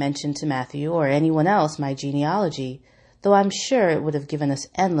ever mentioned to Matthew or anyone else my genealogy, though I'm sure it would have given us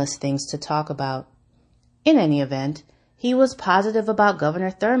endless things to talk about. In any event, he was positive about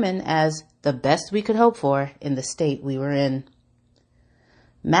Governor Thurmond as the best we could hope for in the state we were in.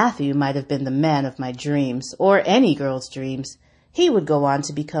 Matthew might have been the man of my dreams, or any girl's dreams. He would go on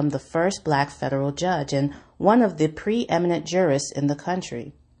to become the first black federal judge and one of the preeminent jurists in the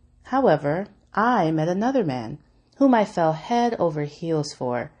country. However, I met another man, whom I fell head over heels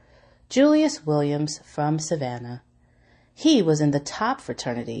for, Julius Williams from Savannah. He was in the top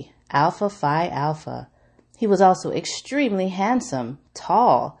fraternity, Alpha Phi Alpha. He was also extremely handsome,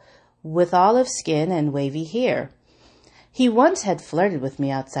 tall, with olive skin and wavy hair. He once had flirted with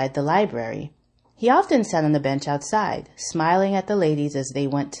me outside the library. He often sat on the bench outside, smiling at the ladies as they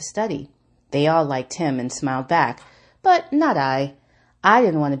went to study. They all liked him and smiled back, but not I. I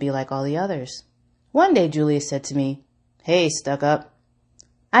didn't want to be like all the others. One day Julius said to me, "Hey, stuck-up."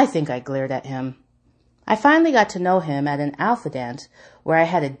 I think I glared at him. I finally got to know him at an alpha dance where I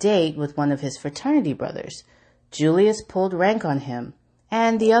had a date with one of his fraternity brothers. Julius pulled rank on him,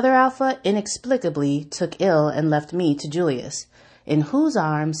 and the other alpha inexplicably took ill and left me to Julius, in whose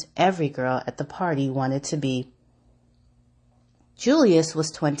arms every girl at the party wanted to be. Julius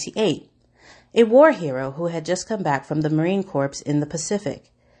was 28, a war hero who had just come back from the Marine Corps in the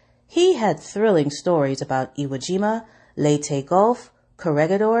Pacific. He had thrilling stories about Iwo Jima, Leyte Gulf,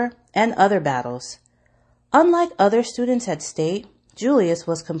 Corregidor, and other battles. Unlike other students at State, Julius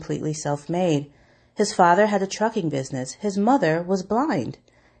was completely self-made. His father had a trucking business. His mother was blind.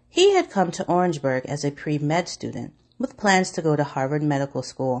 He had come to Orangeburg as a pre-med student with plans to go to Harvard Medical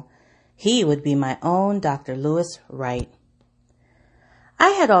School. He would be my own Dr. Lewis Wright. I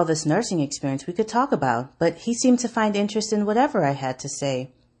had all this nursing experience we could talk about, but he seemed to find interest in whatever I had to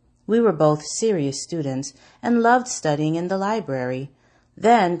say. We were both serious students and loved studying in the library,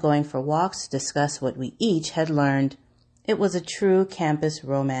 then going for walks to discuss what we each had learned. It was a true campus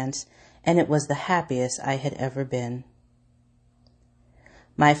romance, and it was the happiest I had ever been.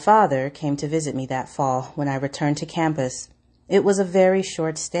 My father came to visit me that fall when I returned to campus. It was a very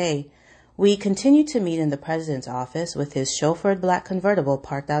short stay. We continued to meet in the president's office with his chauffeured black convertible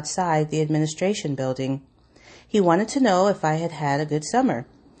parked outside the administration building. He wanted to know if I had had a good summer.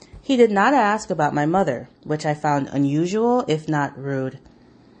 He did not ask about my mother, which I found unusual, if not rude.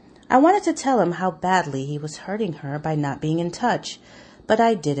 I wanted to tell him how badly he was hurting her by not being in touch, but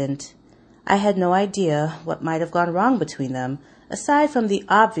I didn't. I had no idea what might have gone wrong between them, aside from the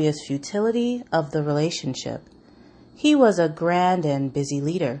obvious futility of the relationship. He was a grand and busy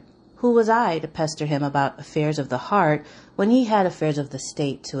leader. Who was I to pester him about affairs of the heart when he had affairs of the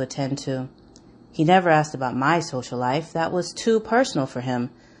state to attend to? He never asked about my social life. That was too personal for him.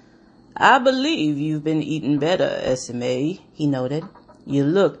 "I believe you've been eating better, SMA," he noted. "You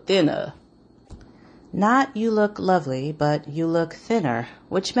look thinner." Not "you look lovely," but "you look thinner,"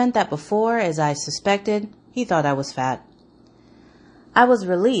 which meant that before, as I suspected, he thought I was fat. I was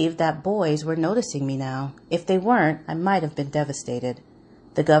relieved that boys were noticing me now. If they weren't, I might have been devastated.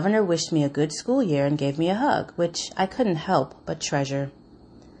 The governor wished me a good school year and gave me a hug, which I couldn't help but treasure.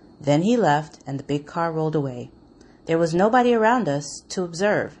 Then he left, and the big car rolled away. There was nobody around us to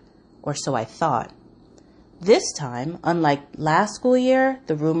observe, or so I thought. This time, unlike last school year,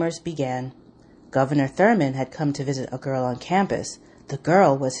 the rumors began. Governor Thurmond had come to visit a girl on campus. The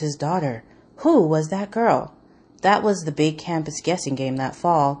girl was his daughter. Who was that girl? That was the big campus guessing game that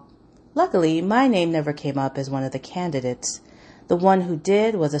fall. Luckily, my name never came up as one of the candidates. The one who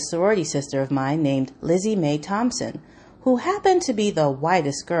did was a sorority sister of mine named Lizzie Mae Thompson, who happened to be the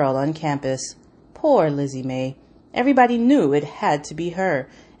whitest girl on campus. Poor Lizzie Mae. Everybody knew it had to be her,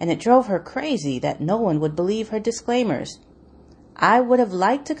 and it drove her crazy that no one would believe her disclaimers. I would have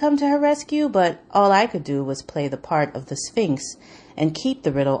liked to come to her rescue, but all I could do was play the part of the Sphinx and keep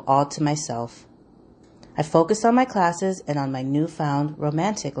the riddle all to myself. I focused on my classes and on my newfound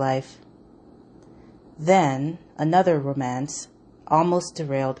romantic life. Then another romance almost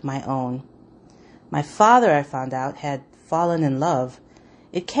derailed my own. My father, I found out, had fallen in love.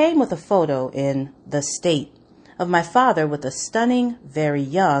 It came with a photo in The State of my father with a stunning, very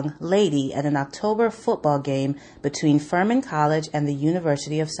young lady at an October football game between Furman College and the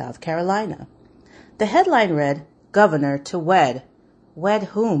University of South Carolina. The headline read, "Governor to wed." Wed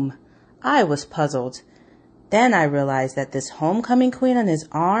whom? I was puzzled. Then I realized that this homecoming queen on his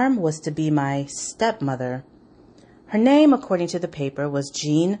arm was to be my stepmother. Her name, according to the paper, was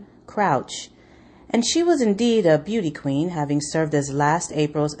Jean Crouch, And she was indeed a beauty queen, having served as last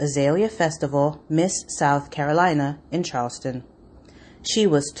April's Azalea Festival Miss South Carolina in Charleston. She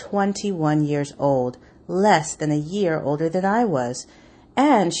was 21 years old, less than a year older than I was,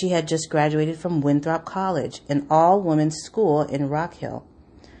 and she had just graduated from Winthrop College, an all-women's school in Rock Hill.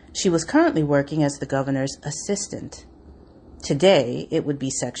 She was currently working as the governor's assistant. Today, it would be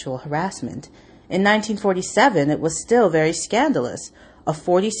sexual harassment. In 1947, it was still very scandalous. A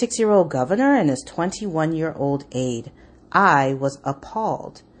 46-year-old governor and his 21-year-old aide. I was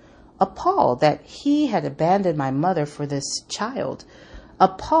appalled. Appalled that he had abandoned my mother for this child.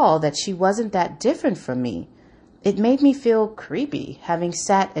 Appalled that she wasn't that different from me. It made me feel creepy, having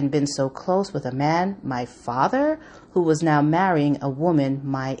sat and been so close with a man, my father, who was now marrying a woman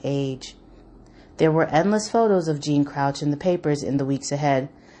my age. There were endless photos of Jean Crouch in the papers in the weeks ahead.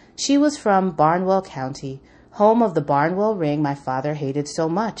 She was from Barnwell County, home of the Barnwell ring my father hated so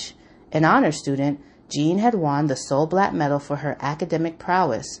much. An honor student, Jean had won the Solblatt Medal for her academic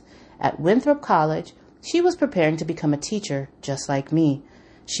prowess. At Winthrop College, she was preparing to become a teacher, just like me.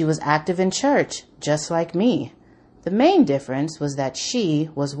 She was active in church, just like me. The main difference was that she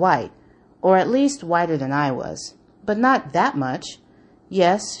was white, or at least whiter than I was, but not that much.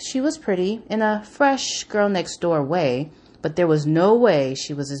 Yes, she was pretty, in a fresh girl-next-door way, but there was no way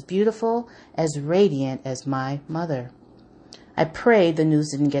she was as beautiful, as radiant as my mother. I prayed the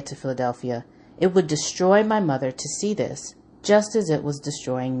news didn't get to Philadelphia. It would destroy my mother to see this, just as it was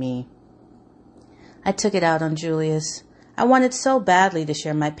destroying me. I took it out on Julius. I wanted so badly to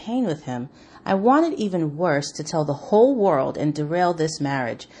share my pain with him. I wanted even worse to tell the whole world and derail this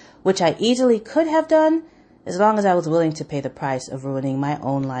marriage, which I easily could have done, as long as I was willing to pay the price of ruining my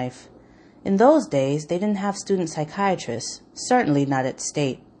own life. In those days, they didn't have student psychiatrists, certainly not at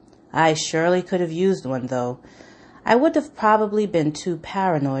State. I surely could have used one, though. I would have probably been too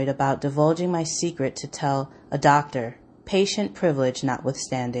paranoid about divulging my secret to tell a doctor, patient privilege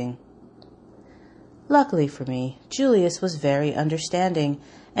notwithstanding. Luckily for me, Julius was very understanding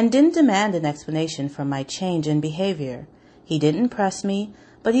and didn't demand an explanation for my change in behavior. He didn't press me,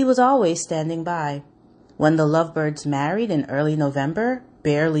 but he was always standing by. When the Lovebirds married in early November,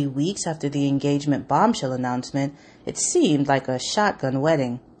 barely weeks after the engagement bombshell announcement, it seemed like a shotgun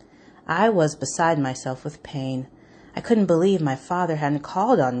wedding. I was beside myself with pain. I couldn't believe my father hadn't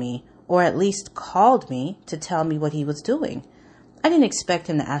called on me, or at least called me, to tell me what he was doing. I didn't expect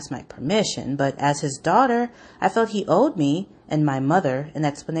him to ask my permission, but as his daughter, I felt he owed me and my mother an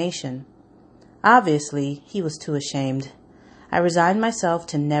explanation. Obviously, he was too ashamed. I resigned myself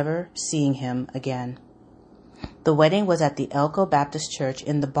to never seeing him again. The wedding was at the Elko Baptist Church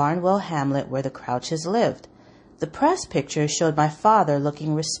in the Barnwell hamlet where the Crouches lived. The press pictures showed my father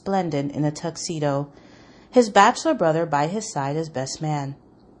looking resplendent in a tuxedo, his bachelor brother by his side as best man.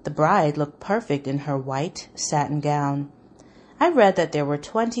 The bride looked perfect in her white satin gown. I read that there were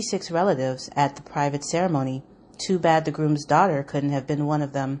 26 relatives at the private ceremony. Too bad the groom's daughter couldn't have been one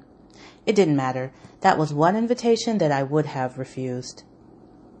of them. It didn't matter. That was one invitation that I would have refused.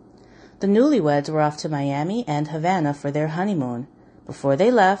 The newlyweds were off to Miami and Havana for their honeymoon. Before they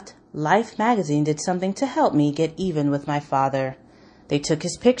left, Life magazine did something to help me get even with my father. They took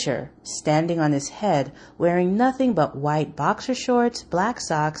his picture, standing on his head, wearing nothing but white boxer shorts, black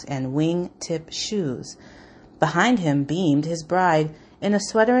socks, and wing-tip shoes. Behind him beamed his bride in a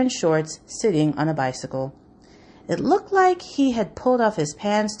sweater and shorts, sitting on a bicycle. It looked like he had pulled off his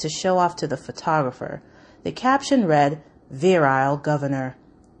pants to show off to the photographer. The caption read, "Virile Governor."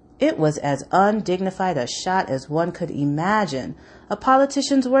 It was as undignified a shot as one could imagine, a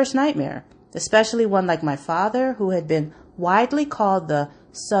politician's worst nightmare, especially one like my father, who had been widely called the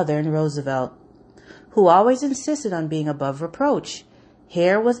Southern Roosevelt, who always insisted on being above reproach.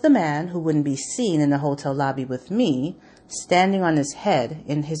 Here was the man who wouldn't be seen in the hotel lobby with me, standing on his head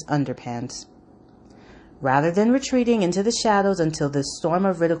in his underpants. Rather than retreating into the shadows until this storm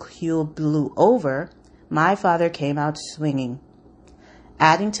of ridicule blew over, my father came out swinging.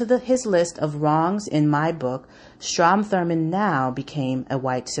 Adding to his list of wrongs in my book, Strom Thurmond now became a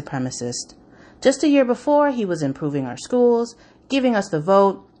white supremacist. Just a year before, he was improving our schools, giving us the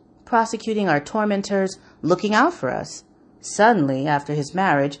vote, prosecuting our tormentors, looking out for us. Suddenly, after his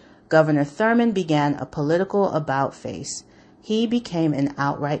marriage, Governor Thurmond began a political about-face. He became an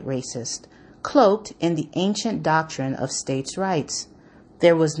outright racist, cloaked in the ancient doctrine of states' rights.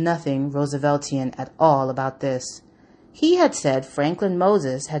 There was nothing Rooseveltian at all about this. He had said Franklin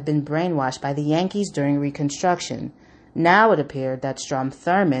Moses had been brainwashed by the Yankees during Reconstruction. Now it appeared that Strom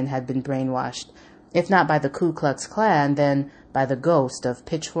Thurmond had been brainwashed, if not by the Ku Klux Klan, then by the ghost of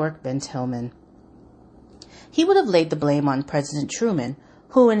Pitchfork Ben Tillman. He would have laid the blame on President Truman,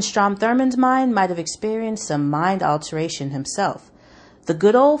 who in Strom Thurmond's mind might have experienced some mind alteration himself. The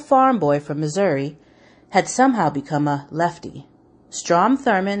good old farm boy from Missouri had somehow become a lefty. Strom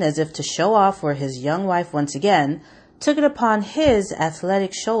Thurmond, as if to show off for his young wife once again, took it upon his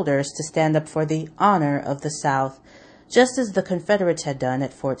athletic shoulders to stand up for the honor of the South, just as the Confederates had done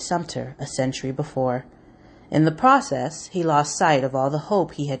at Fort Sumter a century before. In the process, he lost sight of all the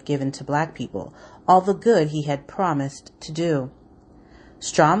hope he had given to black people, all the good he had promised to do.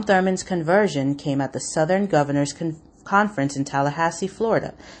 Strom Thurmond's conversion came at the Southern Governors Conference in Tallahassee,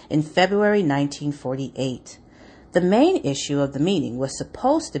 Florida, in February 1948. The main issue of the meeting was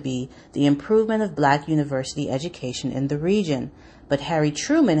supposed to be the improvement of black university education in the region, but Harry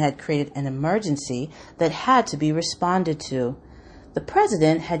Truman had created an emergency that had to be responded to. The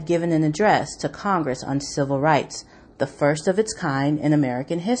president had given an address to Congress on civil rights, the first of its kind in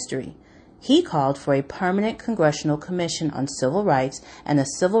American history. He called for a permanent congressional commission on civil rights and a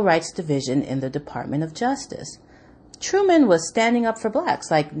civil rights division in the Department of Justice. Truman was standing up for blacks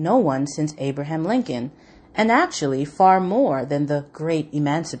like no one since Abraham Lincoln, and actually far more than the great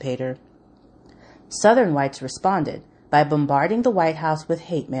emancipator. Southern whites responded by bombarding the White House with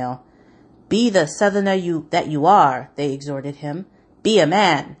hate mail. "Be the Southerner that you are," they exhorted him. "Be a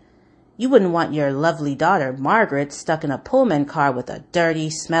man. You wouldn't want your lovely daughter, Margaret, stuck in a Pullman car with a dirty,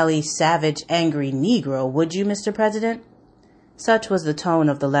 smelly, savage, angry Negro, would you, Mr. President?" Such was the tone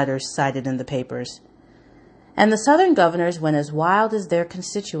of the letters cited in the papers. And the Southern governors went as wild as their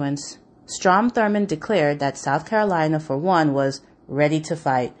constituents. Strom Thurmond declared that South Carolina, for one, was ready to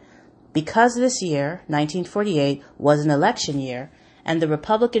fight. Because this year, 1948, was an election year, and the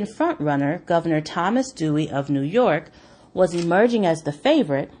Republican frontrunner, Governor Thomas Dewey of New York, was emerging as the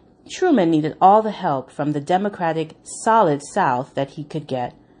favorite, Truman needed all the help from the Democratic solid South that he could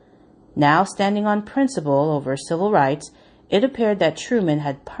get. Now standing on principle over civil rights, it appeared that Truman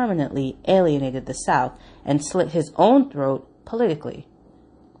had permanently alienated the South and slit his own throat politically.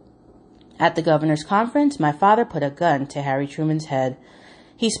 At the governor's conference, my father put a gun to Harry Truman's head.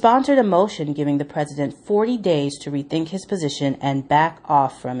 He sponsored a motion giving the president 40 days to rethink his position and back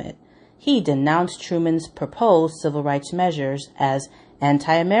off from it. He denounced Truman's proposed civil rights measures as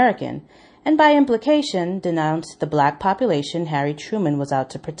anti-American, and by implication denounced the black population Harry Truman was out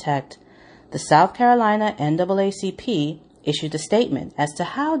to protect. The South Carolina NAACP issued a statement as to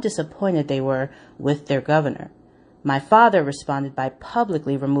how disappointed they were with their governor. My father responded by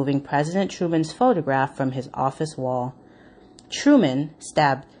publicly removing President Truman's photograph from his office wall. Truman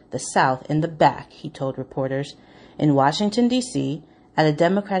stabbed the South in the back, he told reporters. In Washington, D.C., at a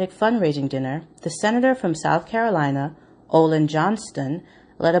Democratic fundraising dinner, the senator from South Carolina, Olin Johnston,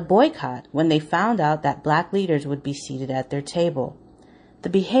 led a boycott when they found out that black leaders would be seated at their table. The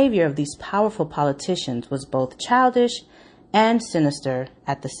behavior of these powerful politicians was both childish and sinister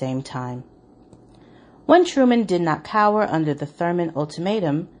at the same time. When Truman did not cower under the Thurmond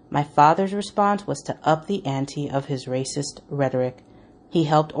ultimatum, my father's response was to up the ante of his racist rhetoric. He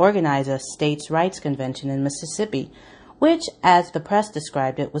helped organize a states' rights convention in Mississippi, which, as the press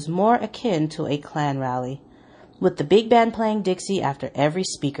described it, was more akin to a Klan rally. With the big band playing Dixie after every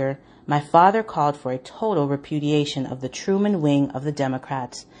speaker, my father called for a total repudiation of the Truman wing of the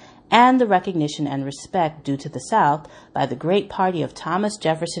Democrats and the recognition and respect due to the South by the great party of Thomas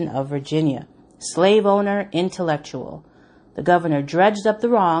Jefferson of Virginia, slave owner, intellectual. The governor dredged up the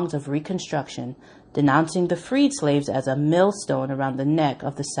wrongs of Reconstruction, denouncing the freed slaves as a millstone around the neck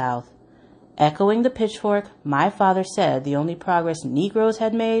of the South. Echoing the pitchfork, my father said the only progress Negroes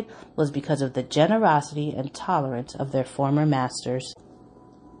had made was because of the generosity and tolerance of their former masters.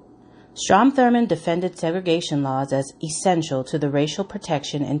 Strom Thurmond defended segregation laws as essential to the racial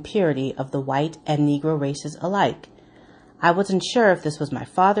protection and purity of the white and Negro races alike. I wasn't sure if this was my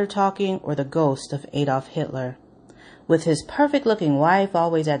father talking or the ghost of Adolf Hitler. With his perfect-looking wife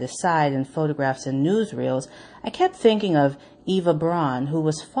always at his side in photographs and newsreels, I kept thinking of Eva Braun, who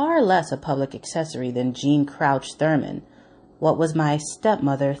was far less a public accessory than Jean Crouch Thurmond. What was my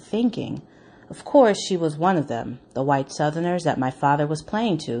stepmother thinking? Of course, she was one of them, the white Southerners that my father was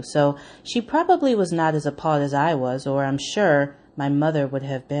playing to, so she probably was not as appalled as I was, or I'm sure my mother would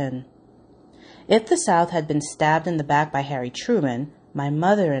have been. If the South had been stabbed in the back by Harry Truman, my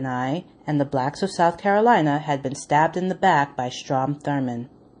mother and I, and the blacks of South Carolina, had been stabbed in the back by Strom Thurmond.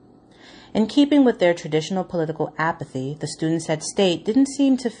 In keeping with their traditional political apathy, the students at State didn't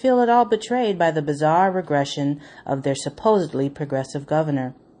seem to feel at all betrayed by the bizarre regression of their supposedly progressive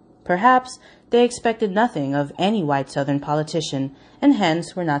governor. Perhaps they expected nothing of any white Southern politician, and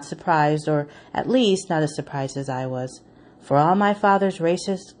hence were not surprised, or at least not as surprised as I was. For all my father's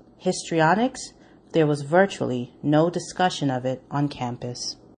racist histrionics, There was virtually no discussion of it on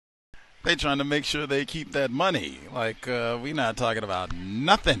campus. They trying to make sure they keep that money. Like, we not talking about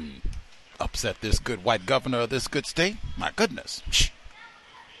nothing. Upset this good white governor of this good state? My goodness.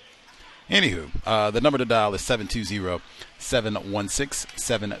 Anywho, the number to dial is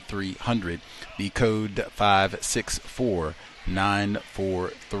 720-716-7300. The code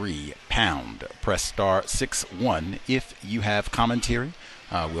 564943 pound. Press star 61 if you have commentary.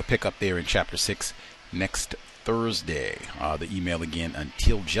 We'll pick up there in chapter 6 next Thursday. The email again,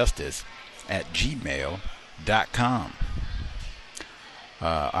 untiljustice@gmail.com.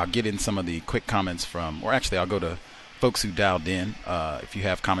 I'll get in some of the quick comments from, or actually I'll go to folks who dialed in. If you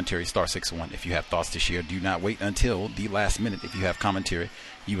have commentary, star 61. If you have thoughts to share, do not wait until the last minute. If you have commentary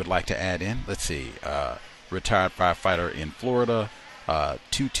you would like to add in, let's see. Retired firefighter in Florida,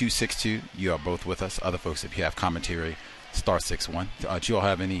 2262. You are both with us. Other folks, if you have commentary, star 61. Do you all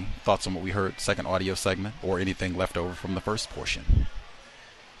have any thoughts on what we heard, second audio segment, or anything left over from the first portion?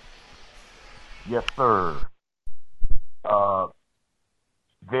 Yes, sir.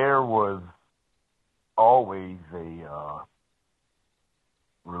 There was always a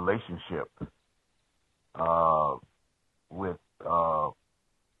relationship with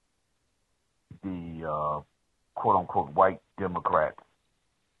the quote-unquote white Democrats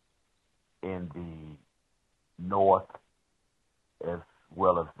in the North as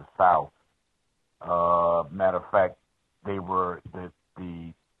well as the South. Matter of fact, they were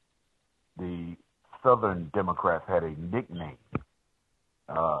the Southern Democrats had a nickname.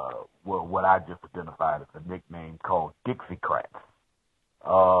 Well, what I just identified as a nickname called Dixiecrats.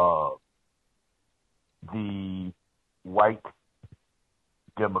 The white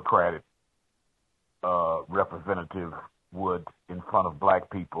Democratic representative would, in front of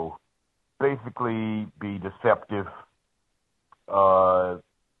black people, basically be deceptive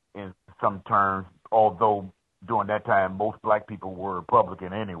in some terms, although during that time most black people were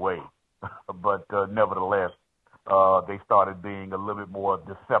Republican anyway. But nevertheless, they started being a little bit more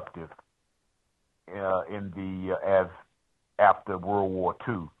deceptive as after World War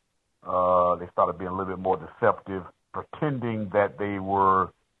II. They started being a little bit more deceptive, pretending that they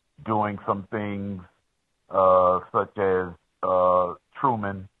were doing some things such as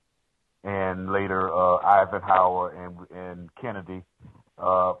Truman and later Eisenhower and Kennedy,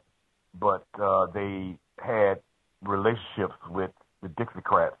 but they had relationships with the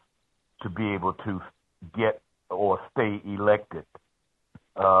Dixiecrats to be able to get or stay elected.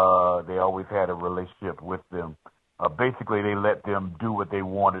 They always had a relationship with them. Basically, they let them do what they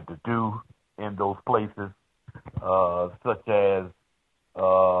wanted to do in those places, such as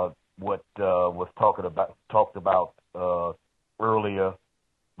what was talked about earlier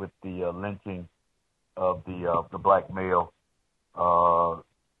with the lynching of the black male.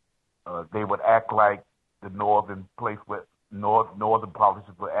 They would act like the northern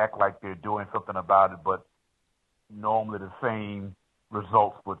politicians would act like they're doing something about it, but normally the same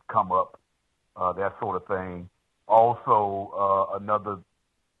results would come up, that sort of thing. Also, another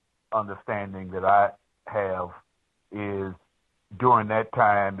understanding that I have is during that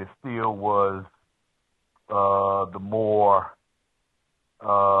time it still was the more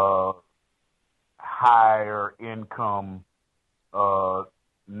higher income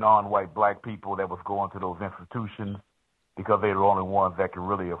non-white black people that was going to those institutions because they were the only ones that could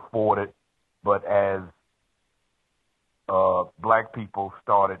really afford it. But as black people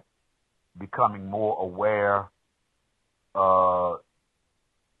started becoming more aware from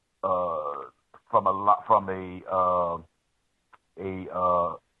a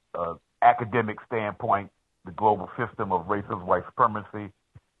academic standpoint, the global system of racism, white supremacy,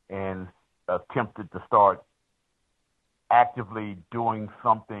 and attempted to start actively doing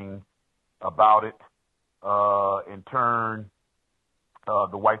something about it. In turn,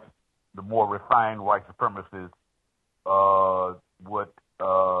 the more refined white supremacists would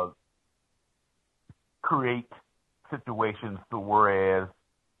create situations to whereas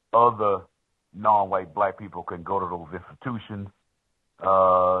other non-white black people can go to those institutions.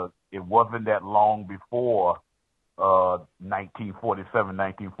 It wasn't that long before 1947,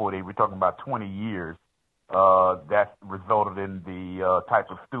 1948. We're talking about 20 years. That resulted in the type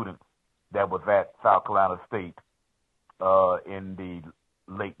of students that was at South Carolina State in the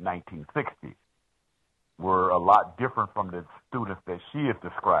late 1960s were a lot different from the students that she is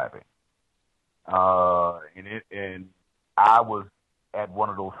describing. And I was at one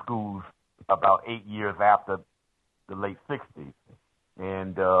of those schools about 8 years after the late 60s.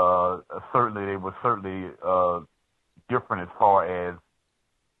 And certainly they were different as far as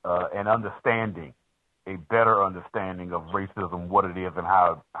an understanding, a better understanding of racism, what it is and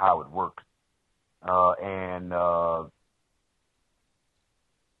how it works. and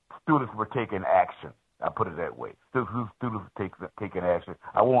students were taking action. I put it that way. Students taking action.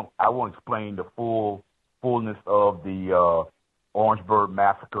 I won't explain the fullness of the Orangeburg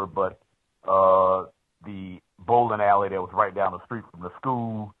massacre, but the bowling alley that was right down the street from the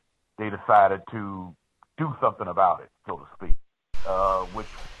school, they decided to do something about it, so to speak, which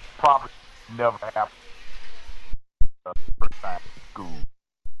probably never happened first time in school.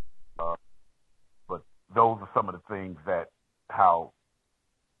 But those are some of the things that how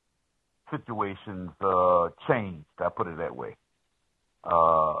situations changed. I put it that way.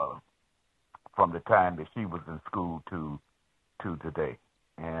 From the time that she was in school to today,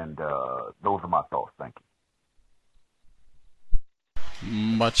 and those are my thoughts. Thank you.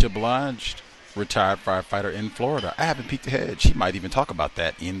 Much obliged. Retired firefighter in Florida. I haven't peeked ahead. She might even talk about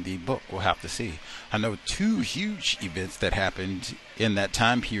that in the book. We'll have to see. I know two huge events that happened in that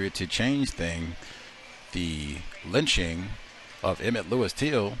time period to change things. The lynching of Emmett Lewis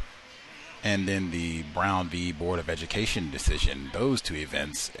Till and then the Brown v. Board of Education decision. Those two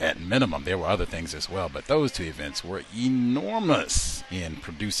events, at minimum, there were other things as well, but those two events were enormous in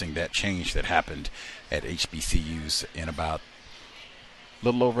producing that change that happened at HBCUs in about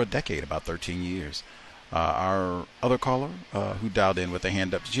little over a decade, about 13 years. Our other caller who dialed in with a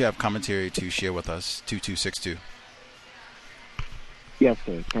hand up, did you have commentary to share with us? 2262. Yes,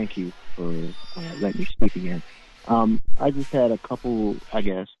 sir. Thank you for letting me speak again. I just had a couple,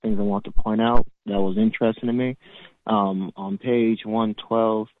 things I want to point out that was interesting to me. On page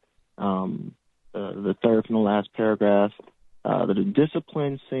 112, the third from the last paragraph, the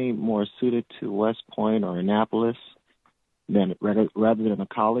discipline seemed more suited to West Point or Annapolis rather than a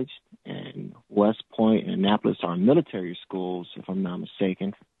college, and West Point and Annapolis are military schools, if I'm not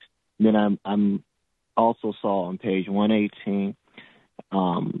mistaken. Then I'm also saw on page 118,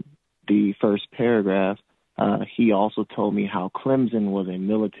 the first paragraph, he also told me how Clemson was a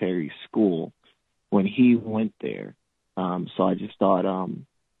military school when he went there. So I just thought,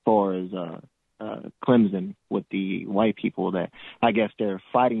 far as Clemson with the white people, that I guess they're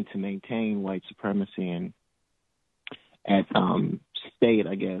fighting to maintain white supremacy, and at state,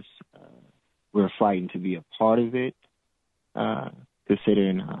 I guess, we're fighting to be a part of it,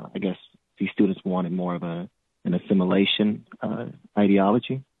 considering, I guess, these students wanted more of an assimilation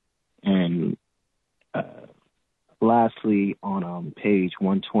ideology. And lastly, on page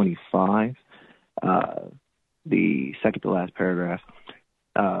 125, the second to last paragraph,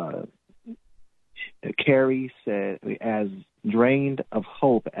 Carrie said, as drained of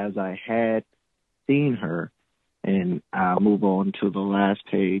hope as I had seen her, and I'll move on to the last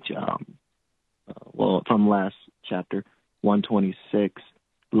page, from last chapter, 126.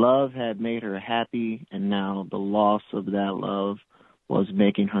 Love had made her happy, and now the loss of that love was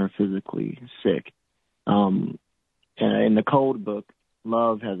making her physically sick. In the code book,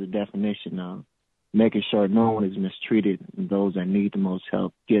 love has a definition of making sure no one is mistreated and those that need the most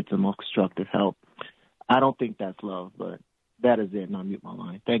help get the most constructive help. I don't think that's love, but that is it, and I'll mute my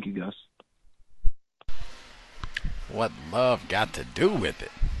line. Thank you, Gus. What love got to do with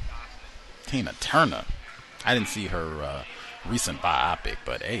it? Tina Turner. I didn't see her recent biopic,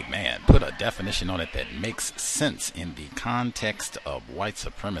 but hey, man, put a definition on it that makes sense in the context of white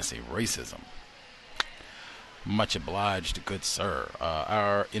supremacy, racism. Much obliged, good sir.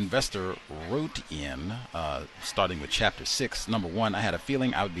 Our investor wrote in, starting with chapter 6, number 1, I had a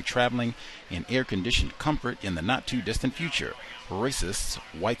feeling I would be traveling in air-conditioned comfort in the not-too-distant future. Racists,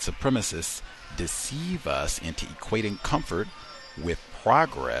 white supremacists, deceive us into equating comfort with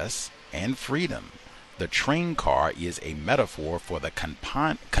progress and freedom. The train car is a metaphor for the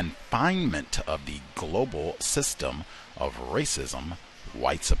confinement of the global system of racism,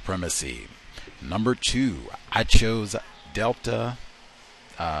 white supremacy. Number 2, I chose Delta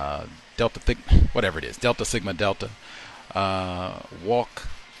Sigma Delta, walk,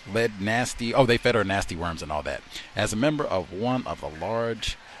 led nasty, they fed her nasty worms and all that. As a member of one of the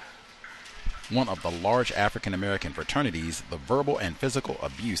large African American fraternities, the verbal and physical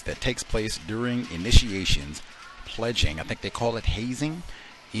abuse that takes place during initiations, pledging, I think they call it hazing,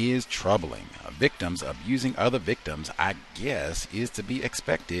 is troubling. Victims abusing other victims, I guess, is to be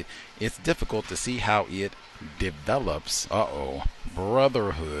expected. It's difficult to see how it develops,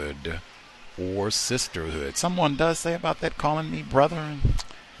 brotherhood or sisterhood. Someone does say about that, calling me brother.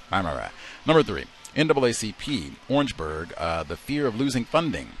 All right. Number 3, NAACP, Orangeburg, the fear of losing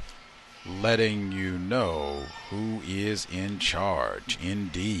funding. Letting you know who is in charge.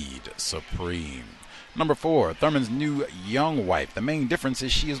 Indeed, supreme. Number 4, Thurman's new young wife. The main difference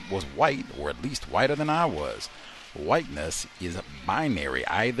is she was white, or at least whiter than I was. whiteness is binary.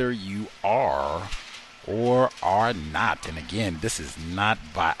 Either you are or are not. And again, this is not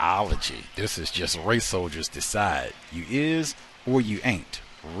biology. This is just race soldiers decide. You is or you ain't.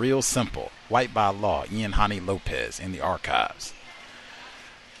 Real simple. White by law. Ian Hani Lopez in the archives.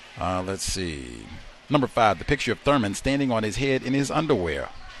 Let's see. Number 5, the picture of Thurman standing on his head in his underwear.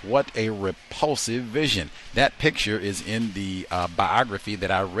 What a repulsive vision. That picture is in the biography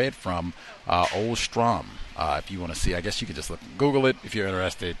that I read from Old Strom. If you want to see, I guess you could just Google it if you're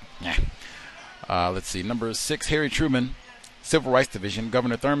interested. Let's see. Number 6, Harry Truman, Civil Rights Division.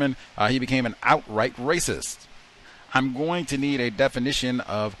 Governor Thurman, he became an outright racist. I'm going to need a definition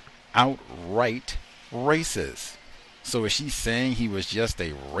of outright racist. So is she saying he was just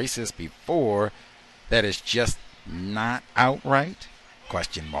a racist before, that is just not outright?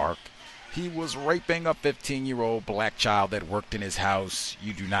 Question mark. He was raping a 15-year-old black child that worked in his house.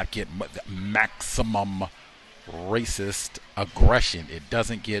 You do not get maximum racist aggression. It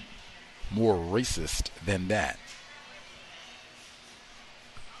doesn't get more racist than that.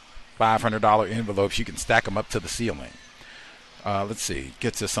 $500 envelopes. You can stack them up to the ceiling. Let's see.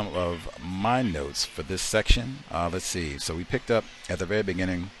 Get to some of my notes for this section. Let's see. So we picked up at the very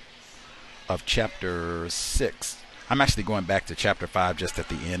beginning of chapter 6. I'm actually going back to chapter 5 just at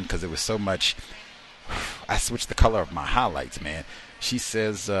the end because it was so much. I switched the color of my highlights, man. She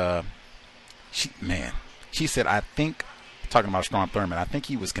says, she said, I think, talking about Strom Thurmond, I think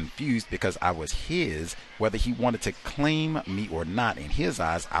he was confused because I was his, whether he wanted to claim me or not. In his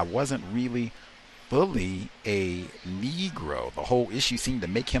eyes, I wasn't really fully a Negro. The whole issue seemed to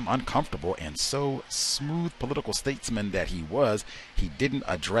make him uncomfortable, and so smooth political statesman that he was, he didn't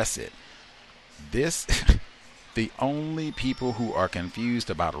address it. This, the only people who are confused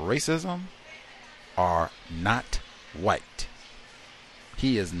about racism are not white.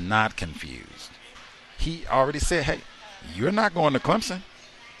 He is not confused. He already said, hey, you're not going to Clemson.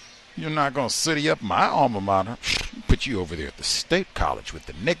 You're not going to city up my alma mater. Put you over there at the state college with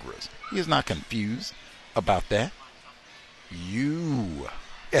the Negroes. He is not confused about that. You,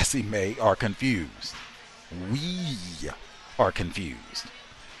 Essie Mae, are confused. We are confused.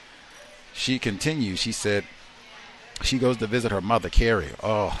 She continues. She said she goes to visit her mother, Carrie.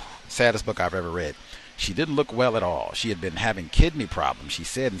 Oh, saddest book I've ever read. She didn't look well at all. She had been having kidney problems, she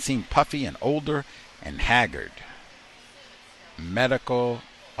said, and seemed puffy and older and haggard. Medical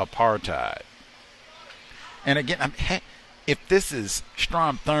apartheid. And again, if this is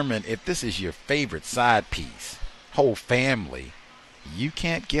Strom Thurmond, if this is your favorite side piece, whole family, you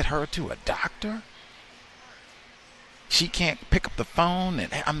can't get her to a doctor? She can't pick up the phone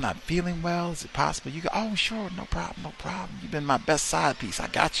and, hey, I'm not feeling well. Is it possible? You go, oh, sure, no problem, no problem. You've been my best side piece. I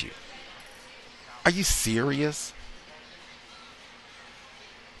got you. Are you serious?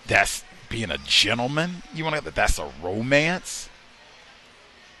 That's being a gentleman? You want to? That's a romance?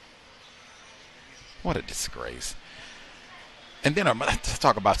 What a disgrace. And then to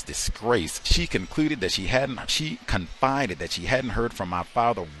talk about disgrace, she confided that she hadn't heard from my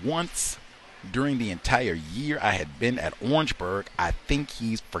father once during the entire year I had been at Orangeburg. I think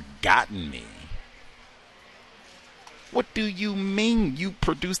he's forgotten me. What do you mean you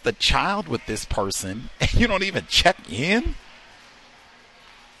produced a child with this person and you don't even check in?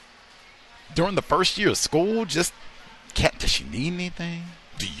 During the first year of school, does she need anything?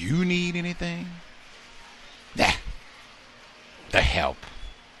 Do you need anything? Nah. The help.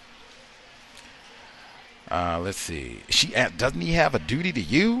 Let's see. Doesn't he have a duty to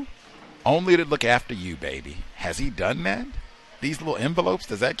you? Only to look after you, baby. Has he done that? These little envelopes,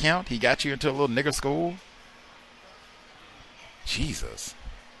 does that count? He got you into a little nigger school? Jesus.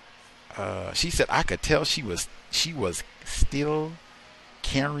 She said I could tell she was still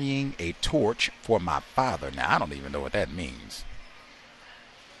carrying a torch for my father. Now, I don't even know what that means.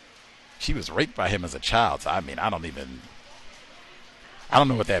 She was raped by him as a child, so I don't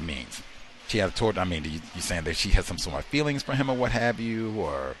know what that means. She had a torch. You saying that she had some sort of feelings for him or what have you,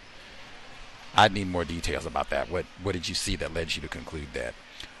 or I need more details about that. What did you see that led you to conclude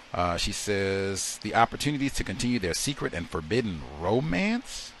that? She says the opportunities to continue their secret and forbidden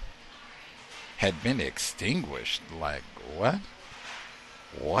romance had been extinguished. Like, what?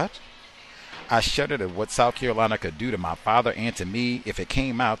 What? I shuddered at what South Carolina could do to my father and to me if it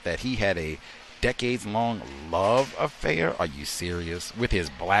came out that he had a decades-long love affair. Are you serious? With his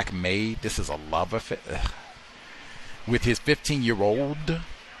black maid? This is a love affair? Ugh. With his 15-year-old?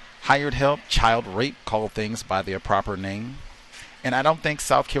 Hired help, child rape, call things by their proper name. And I don't think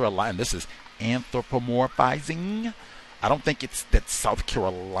South Carolina, this is anthropomorphizing. I don't think it's that South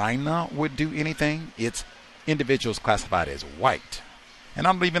Carolina would do anything. It's individuals classified as white And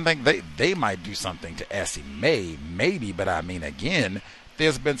I don't even think they might do something to Essie. Maybe, but I mean, again,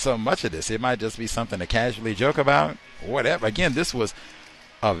 there's been so much of this. It might just be something to casually joke about, whatever. Again, this was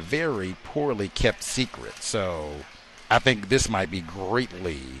a very poorly kept secret. So I think this might be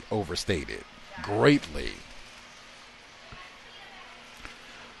greatly overstated. Greatly.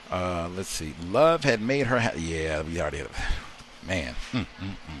 Let's see. Love had made her yeah, we already man.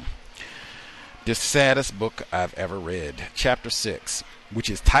 The saddest book I've ever read. Chapter 6,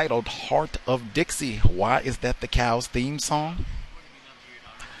 which is titled Heart of Dixie. Why is that the Cows theme song?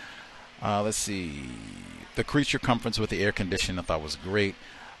 Let's see. The Creature Conference with the Air Condition I thought was great.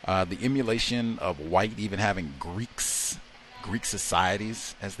 The emulation of white even having Greek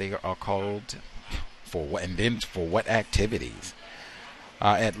societies, as they are called, for what, and then for what activities?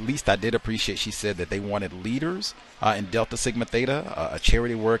 At least I did appreciate, she said, that they wanted leaders in Delta Sigma Theta,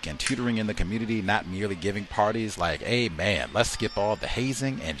 charity work and tutoring in the community, not merely giving parties. Like, hey man, let's skip all the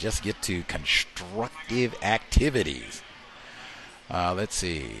hazing and just get to constructive activities. Let's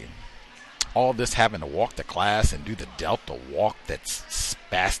see. All this having to walk to class and do the Delta walk that's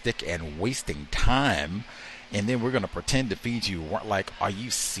spastic and wasting time, and then we're going to pretend to feed you. Like, are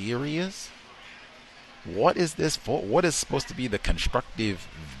you serious? What is this for? What is supposed to be the constructive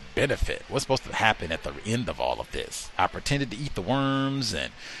benefit? What's supposed to happen at the end of all of this? I pretended to eat the worms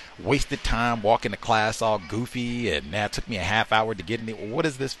and wasted time walking to class all goofy, and now it took me a half hour to get in it. What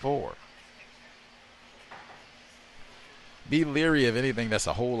is this for? Be leery of anything that's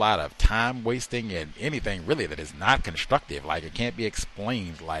a whole lot of time wasting and anything really that is not constructive. Like, it can't be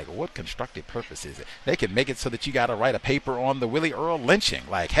explained. Like, what constructive purpose is it? They can make it so that you got to write a paper on the Willie Earl lynching.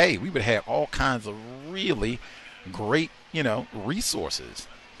 Like, hey, we would have all kinds of really great, resources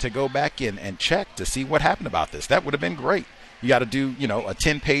to go back in and check to see what happened about this. That would have been great. You got to do, a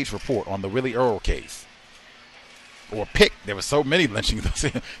 10-page report on the Willie Earl case. Or pick. There were so many lynchings.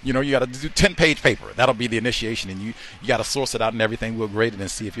 You got to do 10-page paper. That'll be the initiation, and you got to source it out and everything. We'll grade it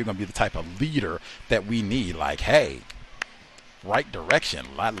and see if you're going to be the type of leader that we need. Like, hey, right direction.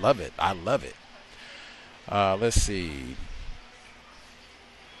 I love it. Let's see.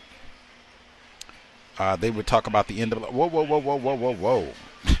 They would talk about the end of whoa.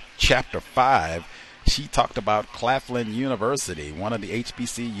 Chapter 5. She talked about Claflin University, one of the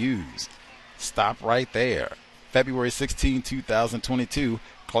HBCUs. Stop right there. February 16, 2022,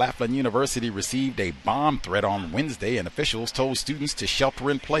 Claflin University received a bomb threat on Wednesday, and officials told students to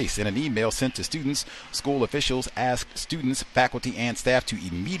shelter in place. In an email sent to students, school officials asked students, faculty, and staff to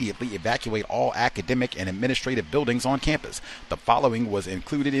immediately evacuate all academic and administrative buildings on campus. The following was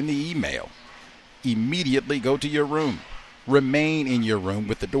included in the email. Immediately go to your room. Remain in your room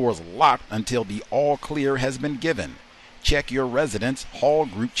with the doors locked until the all clear has been given. Check your residence hall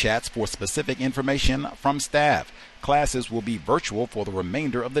group chats for specific information from staff. Classes will be virtual for the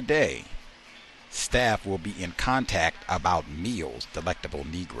remainder of the day. Staff will be in contact about meals, Delectable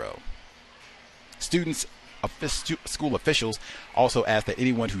Negro. School officials also asked that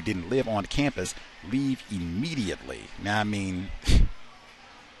anyone who didn't live on campus leave immediately. Now, I mean,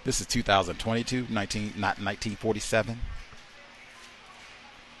 this is 2022, not 1947.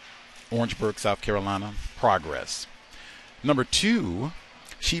 Orangeburg, South Carolina. Progress. Number 2,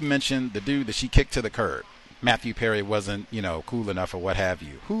 she mentioned the dude that she kicked to the curb. Matthew Perry wasn't, cool enough or what have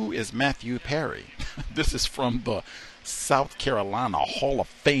you. Who is Matthew Perry? This is from the South Carolina Hall of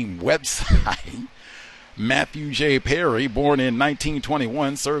Fame website. Matthew J. Perry, born in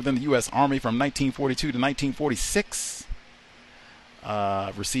 1921, served in the U.S. Army from 1942 to 1946.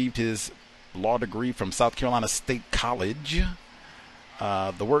 Received his law degree from South Carolina State College.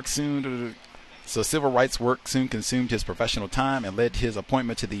 Civil rights work soon consumed his professional time and led to his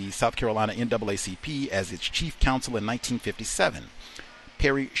appointment to the South Carolina NAACP as its chief counsel in 1957.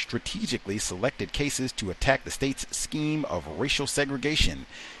 Perry strategically selected cases to attack the state's scheme of racial segregation.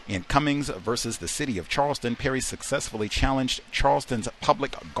 In Cummings versus the City of Charleston, Perry successfully challenged Charleston's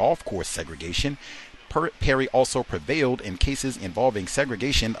public golf course segregation. Perry also prevailed in cases involving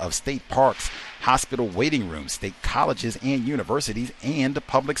segregation of state parks, hospital waiting rooms, state colleges and universities, and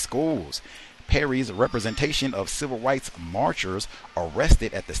public schools. Perry's representation of civil rights marchers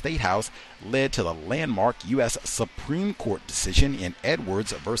arrested at the State House led to the landmark U.S. Supreme Court decision in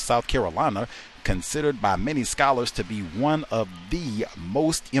Edwards v. South Carolina, considered by many scholars to be one of the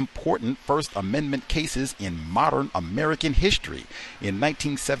most important First Amendment cases in modern American history. In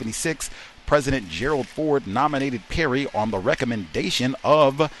 1976, President Gerald Ford nominated Perry on the recommendation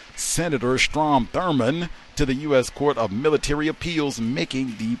of Senator Strom Thurmond to the U.S. Court of Military Appeals, marking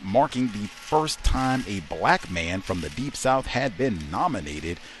the first time a black man from the Deep South had been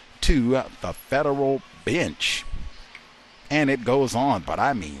nominated to the federal bench. And it goes on, but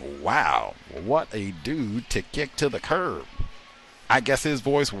I mean, wow, what a dude to kick to the curb. I guess his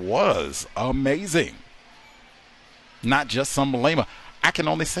voice was amazing. Not just some lame. I can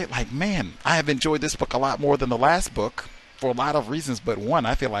only say, like, man, I have enjoyed this book a lot more than the last book for a lot of reasons, but one,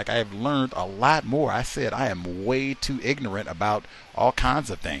 I feel like I have learned a lot more. I said I am way too ignorant about all kinds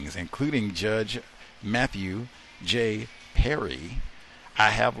of things, including Judge Matthew J. Perry.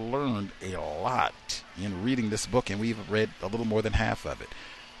 I have learned a lot in reading this book, and we've read a little more than half of it.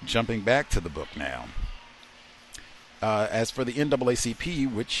 Jumping back to the book now. As for the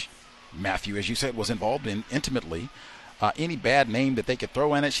NAACP, which Matthew, as you said, was involved in intimately, any bad name that they could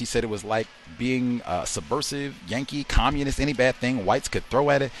throw in it, she said it was like being subversive, Yankee, communist, any bad thing whites could throw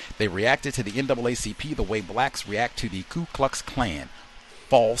at it. They reacted to the NAACP the way blacks react to the Ku Klux Klan.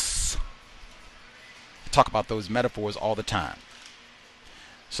 False. I talk about those metaphors all the time.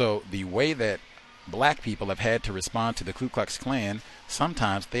 So the way that black people have had to respond to the Ku Klux Klan,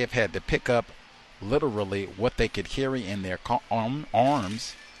 sometimes they have had to pick up literally what they could carry in their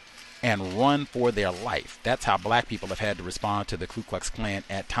arms and run for their life. That's how black people have had to respond to the Ku Klux Klan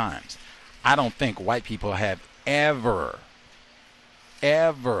at times. I don't think white people have ever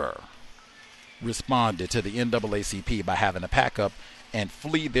responded to the NAACP by having to pack up and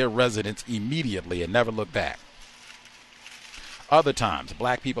flee their residence immediately and never look back. Other times,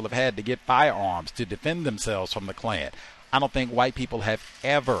 black people have had to get firearms to defend themselves from the Klan. I don't think white people have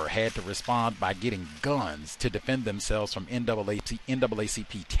ever had to respond by getting guns to defend themselves from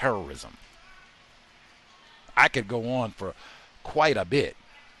NAACP terrorism. I could go on for quite a bit.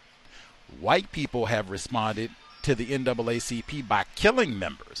 White people have responded to the NAACP by killing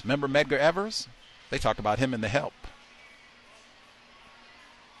members. Remember Medgar Evers? They talked about him in The Help.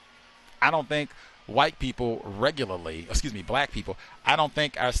 I don't think black people, I don't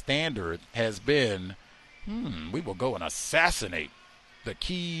think our standard has been, we will go and assassinate the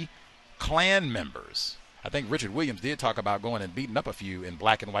key Klan members. I think Richard Williams did talk about going and beating up a few in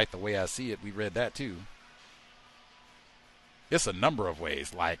Black and White, The Way I See It. We read that too. It's a number of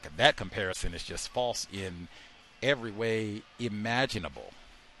ways. Like, that comparison is just false in every way imaginable.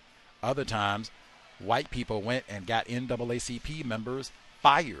 Other times, white people went and got NAACP members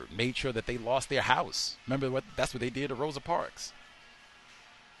fired, made sure that they lost their house. Remember that's what they did to Rosa Parks.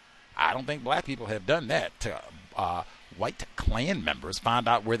 I don't think black people have done that to white Klan members. Found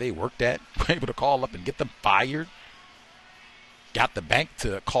out where they worked at, were able to call up and get them fired. Got the bank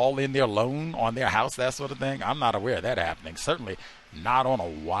to call in their loan on their house, that sort of thing. I'm not aware of that happening. Certainly not on a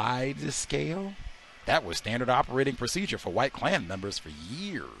wide scale. That was standard operating procedure for white Klan members for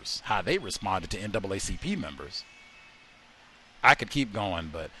years, how they responded to NAACP members. I could keep going,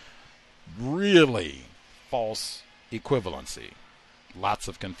 but really false equivalency. Lots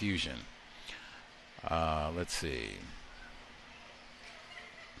of confusion. Let's see.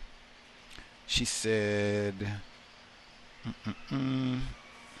 She said,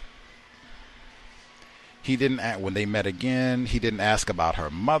 he didn't when they met again, he didn't ask about her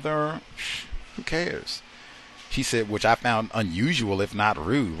mother. Who cares? She said, which I found unusual, if not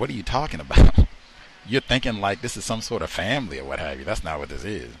rude. What are you talking about? You're thinking like this is some sort of family or what have you. That's not what this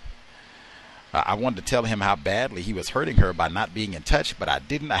is. I wanted to tell him how badly he was hurting her by not being in touch, but I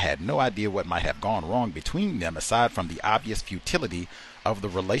didn't. I had no idea what might have gone wrong between them, aside from the obvious futility of the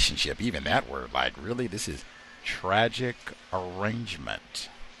relationship. Even that word, like, really? This is tragic arrangement.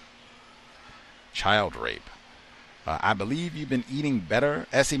 Child rape. I believe you've been eating better,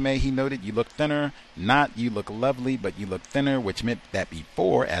 Essie Mae, he noted. You look thinner. Not you look lovely, but you look thinner, which meant that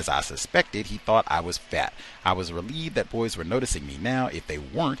before, as I suspected, he thought I was fat. I was relieved that boys were noticing me now. If they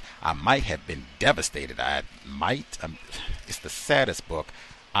weren't, I might have been devastated. It's the saddest book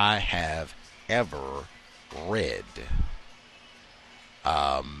I have ever read.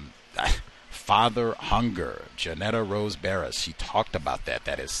 Father Hunger, Janetta Rose Barris, she talked about that.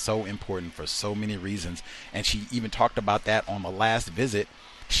 That is so important for so many reasons. And she even talked about that on the last visit.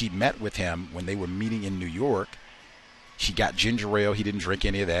 She met with him when they were meeting in New York. She got ginger ale. He didn't drink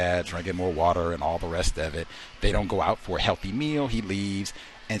any of that, drinking more water and all the rest of it. They don't go out for a healthy meal. He leaves,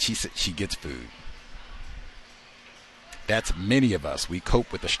 and she gets food. That's many of us. We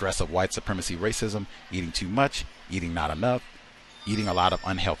cope with the stress of white supremacy, racism, eating too much, eating not enough, eating a lot of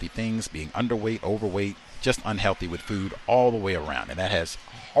unhealthy things, being underweight, overweight, just unhealthy with food all the way around. And that has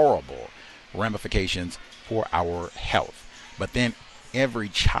horrible ramifications for our health. But then every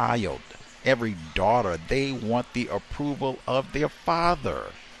child, every daughter, they want the approval of their father.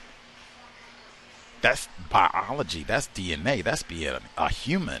 That's biology. That's DNA. That's being a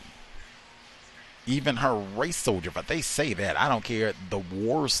human. Even her race soldier, but they say that. I don't care. The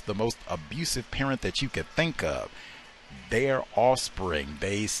worst, the most abusive parent that you could think of. their offspring,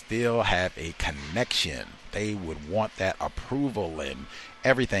 they still have a connection. They would want that approval and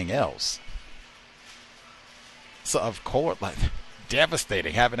everything else. So of course, like,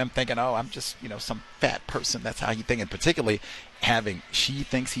 devastating having them thinking, oh, I'm just, some fat person. That's how you think. And particularly she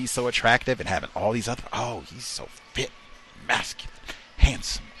thinks he's so attractive, and having all these other, oh, he's so fit, masculine,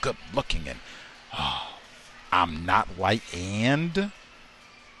 handsome, good looking, and oh, I'm not white, and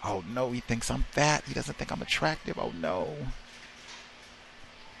oh no, he thinks I'm fat. He doesn't think I'm attractive. Oh no.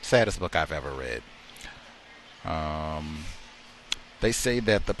 Saddest book I've ever read. They say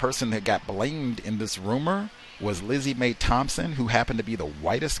that the person that got blamed in this rumor was Lizzie Mae Thompson, who happened to be the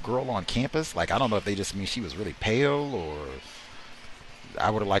whitest girl on campus. Like, I don't know if they just mean she was really pale, or I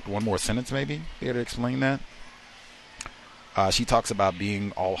would have liked one more sentence maybe there to explain that. She talks about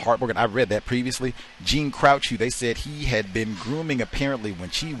being all heartbroken. I read that previously. Gene Crouch, who they said he had been grooming apparently when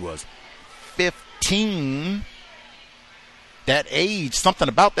she was 15. That age, something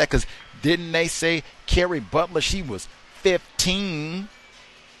about that, because didn't they say Carrie Butler, she was 15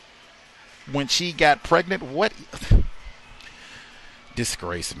 when she got pregnant? What?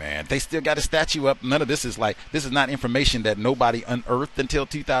 Disgrace, man. They still got a statue up. None of this is not information that nobody unearthed until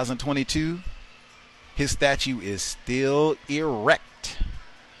 2022. His statue is still erect,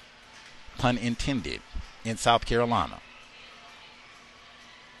 pun intended, in South Carolina,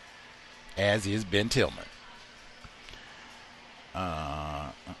 as is Ben Tillman.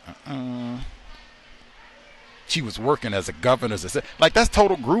 She was working as a governor's assistant. Like, that's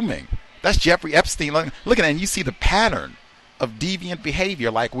total grooming. That's Jeffrey Epstein. Look at that, and you see the pattern of deviant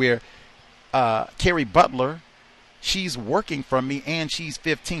behavior, like where Carrie Butler, she's working for me and she's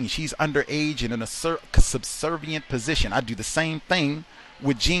 15. She's underage and in a subservient position. I do the same thing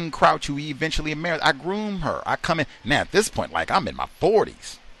with Gene Crouch, who he eventually married. I groom her. I come in. Now, at this point, like, I'm in my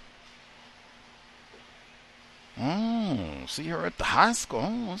 40s. See her at the high school.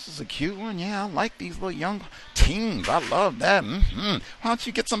 Oh, this is a cute one. Yeah, I like these little young teens. I love that. Why don't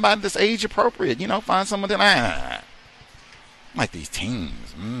you get somebody that's age appropriate? Find someone that like these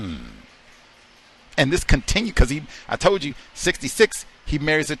teens. And this continued because I told you, 66, he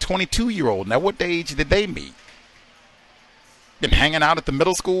marries a 22-year-old. Now, what age did they meet? Been hanging out at the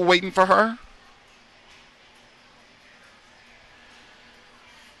middle school waiting for her?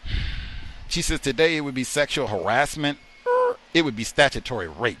 She says today it would be sexual harassment. It would be statutory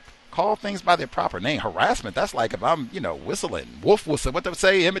rape. Call things by their proper name. Harassment, that's like if I'm, whistling. Wolf whistle, what they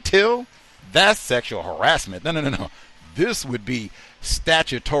say, Emmett Till? That's sexual harassment. No. This would be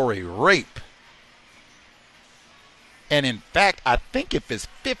statutory rape. And in fact, I think if it's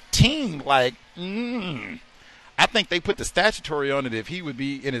 15, I think they put the statutory on it if he would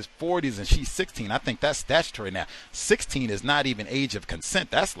be in his 40s and she's 16. I think that's statutory now. 16 is not even age of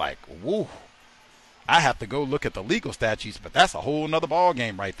consent. That's like, woo. I have to go look at the legal statutes, but that's a whole nother ball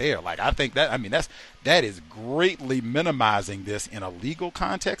game right there. Like, I think that is greatly minimizing this in a legal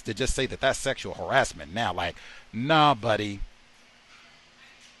context to just say that that's sexual harassment. Now, like, nah, buddy.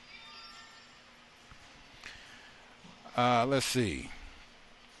 Let's see.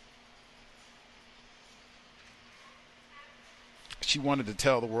 She wanted to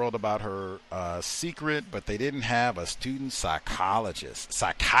tell the world about her secret, but they didn't have a student psychiatrist,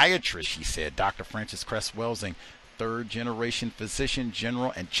 she said. Dr. Frances Cress Welsing, third-generation physician,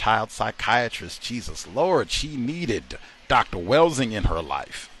 general, and child psychiatrist. Jesus Lord, she needed Dr. Welsing in her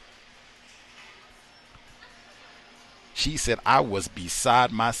life. She said, I was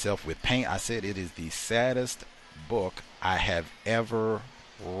beside myself with pain. I said, it is the saddest book I have ever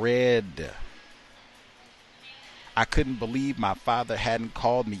read. I couldn't believe my father hadn't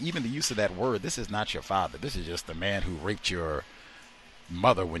called me. Even the use of that word, this is not your father. This is just the man who raped your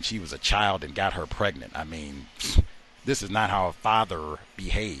mother when she was a child and got her pregnant. I mean, this is not how a father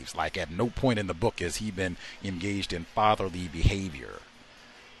behaves. Like, at no point in the book has he been engaged in fatherly behavior.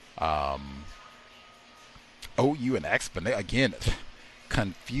 You an explanation. Again,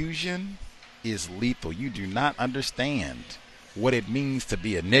 confusion is lethal. You do not understand what it means to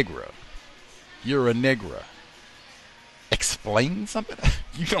be a Negro. You're a Negro. Explain something?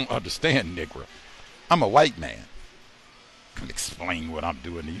 You don't understand, Negro. I'm a white man. Can explain what I'm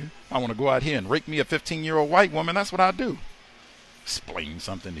doing to you. I want to go out here and rape me a 15-year-old white woman. That's what I do. Explain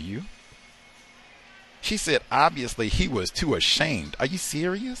something to you. She said, obviously, he was too ashamed. Are you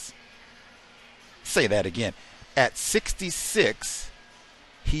serious? Say that again. At 66,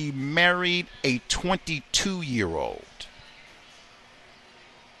 he married a 22-year-old.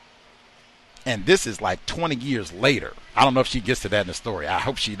 And this is like 20 years later. I don't know if she gets to that in the story. I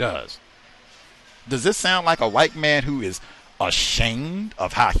hope she does. Does this sound like a white man who is ashamed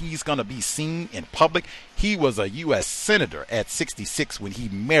of how he's going to be seen in public? He was a U.S. Senator at 66 when he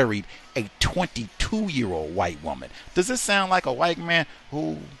married a 22-year-old white woman. Does this sound like a white man?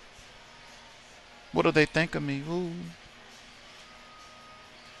 Ooh, what do they think of me? Ooh.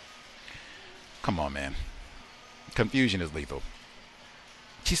 Come on, man. Confusion is lethal.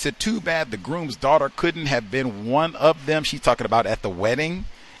 She said, too bad the groom's daughter couldn't have been one of them. She's talking about at the wedding.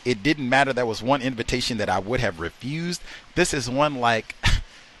 It didn't matter. There was one invitation that I would have refused. This is one like,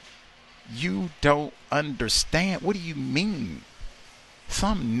 you don't understand. What do you mean?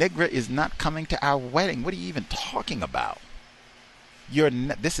 Some nigger is not coming to our wedding. What are you even talking about?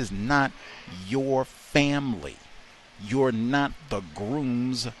 This is not your family. You're not the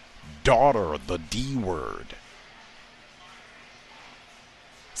groom's daughter, the D word.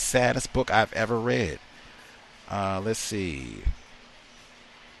 Saddest book I've ever read. Let's see.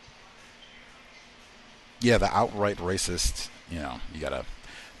 Yeah, the outright racist, you gotta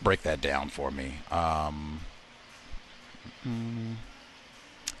break that down for me.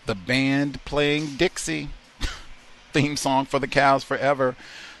 The band playing Dixie theme song for the Cows Forever.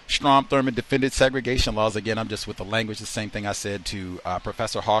 Strom Thurmond defended segregation laws. Again, I'm just with the language, the same thing I said to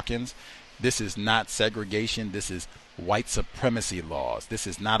Professor Hawkins. This is not segregation. This is white supremacy laws. This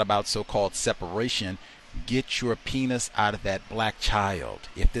is not about so-called separation. Get your penis out of that black child.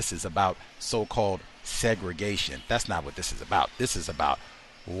 If this is about so-called segregation, that's not what this is about. This is about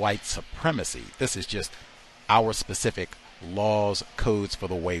white supremacy. This is just our specific laws, codes for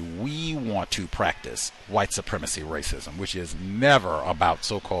the way we want to practice white supremacy racism, which is never about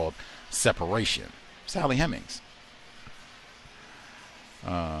so-called separation. Sally Hemings.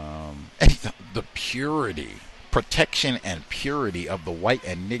 And the purity, protection and purity of the white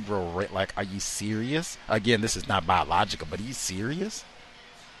and Negro race. Like, are you serious? Again, this is not biological, but are you serious?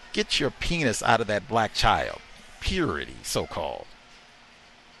 Get your penis out of that black child. Purity, so-called.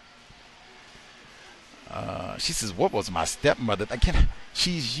 She says, what was my stepmother? Again,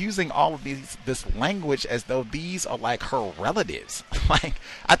 she's using all of this language as though these are like her relatives. Like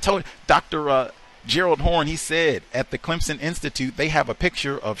I told Dr. Gerald Horn, he said at the Clemson Institute, they have a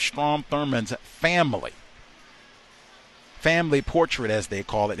picture of Strom Thurmond's family portrait, as they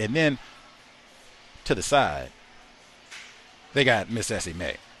call it. And then to the side, they got Miss Essie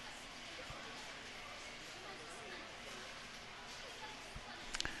Mae.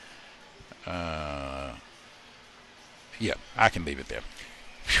 Yeah, I can leave it there.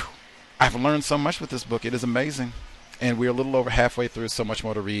 Whew. I've learned so much with this book. It is amazing. And we're a little over halfway through. So much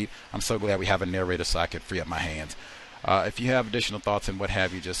more to read. I'm so glad we have a narrator so I could free up my hands. If you have additional thoughts and what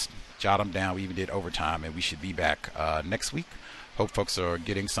have you, just jot them down. We even did overtime, and we should be back next week. Hope folks are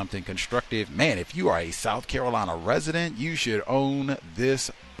getting something constructive. Man, if you are a South Carolina resident, you should own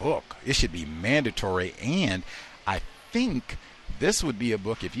this book. It should be mandatory. And I think this would be a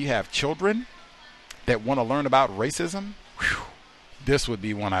book if you have children that want to learn about racism. Whew, this would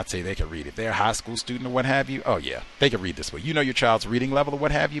be one I'd say they could read. If they're a high school student or what have you, oh yeah, they could read this book. You know your child's reading level or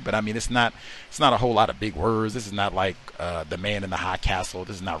what have you, but I mean, it's not a whole lot of big words. This is not like The Man in the High Castle.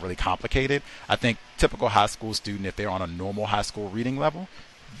 This is not really complicated. I think typical high school student, if they're on a normal high school reading level,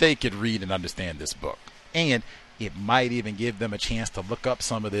 they could read and understand this book. And it might even give them a chance to look up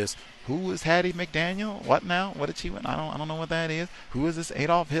some of this. Who is Hattie McDaniel? What now? What did she win? I don't know what that is. Who is this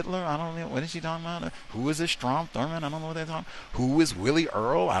Adolf Hitler? I don't know. What is she talking about? Who is this Strom Thurmond? I don't know what they're talking about. Who is Willie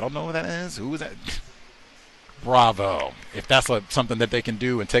Earl? I don't know what that is. Who is that? Bravo. If that's something that they can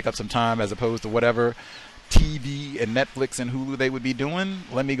do and take up some time as opposed to whatever TV and Netflix and Hulu they would be doing,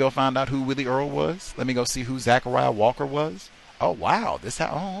 let me go find out who Willie Earl was. Let me go see who Zachariah Walker was. Oh, wow.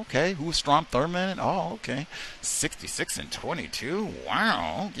 Oh, okay. Who's Strom Thurmond? Oh, okay. 66 and 22.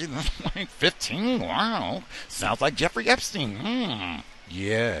 Wow. 15. Wow. Sounds like Jeffrey Epstein.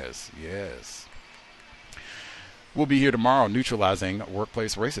 Yes. We'll be here tomorrow neutralizing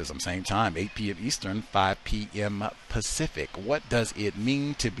workplace racism. Same time, 8 p.m. Eastern, 5 p.m. Pacific. What does it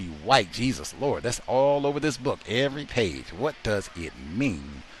mean to be white? Jesus, Lord. That's all over this book. Every page. What does it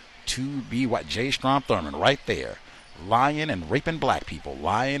mean to be white? J. Strom Thurmond right there. Lying and raping black people.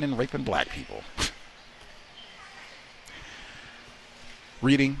 Lying and raping black people.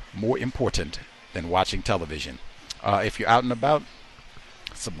 Reading more important than watching television. If you're out and about,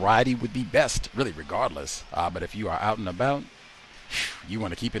 sobriety would be best, really, regardless. But if you are out and about, you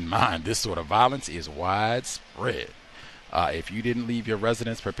want to keep in mind this sort of violence is widespread. If you didn't leave your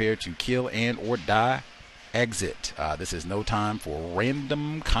residence prepared to kill and or die, exit. This is no time for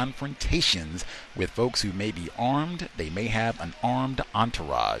random confrontations with folks who may be armed. They may have an armed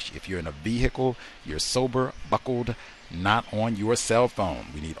entourage. If you're in a vehicle, you're sober, buckled, not on your cell phone.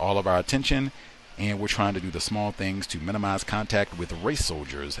 We need all of our attention and we're trying to do the small things to minimize contact with race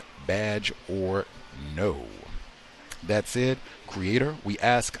soldiers, badge or no. That's it. Creator, we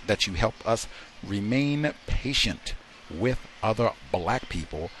ask that you help us remain patient with other black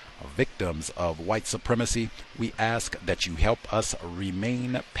people, victims of white supremacy. We ask that you help us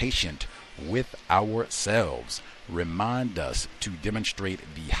remain patient with ourselves. Remind us to demonstrate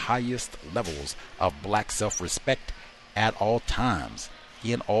the highest levels of black self-respect at all times,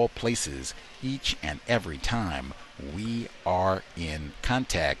 in all places, each and every time we are in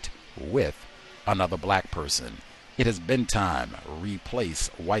contact with another black person. It has been time. Replace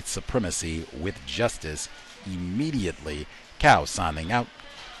white supremacy with justice immediately. Cal signing out.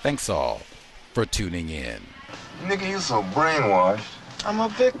 Thanks all for tuning in. Nigga, you so brainwashed. I'm a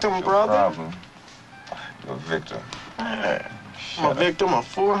victim, brother. Problem. You're a victim. Yeah. I'm a victim of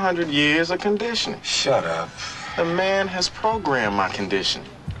 400 years of conditioning. Shut up. The man has programmed my conditioning.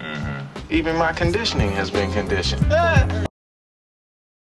 Even my conditioning has been conditioned.